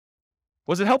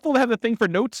was it helpful to have the thing for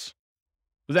notes?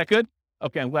 Was that good?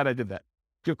 Okay. I'm glad I did that.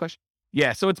 Do you have a question?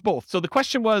 Yeah. So it's both. So the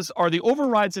question was, are the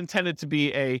overrides intended to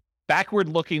be a backward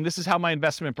looking, this is how my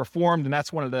investment performed, and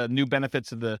that's one of the new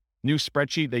benefits of the new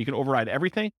spreadsheet, that you can override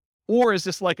everything? Or is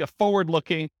this like a forward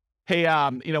looking, hey,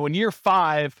 in year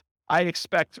 5, I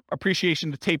expect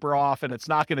appreciation to taper off and it's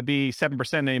not going to be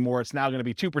 7% anymore. It's now going to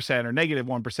be 2% or negative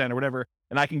 1% or whatever.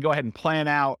 And I can go ahead and plan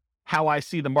out how I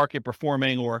see the market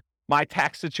performing, or my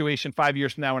tax situation 5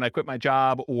 years from now when I quit my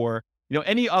job, or,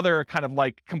 any other kind of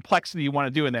like complexity you want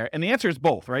to do in there. And the answer is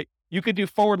both, right? You could do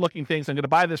forward looking things. I'm going to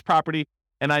buy this property,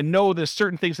 and I know there's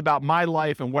certain things about my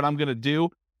life and what I'm going to do.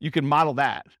 You can model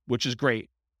that, which is great.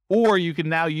 Or you can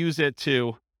now use it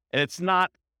to, and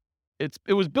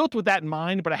it was built with that in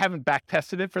mind, but I haven't back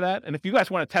tested it for that. And if you guys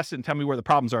want to test it and tell me where the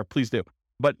problems are, please do.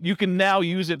 But you can now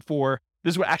use it for,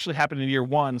 this is what actually happened in year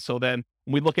 1. So then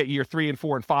when we look at year 3 and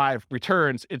 4 and 5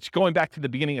 returns, it's going back to the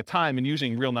beginning of time and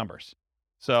using real numbers.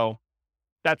 So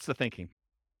that's the thinking.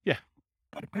 Yeah.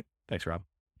 Thanks, Rob.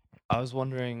 I was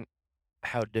wondering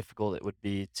how difficult it would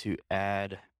be to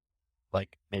add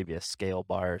like maybe a scale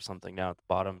bar or something down at the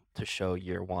bottom to show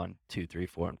year 1, 2, 3,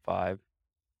 4, and 5.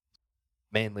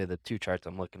 Mainly the 2 charts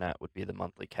I'm looking at would be the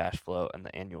monthly cash flow and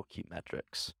the annual key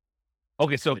metrics.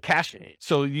 Okay,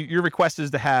 so your request is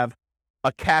to have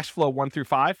a cash flow 1 through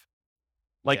 5?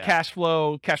 Like cash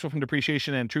flow from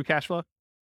depreciation and true cash flow?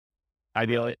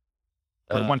 Ideally.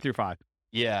 Or 1 through 5.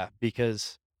 Yeah,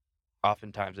 because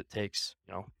oftentimes it takes,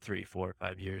 3, 4,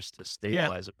 5 years to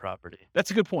stabilize a property.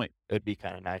 That's a good point. It would be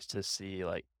kind of nice to see,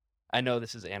 like, I know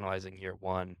this is analyzing year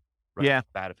 1, right?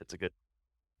 Bad if it's a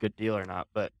good deal or not,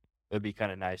 but it would be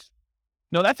kind of nice.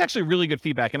 No, that's actually really good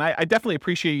feedback. And I definitely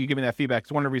appreciate you giving that feedback.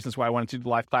 It's one of the reasons why I wanted to do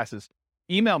live classes.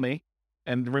 Email me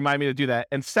and remind me to do that.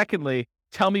 And secondly,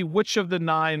 tell me which of the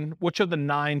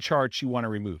 9 charts you want to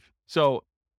remove. So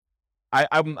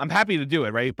I'm happy to do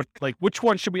it, right? But like, which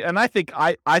one should we? And I think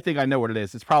I know what it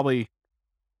is. It's probably,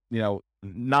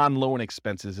 non-loan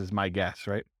expenses is my guess,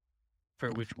 right? For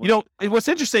which one? What's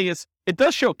interesting is it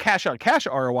does show cash on cash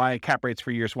ROI and cap rates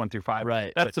for years 1 through 5.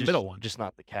 Right. That's the middle one. Just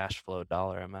not the cash flow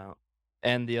dollar amount.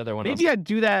 And the other one. Maybe I'd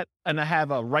do that and I have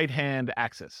a right hand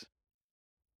axis.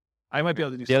 I might be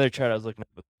able to do the other chart I was looking at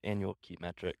with annual key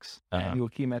metrics. Annual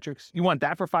key metrics. You want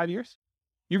that for 5 years?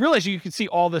 You realize you can see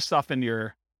all this stuff in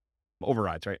your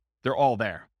overrides, right? They're all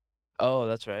there. Oh,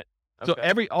 that's right.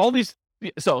 Okay.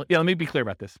 So let me be clear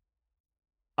about this.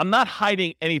 I'm not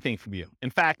hiding anything from you.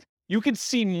 In fact, you can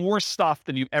see more stuff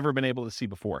than you've ever been able to see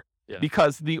before,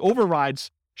 because the overrides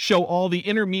show all the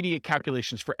intermediate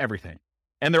calculations for everything,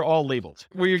 and they're all labeled.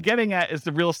 Where you're getting at is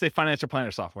the real estate financial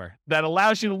planner software that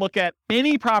allows you to look at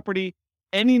any property,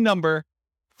 any number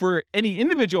for any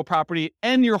individual property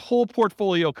and your whole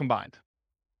portfolio combined.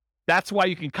 That's why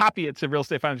you can copy it to Real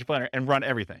Estate Financial Planner and run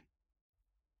everything.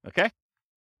 Okay?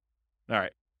 All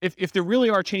right. If there really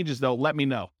are changes, though, let me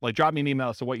know. Like, drop me an email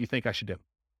as to what you think I should do.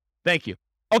 Thank you.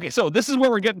 Okay, so this is where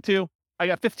we're getting to. I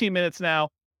got 15 minutes now,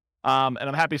 and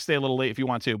I'm happy to stay a little late if you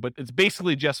want to, but it's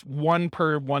basically just one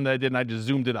per one that I did, and I just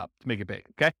zoomed it up to make it big,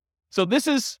 okay? So this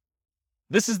is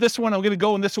this one. I'm going to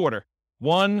go in this order.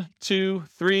 1, 2,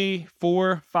 3,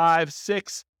 4, 5,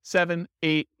 6, 7,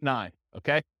 8, 9,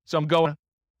 okay? So I'm going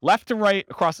left to right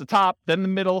across the top, then the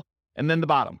middle, and then the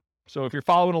bottom. So if you're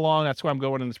following along, that's where I'm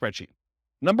going in the spreadsheet.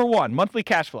 Number 1, monthly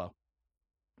cash flow.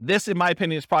 This, in my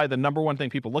opinion, is probably the number one thing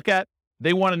people look at.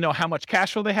 They want to know how much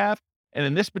cash flow they have. And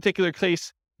in this particular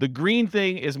case, the green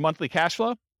thing is monthly cash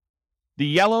flow. The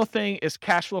yellow thing is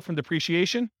cash flow from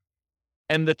depreciation.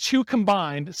 And the 2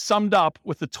 combined, summed up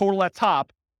with the total at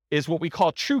top, is what we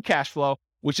call true cash flow,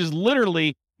 which is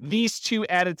literally these 2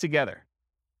 added together.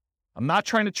 I'm not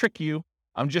trying to trick you.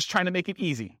 I'm just trying to make it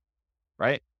easy,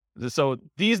 right? So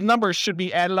these numbers should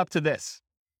be added up to this.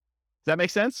 Does that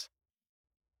make sense?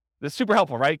 That's super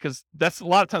helpful, right? Because that's a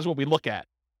lot of times what we look at.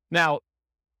 Now,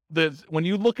 when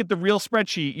you look at the real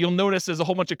spreadsheet, you'll notice there's a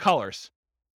whole bunch of colors.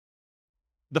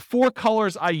 The 4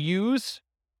 colors I use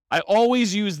I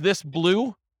always use this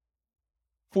blue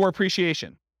for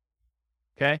appreciation.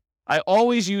 Okay. I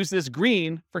always use this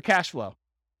green for cash flow.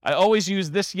 I always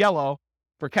use this yellow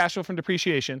for cash flow from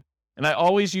depreciation. And I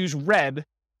always use red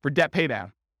for debt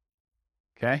paydown.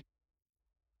 Okay.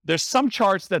 There's some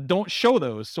charts that don't show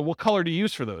those. So what color to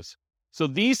use for those? So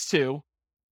these two,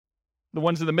 the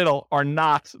ones in the middle, are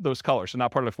not those colors. They're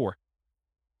not part of the 4.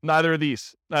 Neither of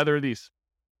these. Neither of these.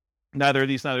 Neither of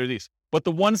these. Neither of these. But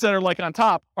the ones that are like on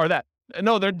top are that.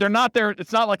 No, they're not there.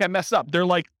 It's not like I messed up. They're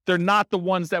not the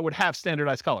ones that would have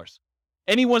standardized colors.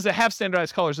 Any ones that have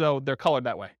standardized colors, though, they're colored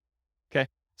that way. Okay.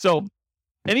 So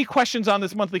any questions on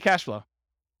this monthly cash flow?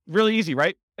 Really easy,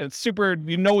 right? And it's super,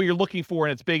 you know what you're looking for,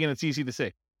 and it's big and it's easy to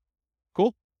see.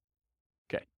 Cool?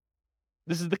 Okay.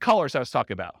 This is the colors I was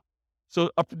talking about. So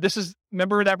this is,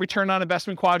 remember that return on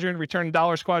investment quadrant, return in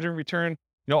dollars quadrant, return,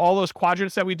 all those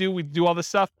quadrants that we do all this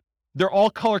stuff. They're all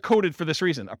color coded for this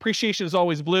reason. Appreciation is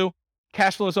always blue.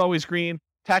 Cash flow is always green.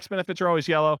 Tax benefits are always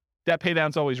yellow. Debt paydown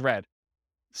is always red.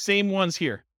 Same ones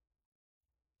here.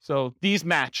 So these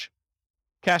match.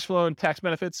 Cash flow and tax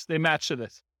benefits, they match to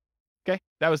this. Okay?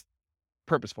 That was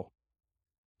purposeful.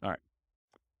 All right.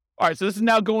 So this is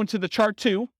now going to the chart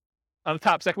 2 on the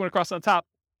top, second one across on the top.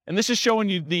 And this is showing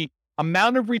you the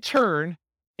amount of return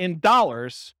in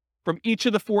dollars from each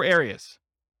of the 4 areas.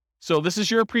 So this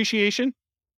is your appreciation.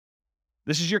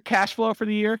 This is your cash flow for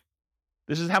the year.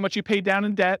 This is how much you paid down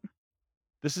in debt.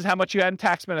 This is how much you had in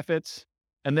tax benefits.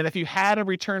 And then if you had a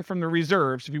return from the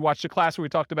reserves, if you watched the class where we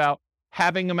talked about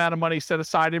having amount of money set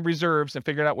aside in reserves and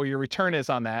figured out what your return is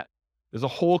on that, there's a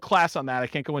whole class on that. I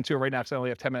can't go into it right now because I only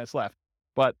have 10 minutes left.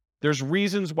 But there's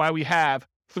reasons why we have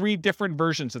 3 different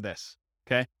versions of this,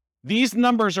 okay? These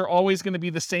numbers are always going to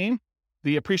be the same,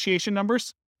 the appreciation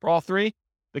numbers for all 3.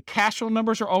 The cash flow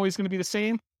numbers are always going to be the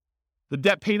same. The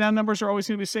debt paydown numbers are always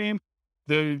going to be the same.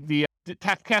 The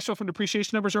cash flow from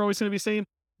depreciation numbers are always going to be the same.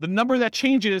 The number that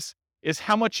changes is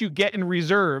how much you get in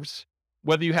reserves,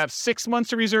 whether you have 6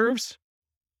 months of reserves,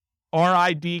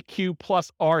 RIDQ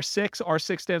plus R6.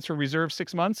 R6 stands for reserve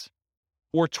 6 months,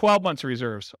 or 12 months of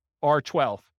reserves,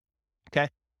 R12. Okay.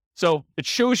 So it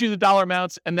shows you the dollar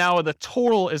amounts, and now the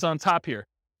total is on top here.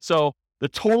 So the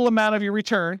total amount of your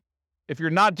return, if you're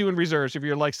not doing reserves, if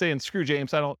you're like saying, screw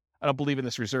James, I don't believe in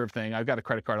this reserve thing. I've got a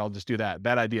credit card. I'll just do that.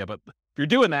 Bad idea. But if you're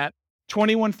doing that,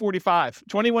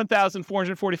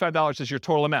 $21,445 is your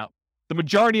total amount. The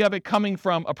majority of it coming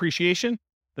from appreciation.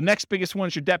 The next biggest one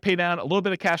is your debt pay down, a little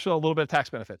bit of cash flow, a little bit of tax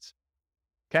benefits.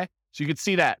 Okay. So you can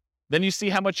see that. Then you see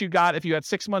how much you got. If you had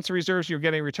 6 months of reserves, you're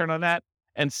getting a return on that.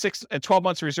 And 12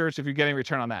 months of reserves, if you're getting a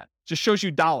return on that. Just shows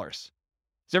you dollars.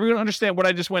 Does everyone understand what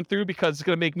I just went through? Because it's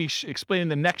going to make me explaining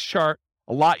the next chart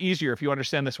a lot easier if you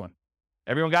understand this one.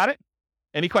 Everyone got it?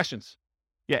 Any questions?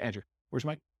 Yeah, Andrew. Where's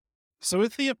Mike? So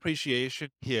with the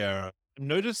appreciation here, I'm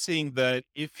noticing that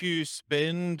if you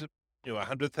spend,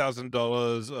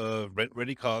 $100,000 of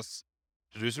rent-ready costs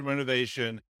to do some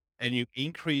renovation, and you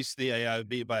increase the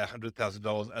AIV by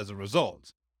 $100,000 as a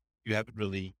result, you haven't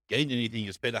really gained anything.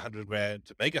 You spent $100,000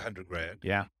 to make $100,000.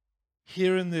 Yeah.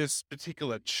 Here in this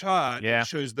particular chart, it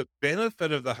shows the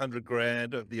benefit of the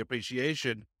 $100,000 of the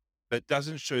appreciation, but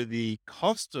doesn't show the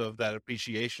cost of that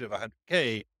appreciation of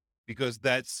 $100K, because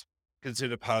that's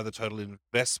considered part of the total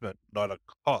investment, not a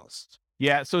cost.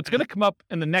 Yeah. So it's going to come up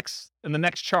in the next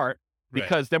chart,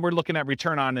 because then we're looking at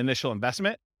return on initial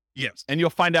investment. Yes. And you'll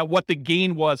find out what the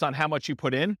gain was on how much you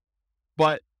put in.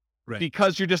 But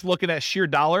because you're just looking at sheer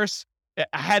dollars,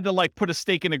 I had to put a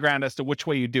stake in the ground as to which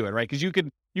way you do it, right? Because you could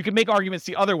make arguments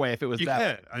the other way if it was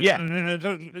that.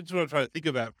 That's what I'm trying to think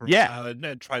about.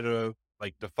 And try to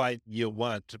define year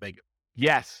one to make it.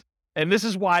 Yes. And this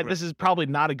is why this is probably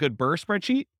not a good BRRRR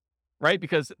spreadsheet, right?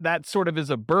 Because that sort of is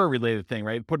a BRRRR related thing,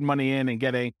 right? Putting money in and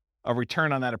getting a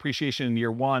return on that appreciation in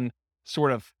year one,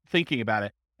 sort of thinking about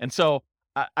it. And so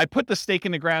I put the stake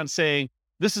in the ground saying,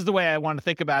 this is the way I want to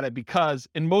think about it, because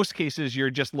in most cases, you're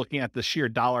just looking at the sheer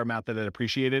dollar amount that it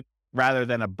appreciated rather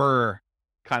than a BRRRR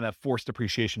kind of forced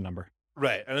appreciation number.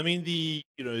 Right. And I mean, the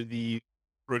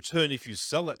return, if you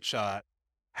sell that chart,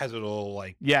 has it all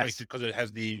because it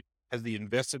has the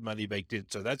invested money baked in.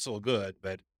 So that's all good.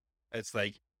 But it's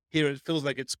here it feels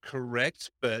like it's correct,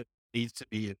 but needs to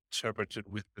be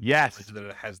interpreted with the knowledge that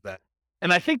it has that.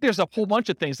 And I think there's a whole bunch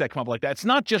of things that come up like that. It's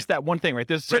not just that one thing, right?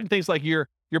 There's certain things like you're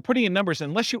putting in numbers,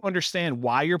 unless you understand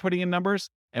why you're putting in numbers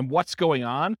and what's going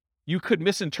on, you could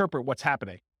misinterpret what's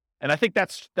happening. And I think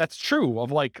that's true of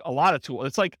a lot of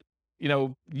tools. It's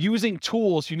using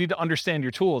tools, you need to understand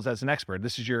your tools as an expert.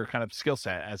 This is your kind of skill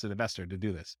set as an investor to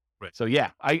do this. Right. So yeah,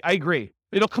 I agree.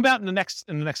 It'll come out in the next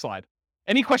slide.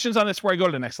 Any questions on this before I go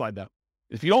to the next slide though?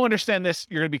 If you don't understand this,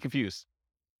 you're going to be confused.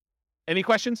 Any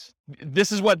questions?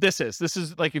 This is what this is. This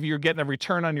is like if you're getting a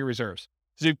return on your reserves.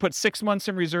 So you put 6 months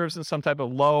in reserves in some type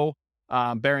of low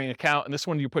bearing account. And this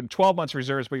one, you're putting 12 months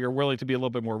reserves, but you're willing to be a little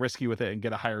bit more risky with it and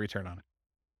get a higher return on it.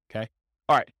 Okay.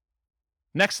 All right.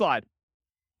 Next slide.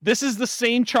 This is the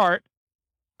same chart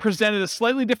presented a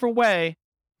slightly different way,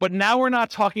 but now we're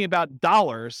not talking about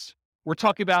dollars. We're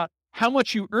talking about how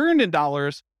much you earned in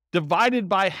dollars divided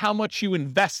by how much you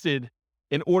invested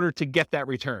in order to get that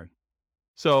return.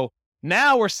 So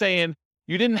now we're saying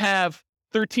you didn't have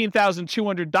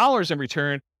 $13,200 in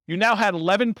return. You now had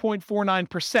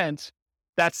 11.49%.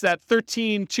 That's that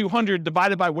 13,200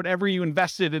 divided by whatever you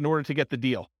invested in order to get the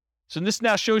deal. So this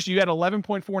now shows you had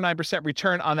 11.49%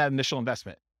 return on that initial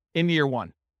investment in year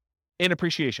one in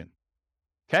appreciation.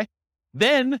 Okay.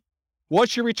 Then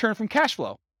what's your return from cash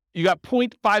flow? You got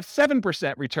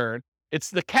 0.57% return. It's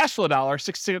the cash flow dollar,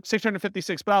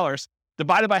 $656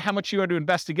 divided by how much you had to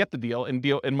invest to get the deal in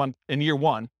year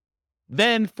one.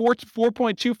 Then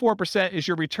 4.24% is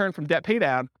your return from debt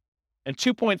paydown, and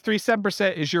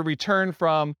 2.37% is your return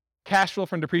from cash flow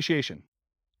from depreciation.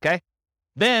 Okay.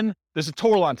 Then there's a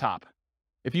total on top.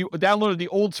 If you downloaded the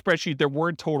old spreadsheet, there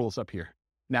weren't totals up here.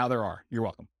 Now there are. You're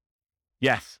welcome.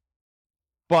 Yes.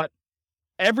 But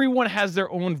everyone has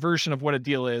their own version of what a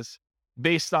deal is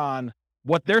based on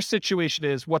what their situation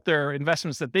is, what their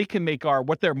investments that they can make are,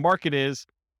 what their market is.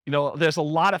 You know, there's a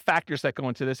lot of factors that go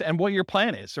into this and what your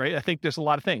plan is, right? I think there's a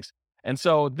lot of things. And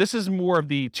so this is more of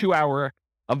the 2 hour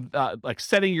of like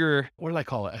setting your, what did I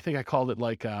call it? I think I called it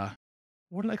like,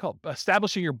 what did I call it?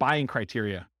 Establishing your buying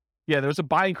criteria. Yeah, there was a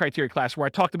buying criteria class where I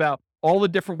talked about all the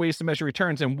different ways to measure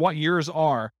returns and what yours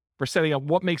are for setting up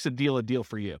what makes a deal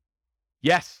for you.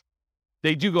 Yes,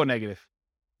 they do go negative.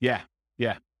 Yeah.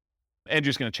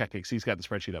 Andrew's going to check it because he's got the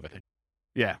spreadsheet up, I think.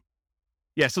 Yeah.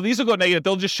 So these will go negative.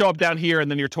 They'll just show up down here and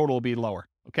then your total will be lower.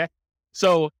 Okay.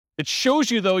 So it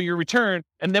shows you though your return.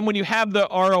 And then when you have the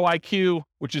ROIQ,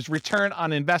 which is return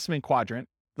on investment quadrant,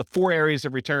 the 4 areas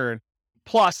of return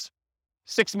plus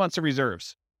 6 months of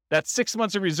reserves. That 6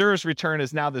 months of reserves return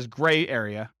is now this gray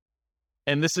area.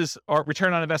 And this is our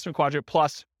return on investment quadrant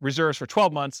plus reserves for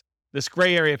 12 months. This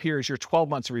gray area up here is your 12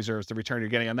 months of reserves, the return you're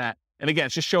getting on that. And again,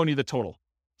 it's just showing you the total.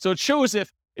 So it shows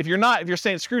if you're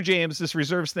saying, screw James, this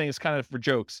reserves thing is kind of for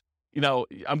jokes. You know,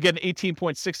 I'm getting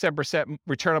 18.67%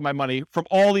 return on my money from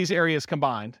all these areas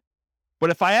combined. But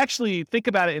if I actually think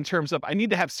about it in terms of I need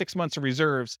to have 6 months of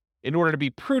reserves in order to be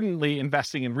prudently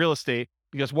investing in real estate,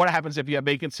 because what happens if you have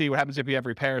vacancy, what happens if you have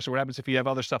repairs, or what happens if you have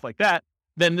other stuff like that,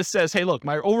 then this says, hey, look,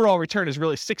 my overall return is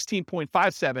really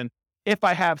 16.57 if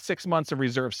I have 6 months of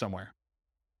reserve somewhere,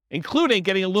 including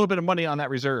getting a little bit of money on that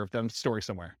reserve that I'm storing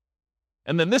somewhere.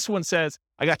 And then this one says,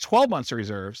 I got 12 months of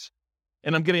reserves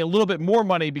and I'm getting a little bit more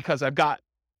money because I've got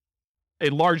a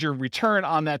larger return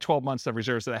on that 12 months of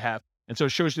reserves that I have. And so it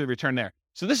shows you the return there.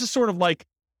 So this is sort of like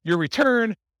your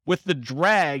return with the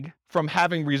drag from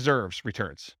having reserves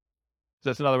returns. So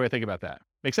that's another way to think about that.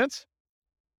 Make sense?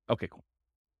 Okay, cool.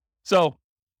 So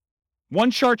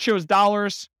one chart shows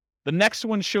dollars. The next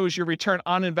one shows your return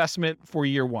on investment for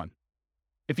year one.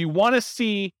 If you want to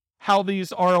see how these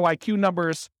ROIQ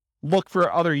numbers look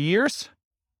for other years,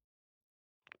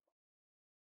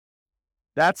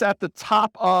 that's at the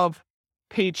top of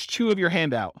page 2 of your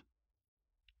handout.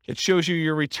 It shows you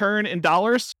your return in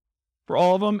dollars for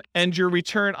all of them and your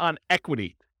return on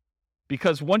equity.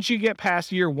 Because once you get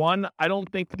past year one, I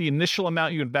don't think the initial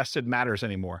amount you invested matters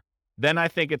anymore. Then I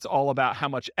think it's all about how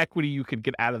much equity you could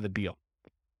get out of the deal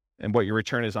and what your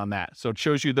return is on that. So it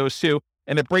shows you those two,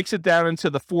 and it breaks it down into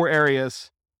the 4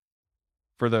 areas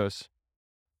for those.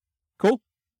 Cool?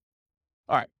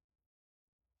 All right.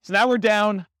 So now we're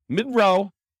down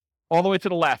mid-row all the way to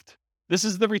the left. This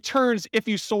is the returns if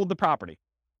you sold the property.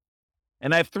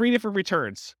 And I have 3 different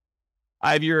returns.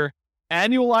 I have your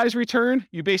annualized return.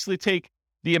 You basically take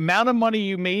the amount of money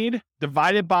you made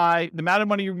divided by the amount of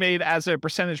money you made as a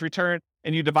percentage return,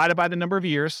 and you divide it by the number of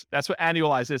years. That's what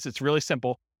annualized is. It's really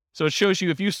simple. So it shows you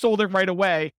if you sold it right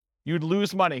away, you'd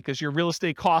lose money because your real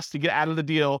estate costs to get out of the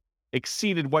deal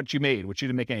exceeded what you made, which you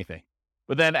didn't make anything.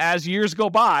 But then as years go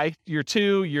by, year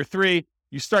 2, year 3,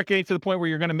 you start getting to the point where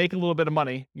you're going to make a little bit of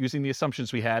money using the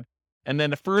assumptions we had. And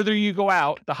then the further you go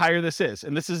out, the higher this is.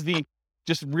 And this is the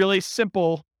just really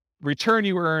simple return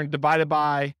you earn divided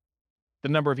by the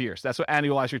number of years. That's what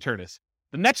annualized return is.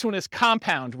 The next one is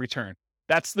compound return.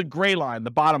 That's the gray line,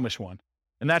 the bottomish one.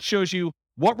 And that shows you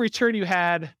what return you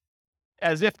had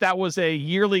as if that was a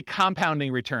yearly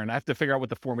compounding return. I have to figure out what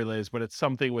the formula is, but it's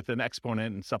something with an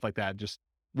exponent and stuff like that. Just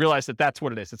realize that that's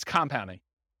what it is. It's compounding.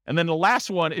 And then the last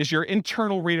one is your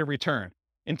internal rate of return.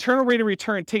 Internal rate of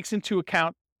return takes into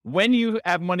account when you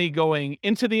have money going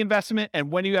into the investment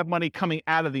and when you have money coming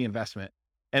out of the investment.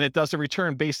 And it does a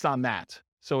return based on that.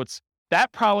 So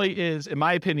that probably is, in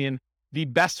my opinion, the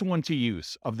best one to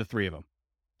use of the three of them,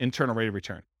 internal rate of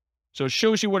return. So it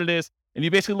shows you what it is. And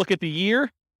you basically look at the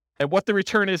year and what the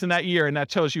return is in that year. And that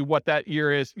tells you what that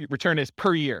return is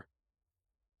per year.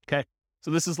 Okay.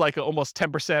 So this is like almost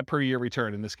 10% per year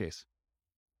return in this case.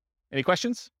 Any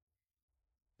questions?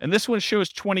 And this one shows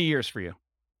 20 years for you.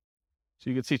 So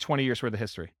you can see 20 years worth of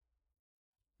history.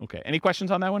 Okay. Any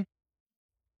questions on that one?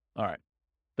 All right.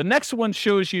 The next one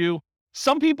shows you,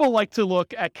 some people like to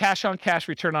look at cash on cash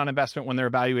return on investment when they're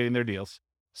evaluating their deals.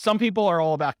 Some people are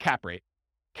all about cap rate.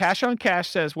 Cash on cash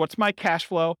says, what's my cash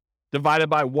flow divided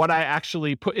by what I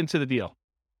actually put into the deal?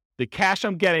 The cash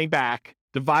I'm getting back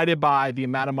divided by the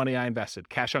amount of money I invested.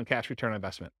 Cash on cash return on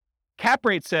investment. Cap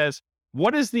rate says,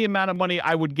 what is the amount of money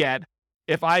I would get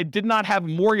if I did not have a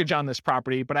mortgage on this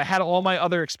property, but I had all my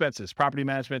other expenses, property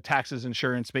management, taxes,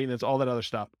 insurance, maintenance, all that other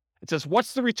stuff. It says,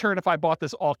 what's the return if I bought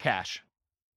this all cash?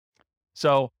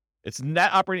 So it's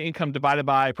net operating income divided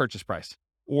by purchase price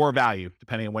or value,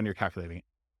 depending on when you're calculating it.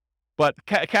 But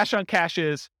cash on cash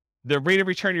is the rate of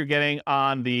return you're getting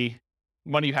on the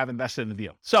money you have invested in the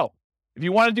deal. So if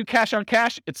you want to do cash on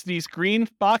cash, it's these green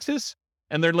boxes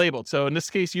and they're labeled. So in this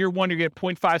case, year one, you get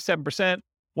 0.57%, 1.14,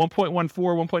 1.73,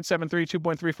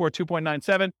 2.34,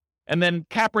 2.97. And then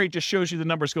cap rate just shows you the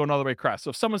numbers going all the way across.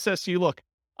 So if someone says to you, look,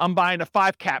 I'm buying a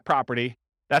 5 cap property,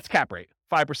 that's cap rate,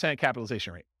 5%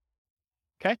 capitalization rate.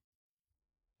 Okay.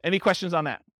 Any questions on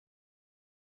that?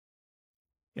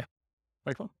 Yeah.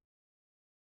 Microphone.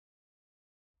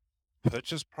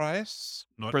 Purchase price,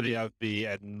 not for the ARV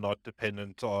and not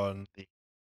dependent on the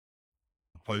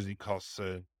closing costs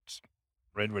and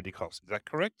rent ready costs. Is that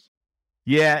correct?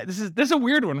 Yeah, this is a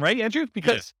weird one, right, Andrew?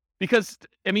 Because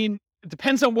I mean, it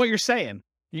depends on what you're saying.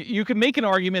 You can make an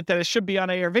argument that it should be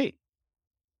on ARV,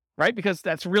 right? Because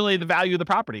that's really the value of the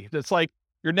property. It's like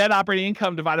your net operating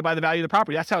income divided by the value of the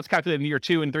property. That's how it's calculated in year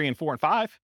 2 and 3 and 4 and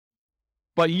 5.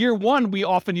 But year 1, we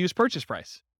often use purchase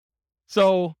price.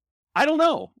 So I don't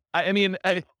know. I mean,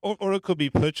 or it could be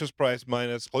purchase price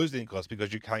minus closing costs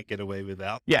because you can't get away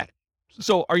without. Yeah.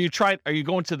 So are you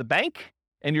going to the bank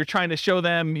and you're trying to show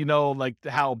them, like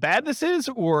how bad this is,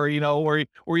 or,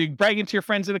 or you bragging to your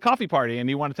friends at a coffee party and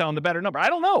you want to tell them the better number? I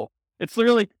don't know. It's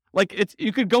literally like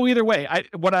you could go either way.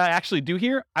 What I actually do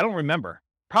here, I don't remember.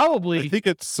 Probably. I think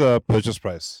it's purchase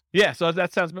price. Yeah. So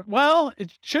that sounds, well,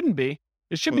 it shouldn't be.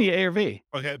 It should be ARV.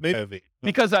 Okay, maybe ARV.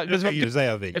 Because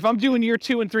if I'm doing year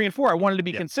 2 and 3 and 4, I wanted to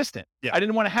be consistent. Yeah. I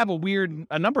didn't want to have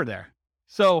a number there.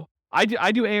 So I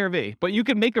do ARV, but you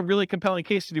can make a really compelling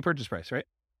case to do purchase price, right?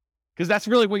 Because that's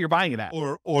really what you're buying it at.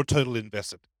 Or total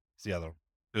invested is the other,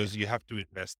 because you have to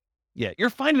invest. Yeah, you're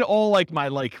finding all like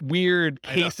my weird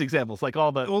case examples, like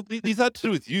all the. Well, these are to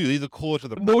do with you. These are core to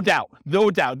the. No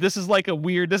doubt. This is like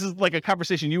a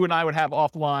conversation you and I would have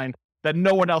offline that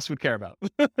no one else would care about.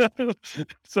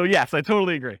 So yes, I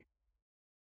totally agree.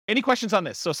 Any questions on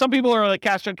this? So some people are like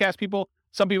cash on cash people.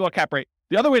 Some people are cap rate.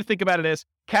 The other way to think about it is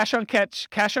cash on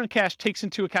cash takes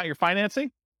into account your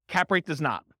financing. Cap rate does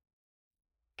not.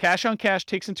 Cash on cash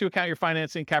takes into account your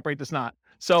financing. Cap rate does not.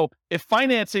 So if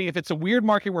it's a weird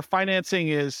market where financing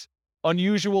is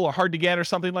unusual or hard to get or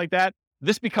something like that,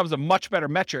 this becomes a much better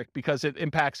metric because it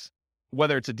impacts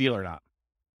whether it's a deal or not.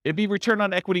 It'd be return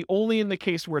on equity only in the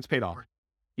case where it's paid off.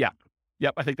 Yeah.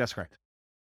 Yep. I think that's correct.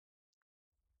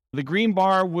 The green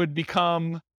bar would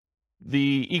become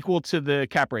the equal to the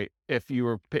cap rate if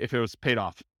it was paid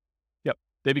off. Yep.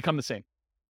 They become the same.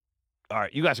 All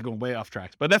right. You guys are going way off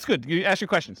track, but that's good. You ask your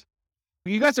questions.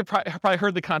 You guys have probably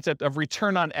heard the concept of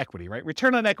return on equity, right?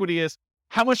 Return on equity is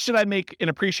how much should I make in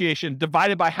appreciation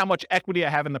divided by how much equity I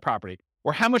have in the property,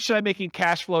 or how much should I make in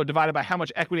cash flow divided by how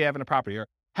much equity I have in the property, or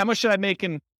how much should I make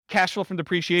in cash flow from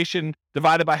depreciation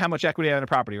divided by how much equity I have in a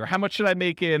property, or how much should I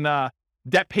make in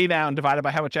debt pay down divided by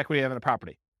how much equity I have in a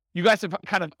property. You guys have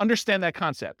kind of understand that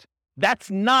concept. That's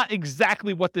not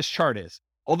exactly what this chart is,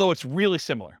 although it's really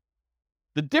similar.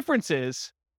 The difference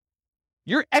is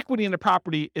your equity in the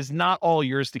property is not all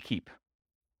yours to keep.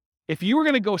 If you were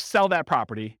going to go sell that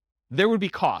property, there would be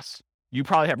costs. You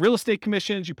probably have real estate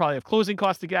commissions. You probably have closing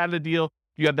costs to get out of the deal.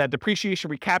 You have that depreciation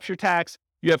recapture tax.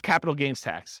 You have capital gains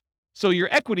tax. So your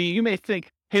equity, you may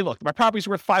think, hey, look, my property's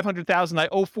worth $500,000. I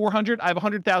owe $400,000. I have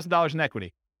 $100,000 in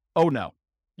equity. Oh no,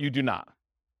 you do not.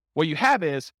 What you have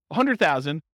is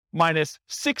 $100,000 minus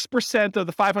 6% of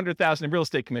the $500,000 in real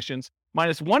estate commissions,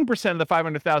 minus 1% of the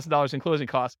 $500,000 in closing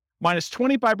costs, minus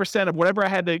 25% of whatever I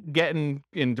had to get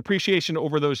in depreciation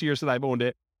over those years that I've owned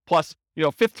it, plus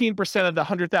 15% of the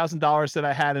 $100,000 that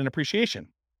I had in appreciation.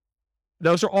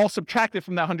 those are all subtracted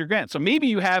from that 100 grand. So maybe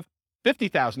you have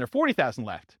 50,000 or 40,000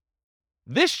 left.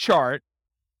 This chart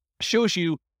shows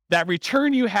you that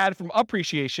return you had from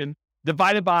appreciation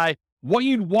divided by what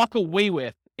you'd walk away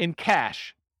with in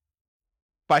cash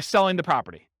by selling the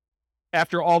property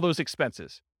after all those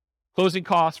expenses, closing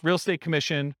costs, real estate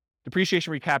commission,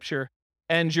 depreciation recapture,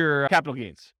 and your capital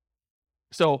gains.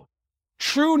 So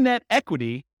true net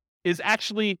equity is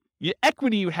actually the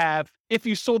equity you have if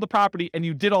you sold the property and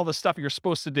you did all the stuff you're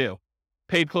supposed to do,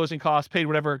 paid closing costs, paid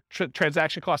whatever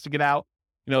transaction costs to get out,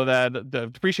 the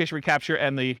depreciation recapture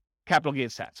and the capital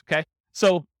gains tax, okay?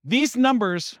 So these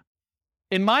numbers,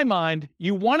 in my mind,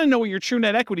 you want to know what your true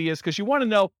net equity is because you want to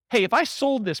know, hey, if I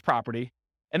sold this property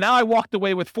and now I walked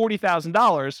away with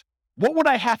 $40,000, what would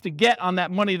I have to get on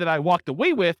that money that I walked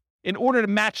away with in order to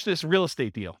match this real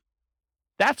estate deal?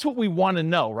 That's what we want to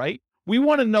know, right? We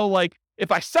want to know, like,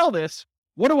 if I sell this,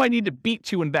 what do I need to beat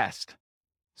to invest?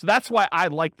 So that's why I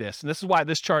like this. And this is why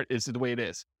this chart is the way it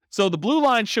is. So the blue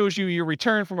line shows you your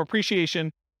return from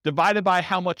appreciation divided by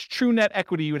how much true net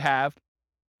equity you would have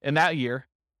in that year.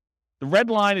 The red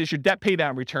line is your debt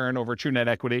paydown return over true net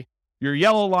equity. Your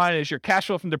yellow line is your cash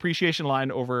flow from depreciation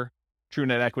line over true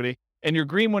net equity. And your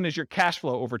green one is your cash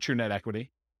flow over true net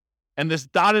equity. And this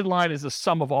dotted line is the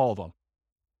sum of all of them.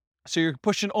 So you're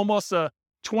pushing almost a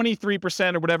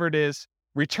 23% or whatever it is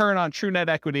return on true net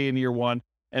equity in year one,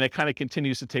 and it kind of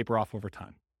continues to taper off over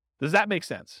time. Does that make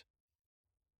sense?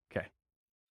 Okay.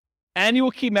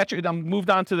 Annual key metric. I'm moved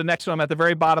on to the next one. I'm at the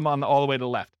very bottom on all the way to the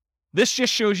left. This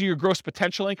just shows you your gross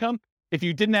potential income. If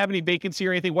you didn't have any vacancy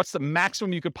or anything, what's the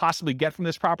maximum you could possibly get from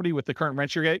this property with the current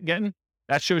rent you're getting?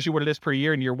 That shows you what it is per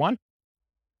year in year one.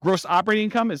 Gross operating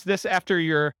income is this after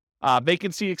your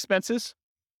vacancy expenses.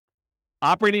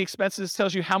 Operating expenses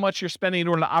tells you how much you're spending in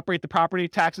order to operate the property,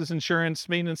 taxes, insurance,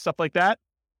 maintenance, stuff like that.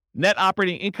 Net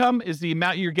operating income is the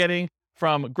amount you're getting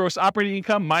from gross operating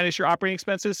income minus your operating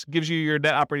expenses, gives you your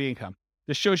net operating income.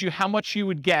 This shows you how much you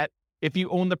would get if you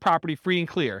owned the property free and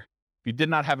clear, if you did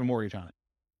not have a mortgage on it.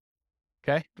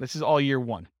 Okay, this is all year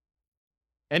one.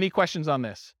 Any questions on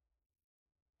this?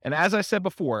 And as I said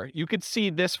before, you could see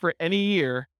this for any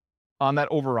year on that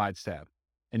overrides tab,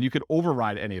 and you could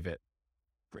override any of it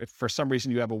if for some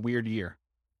reason you have a weird year.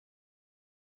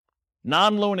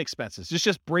 Non-loan expenses. This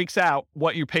just breaks out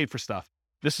what you paid for stuff.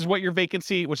 This is what your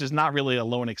vacancy, which is not really a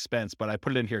loan expense, but I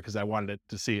put it in here because I wanted it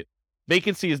to see it.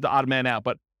 Vacancy is the odd man out,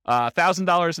 but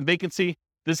 $1,000 in vacancy.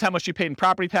 This is how much you paid in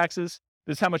property taxes.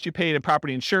 This is how much you paid in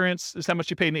property insurance. This is how much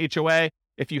you paid in HOA.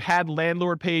 If you had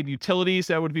landlord paid utilities,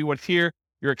 that would be what's here.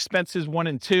 Your expenses 1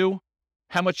 and 2.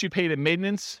 How much you paid in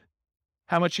maintenance.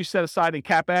 How much you set aside in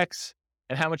CapEx.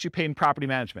 And how much you pay in property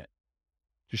management.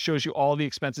 Just shows you all the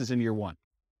expenses in year one.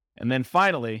 And then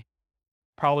finally,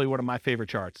 probably one of my favorite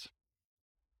charts.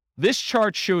 This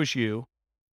chart shows you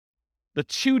the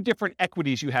two different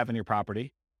equities you have in your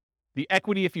property. The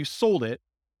equity if you sold it,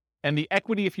 and the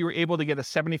equity if you were able to get a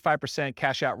 75%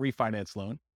 cash out refinance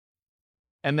loan.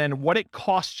 And then what it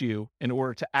costs you in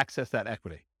order to access that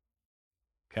equity.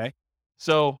 Okay.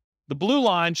 So the blue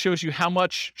line shows you how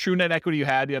much true net equity you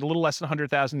had. You had a little less than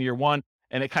 100,000 in year one,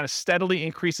 and it kind of steadily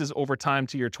increases over time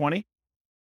to year 20.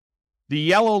 The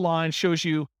yellow line shows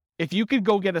you if you could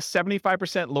go get a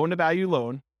 75% loan to value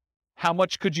loan, how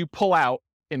much could you pull out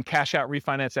in cash out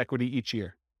refinance equity each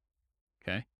year?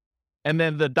 Okay. And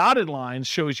then the dotted line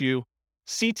shows you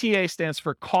CTA stands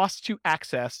for cost to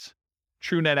access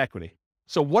true net equity.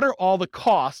 So what are all the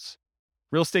costs,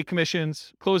 real estate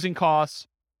commissions, closing costs,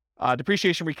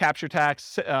 depreciation recapture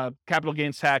tax, capital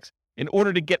gains tax, in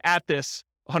order to get at this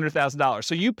 $100,000.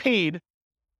 So you paid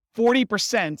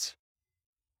 40%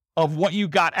 of what you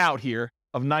got out here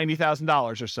of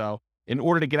 $90,000 or so in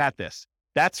order to get at this.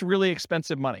 That's really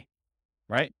expensive money,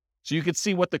 right? So you could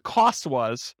see what the cost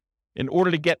was in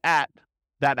order to get at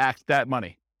that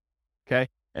money, okay?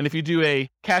 And if you do a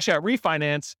cash out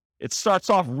refinance, it starts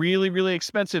off really, really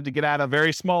expensive to get out a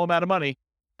very small amount of money.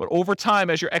 But over time,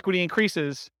 as your equity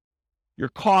increases, your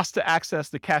cost to access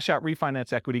the cash out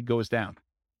refinance equity goes down.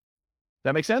 Does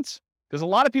that make sense? Because a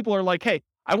lot of people are like, hey,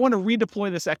 I want to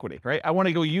redeploy this equity, right? I want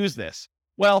to go use this.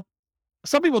 Well,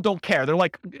 some people don't care. They're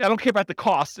like, I don't care about the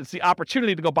cost. It's the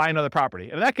opportunity to go buy another property.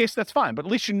 And in that case, that's fine. But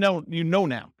at least you know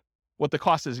now what the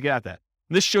cost is to get at that.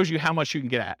 And this shows you how much you can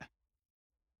get at.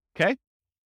 Okay?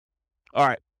 All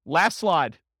right. Last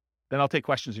slide. Then I'll take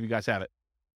questions if you guys have it.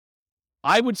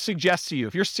 I would suggest to you,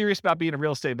 if you're serious about being a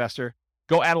real estate investor,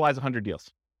 go analyze 100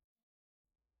 deals.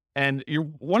 And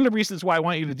one of the reasons why I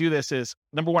want you to do this is,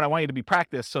 number one, I want you to be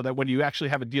practiced so that when you actually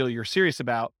have a deal you're serious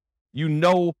about, you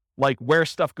know like where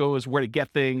stuff goes, where to get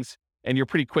things, and you're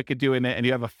pretty quick at doing it, and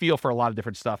you have a feel for a lot of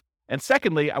different stuff. And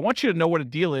secondly, I want you to know what a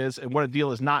deal is and what a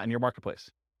deal is not in your marketplace.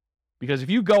 Because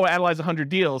if you go analyze 100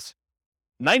 deals,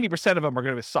 90% of them are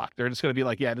going to suck. They're just going to be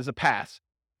like, yeah, it is a pass.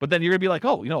 But then you're going to be like,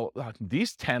 oh,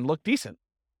 these 10 look decent.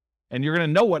 And you're going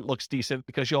to know what looks decent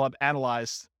because you'll have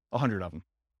analyzed 100 of them.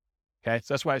 Okay.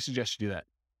 So that's why I suggest you do that.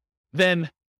 Then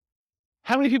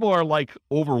how many people are like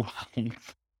overwhelmed?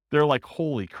 They're like,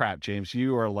 holy crap, James,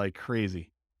 you are like crazy.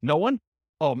 No one?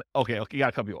 Oh, okay. You got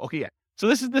a couple people. Okay. Yeah. So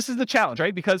this is the challenge,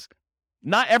 right? Because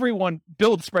not everyone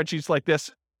builds spreadsheets like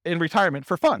this in retirement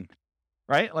for fun,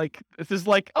 right? Like this is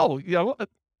like,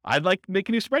 I'd like to make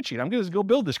a new spreadsheet. I'm going to go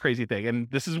build this crazy thing.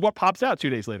 And this is what pops out 2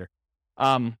 days later.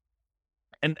 And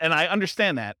I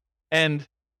understand that. And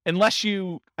unless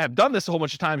you have done this a whole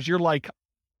bunch of times, you're like,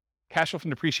 cash flow from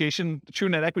depreciation, true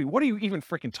net equity, what are you even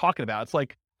freaking talking about? It's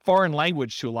like foreign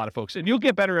language to a lot of folks. And you'll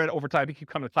get better at it over time if you keep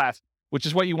coming to class, which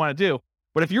is what you want to do.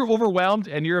 But if you're overwhelmed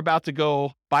and you're about to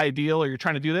go buy a deal or you're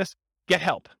trying to do this, get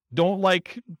help. Don't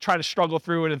like try to struggle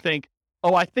through it and think,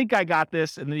 oh, I think I got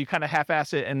this. And then you kind of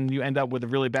half-ass it and you end up with a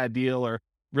really bad deal or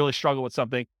really struggle with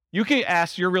something. You can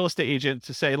ask your real estate agent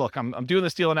to say, look, I'm doing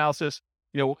this deal analysis.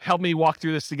 Help me walk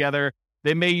through this together.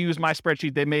 They may use my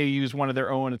spreadsheet. They may use one of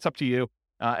their own. It's up to you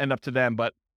and up to them.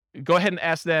 But go ahead and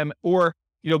ask them, or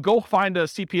go find a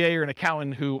CPA or an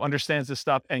accountant who understands this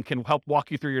stuff and can help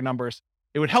walk you through your numbers.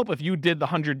 It would help if you did the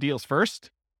 100 deals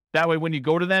first. That way, when you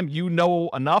go to them, you know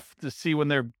enough to see when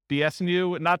they're BSing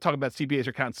you. Not talking about CPAs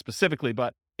or accountants specifically,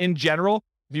 but in general,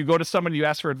 if you go to someone, you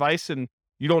ask for advice and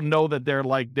you don't know that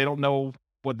they don't know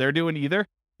what they're doing either.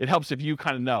 It helps if you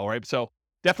kind of know, right? So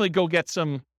definitely go get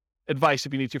some advice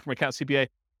if you need to from account CPA.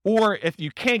 Or if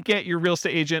you can't get your real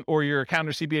estate agent or your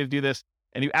accountant or CPA to do this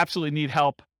and you absolutely need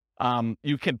help,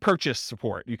 you can purchase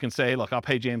support. You can say, look, I'll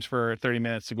pay James for 30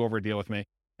 minutes to go over a deal with me.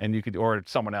 And you could, or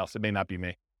someone else. It may not be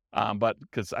me, but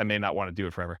because I may not want to do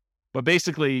it forever. But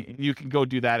basically, you can go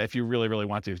do that if you really, really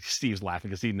want to. Steve's laughing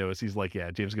because he knows. He's like,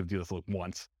 yeah, James is going to do this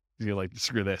once. He's going to like,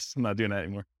 screw this. I'm not doing that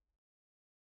anymore.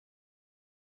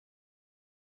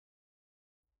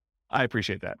 I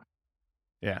appreciate that.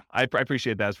 Yeah, I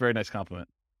appreciate that. It's a very nice compliment.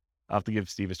 I'll have to give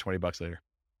Steve his $20 later.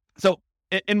 So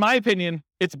in my opinion,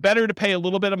 it's better to pay a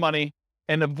little bit of money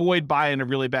and avoid buying a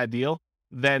really bad deal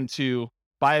than to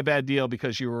buy a bad deal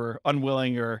because you were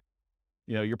unwilling or,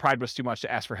 your pride was too much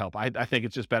to ask for help. I think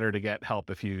it's just better to get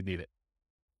help if you need it.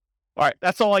 All right.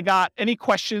 That's all I got. Any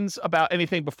questions about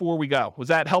anything before we go? Was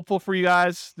that helpful for you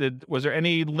guys? Was there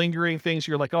any lingering things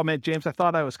you're like, oh man, James, I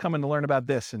thought I was coming to learn about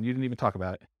this and you didn't even talk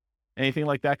about it. Anything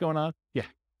like that going on? Yeah.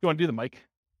 You want to do the mic?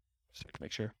 Just to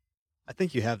make sure. I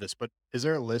think you have this, but is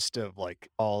there a list of like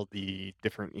all the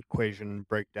different equation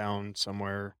breakdown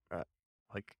somewhere?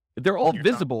 They're all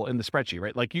visible in the spreadsheet,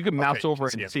 right? Like you can mouse over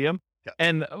it and see them. Yeah.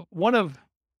 And one of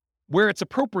where it's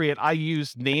appropriate, I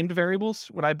use named variables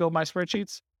when I build my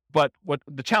spreadsheets. But what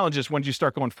the challenge is when you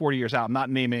start going 40 years out, I'm not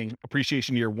naming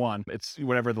appreciation year one. It's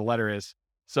whatever the letter is.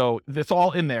 So it's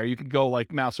all in there. You can go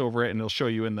like mouse over it and it'll show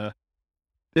you in the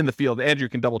field. Andrew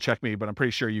can double check me, but I'm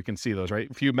pretty sure you can see those, right?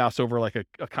 If you mouse over like a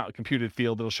computed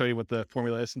field, it'll show you what the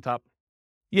formula is on top.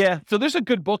 Yeah. So there's a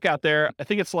good book out there. I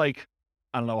think it's like,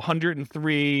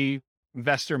 103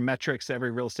 investor metrics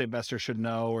every real estate investor should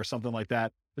know or something like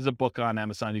that. There's a book on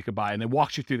Amazon you could buy and it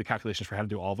walks you through the calculations for how to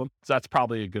do all of them. So that's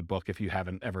probably a good book if you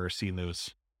haven't ever seen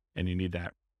those and you need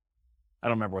that. I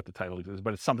don't remember what the title is,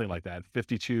 but it's something like that.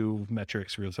 52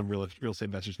 metrics some real estate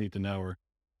investors need to know, or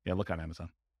look on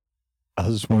Amazon. I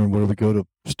was just wondering, where do we go to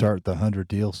start the 100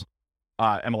 deals?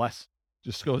 MLS.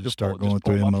 Just start going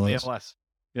through MLS.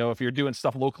 If you're doing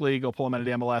stuff locally, go pull them out of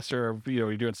the MLS, or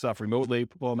you're doing stuff remotely,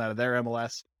 pull them out of their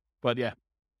MLS. But yeah,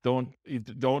 don't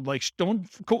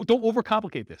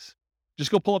overcomplicate this. Just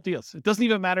go pull up deals. It doesn't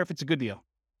even matter if it's a good deal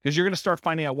because you're going to start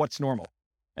finding out what's normal,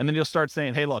 and then you'll start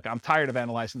saying, "Hey, look, I'm tired of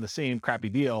analyzing the same crappy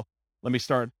deal. Let me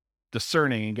start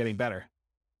discerning and getting better."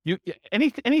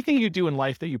 Anything you do in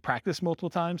life that you practice multiple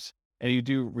times and you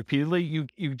do repeatedly, you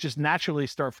just naturally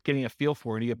start getting a feel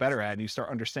for it and you get better at it and you start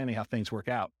understanding how things work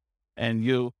out. And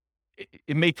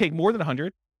it may take more than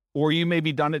 100, or you may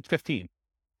be done at 15.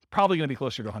 It's probably going to be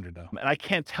closer to 100 though. And I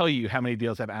can't tell you how many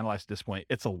deals I've analyzed at this point.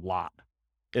 It's a lot.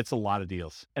 It's a lot of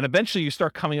deals. And eventually you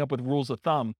start coming up with rules of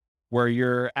thumb where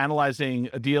you're analyzing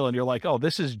a deal and you're like, oh,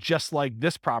 this is just like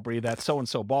this property that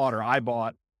so-and-so bought or I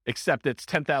bought, except it's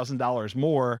 $10,000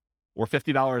 more or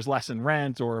 $50 less in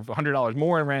rent or $100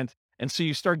 more in rent. And so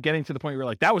you start getting to the point where you're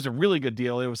like, that was a really good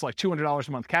deal. It was like $200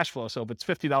 a month cash flow. So if it's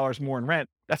 $50 more in rent,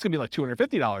 that's going to be like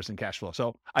 $250 in cash flow.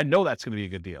 So I know that's going to be a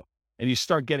good deal. And you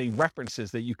start getting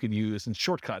references that you can use and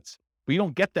shortcuts, but you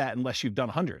don't get that unless you've done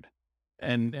 100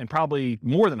 and probably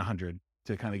more than 100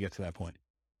 to kind of get to that point.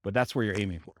 but that's where you're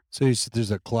aiming for. So you said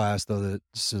there's a class though that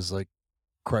says like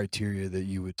criteria that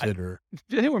you would consider.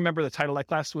 Do you remember the title of that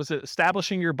class? Was it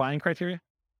Establishing Your Buying Criteria?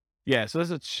 Yeah. So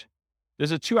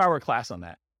there's a 2-hour class on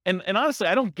that. And honestly,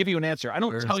 I don't give you an answer. I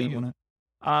don't tell you.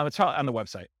 It's on the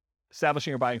website,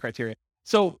 Establishing Your Buying Criteria.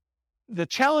 So the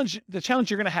challenge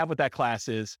you're going to have with that class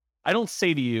is, I don't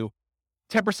say to you,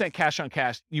 10% cash on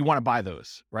cash, you want to buy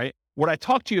those, right? What I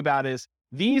talk to you about is,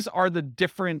 these are the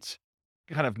different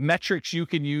kind of metrics you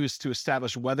can use to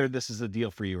establish whether this is a deal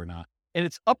for you or not. And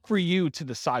it's up for you to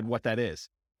decide what that is.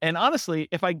 And honestly,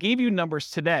 if I gave you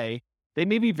numbers today, they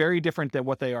may be very different than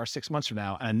what they are 6 months from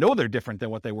now. And I know they're different than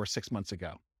what they were 6 months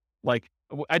ago. Like,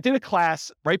 I did a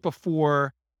class right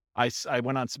before I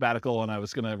went on sabbatical and I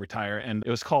was going to retire, and it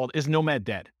was called, Is Nomad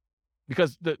Dead?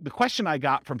 Because the question I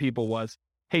got from people was,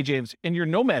 hey, James, in your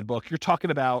Nomad book, you're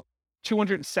talking about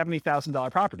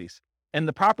 $270,000 properties. And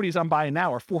the properties I'm buying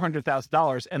now are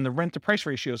 $400,000, and the rent to price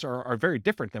ratios are very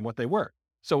different than what they were.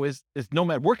 So is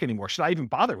Nomad work anymore? Should I even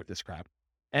bother with this crap?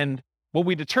 And what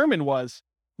we determined was,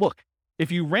 look,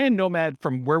 if you ran Nomad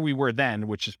from where we were then,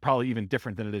 which is probably even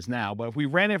different than it is now, but if we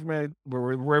ran it from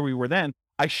where we were then,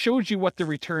 I showed you what the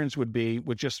returns would be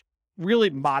with just really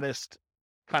modest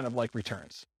kind of like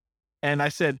returns. And I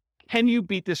said, can you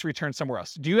beat this return somewhere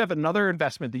else? Do you have another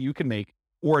investment that you can make,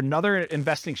 or another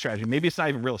investing strategy? Maybe it's not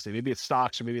even real estate, maybe it's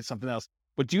stocks, or maybe it's something else,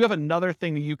 but do you have another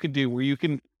thing that you can do where you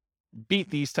can beat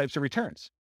these types of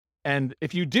returns? And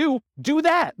if you do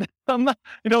that. I'm not,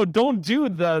 don't do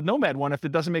the Nomad one if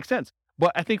it doesn't make sense.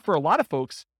 But I think for a lot of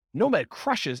folks, Nomad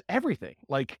crushes everything.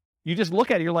 Like, you just look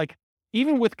at it, you're like,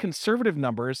 even with conservative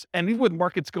numbers, and even with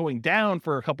markets going down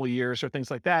for a couple of years or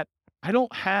things like that, I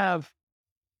don't have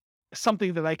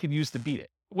something that I can use to beat it.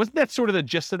 Wasn't that sort of the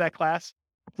gist of that class?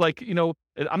 Like,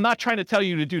 I'm not trying to tell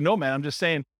you to do Nomad. I'm just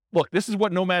saying, look, this is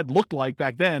what Nomad looked like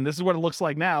back then. This is what it looks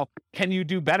like now. Can you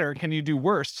do better? Can you do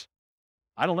worse?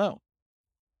 I don't know.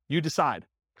 You decide.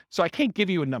 So I can't give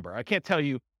you a number. I can't tell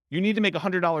you, you need to make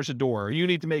 $100 a door, or you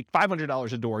need to make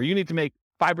 $500 a door, or you need to make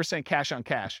 5% cash on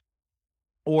cash,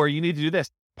 or you need to do this.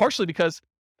 Partially because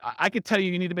I could tell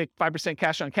you need to make 5%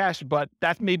 cash on cash, but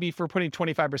that may be for putting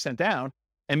 25% down.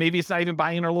 And maybe it's not even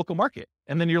buying in our local market.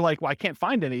 And then you're like, well, I can't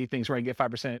find any things where I can get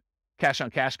 5% cash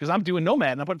on cash because I'm doing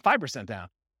Nomad and I'm putting 5% down.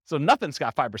 So nothing's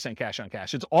got 5% cash on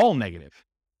cash. It's all negative.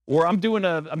 Or I'm doing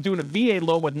a VA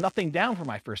loan with nothing down for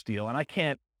my first deal,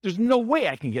 and there's no way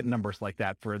I can get numbers like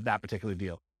that for that particular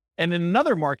deal. And in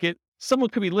another market, someone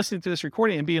could be listening to this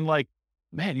recording and being like,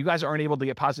 man, you guys aren't able to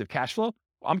get positive cash flow.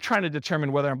 I'm trying to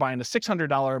determine whether I'm buying a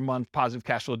 $600 a month positive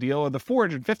cash flow deal or the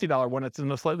 $450 one that's in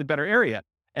a slightly better area.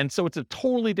 And so it's a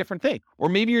totally different thing. Or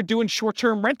maybe you're doing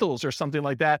short-term rentals or something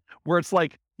like that, where it's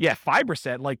like, yeah,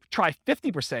 5%, like try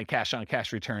 50% cash on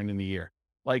cash return in the year.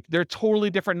 Like, they're totally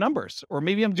different numbers. Or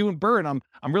maybe I'm doing Burr and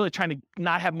I'm really trying to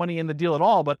not have money in the deal at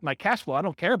all, but my cash flow I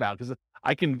don't care about, because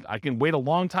I can wait a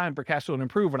long time for cash flow to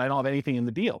improve when I don't have anything in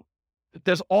the deal.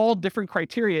 There's all different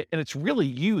criteria, and it's really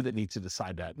you that needs to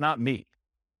decide that, not me.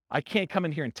 I can't come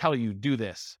in here and tell you do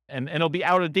this, and it'll be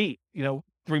out of date,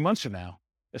 3 months from now.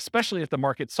 Especially if the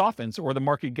market softens or the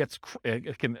market gets,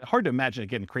 hard to imagine it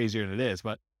getting crazier than it is,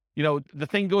 but the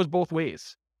thing goes both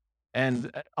ways. And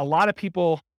a lot of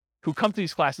people who come to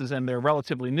these classes and they're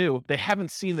relatively new, they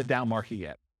haven't seen the down market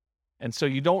yet. And so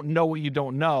you don't know what you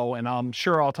don't know. And I'm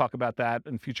sure I'll talk about that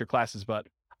in future classes, but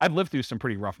I've lived through some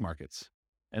pretty rough markets.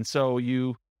 And so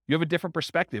you have a different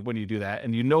perspective when you do that.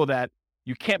 And you know that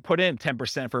you can't put in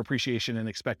 10% for appreciation and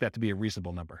expect that to be a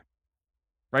reasonable number.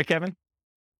 Right, Kevin?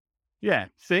 Yeah,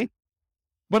 see?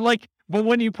 But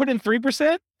when you put in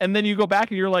 3% and then you go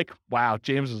back and you're like, wow,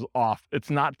 James is off.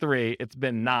 It's not 3, it's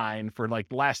been 9 for like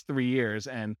the last 3 years,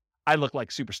 and I look like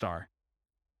superstar.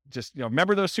 Just,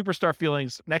 remember those superstar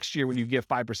feelings next year when you give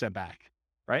 5% back,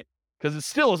 right? Because it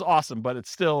still is awesome, but it's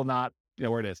still not,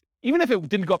 where it is. Even if it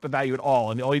didn't go up in value at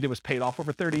all and all you did was pay it off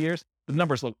over 30 years, the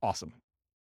numbers look awesome.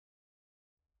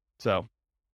 So,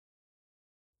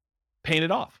 paying it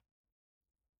off.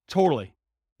 Totally.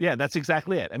 Yeah, that's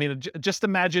exactly it. I mean, just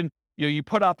imagine, you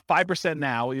put up 5%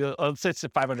 now. Let's say it's a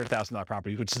 $500,000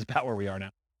 property, which is about where we are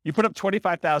now. You put up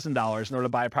 $25,000 in order to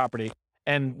buy a property,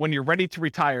 and when you're ready to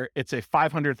retire, it's a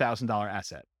 $500,000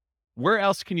 asset. Where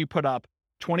else can you put up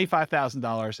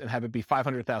 $25,000 and have it be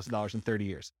 $500,000 in 30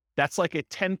 years? That's like a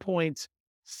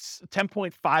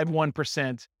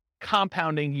 10.51%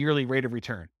 compounding yearly rate of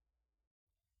return.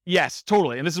 Yes,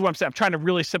 totally. And this is what I'm saying. I'm trying to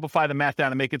really simplify the math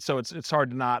down and make it so it's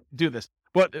hard to not do this.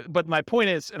 But my point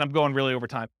is, and I'm going really over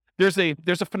time, there's a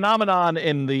phenomenon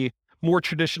in the more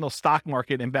traditional stock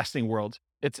market investing world.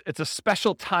 It's a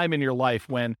special time in your life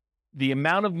when the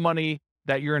amount of money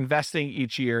that you're investing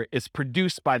each year is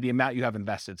produced by the amount you have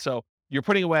invested. So you're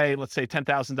putting away, let's say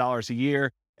 $10,000 a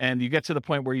year, and you get to the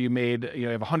point where you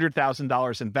have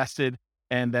 $100,000 invested.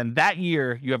 And then that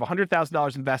year you have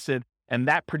 $100,000 invested, and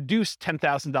that produced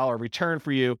 $10,000 return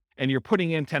for you, and you're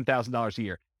putting in $10,000 a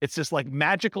year. It's this like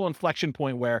magical inflection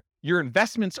point where your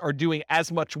investments are doing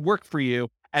as much work for you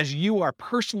as you are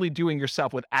personally doing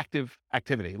yourself with active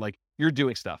activity, like you're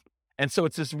doing stuff. And so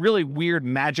it's this really weird,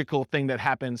 magical thing that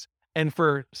happens. And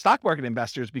for stock market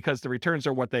investors, because the returns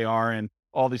are what they are and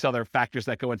all these other factors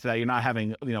that go into that, you're not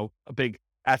having, a big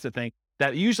asset thing,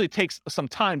 that usually takes some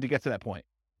time to get to that point.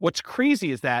 What's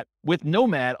crazy is that with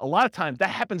Nomad, a lot of times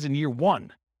that happens in year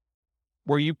one,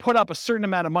 where you put up a certain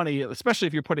amount of money, especially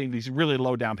if you're putting these really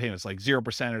low down payments, like 0%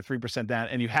 or 3% down,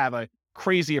 and you have a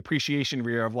crazy appreciation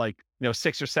year of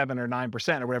 6 or 7 or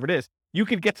 9% or whatever it is. You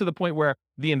could get to the point where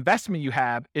the investment you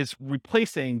have is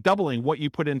doubling what you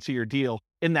put into your deal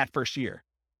in that first year.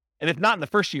 And if not in the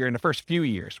first year, in the first few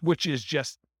years, which is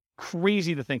just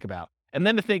crazy to think about. And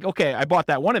then to think, okay, I bought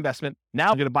that one investment.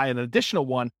 Now I'm going to buy an additional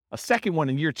one, a second one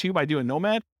in year 2 by doing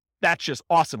Nomad. That's just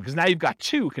awesome, because now you've got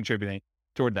 2 contributing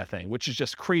toward that thing, which is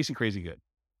just crazy, crazy good.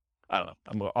 I don't know.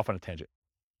 I'm off on a tangent.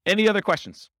 Any other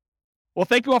questions? Well,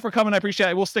 thank you all for coming. I appreciate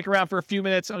it. We'll stick around for a few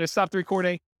minutes. I'm going to stop the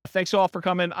recording. Thanks all for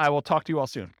coming. I will talk to you all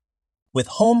soon. With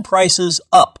home prices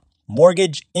up,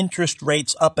 mortgage interest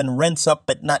rates up, and rents up,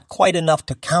 but not quite enough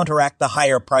to counteract the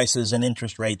higher prices and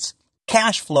interest rates,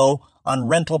 cash flow on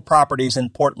rental properties in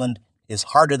Portland is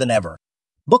harder than ever.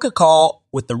 Book a call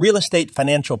with the Real Estate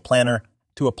Financial Planner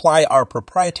to apply our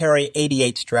proprietary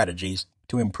 88 strategies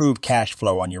to improve cash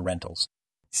flow on your rentals.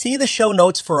 See the show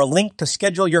notes for a link to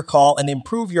schedule your call and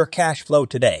improve your cash flow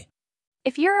today.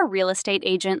 If you're a real estate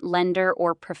agent, lender,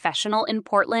 or professional in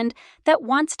Portland that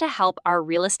wants to help our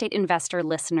real estate investor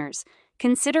listeners,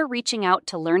 consider reaching out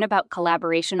to learn about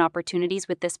collaboration opportunities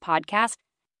with this podcast.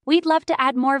 We'd love to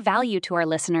add more value to our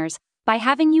listeners by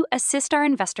having you assist our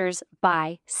investors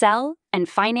buy, sell, and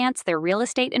finance their real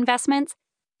estate investments.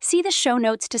 See the show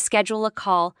notes to schedule a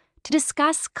call to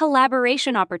discuss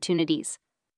collaboration opportunities.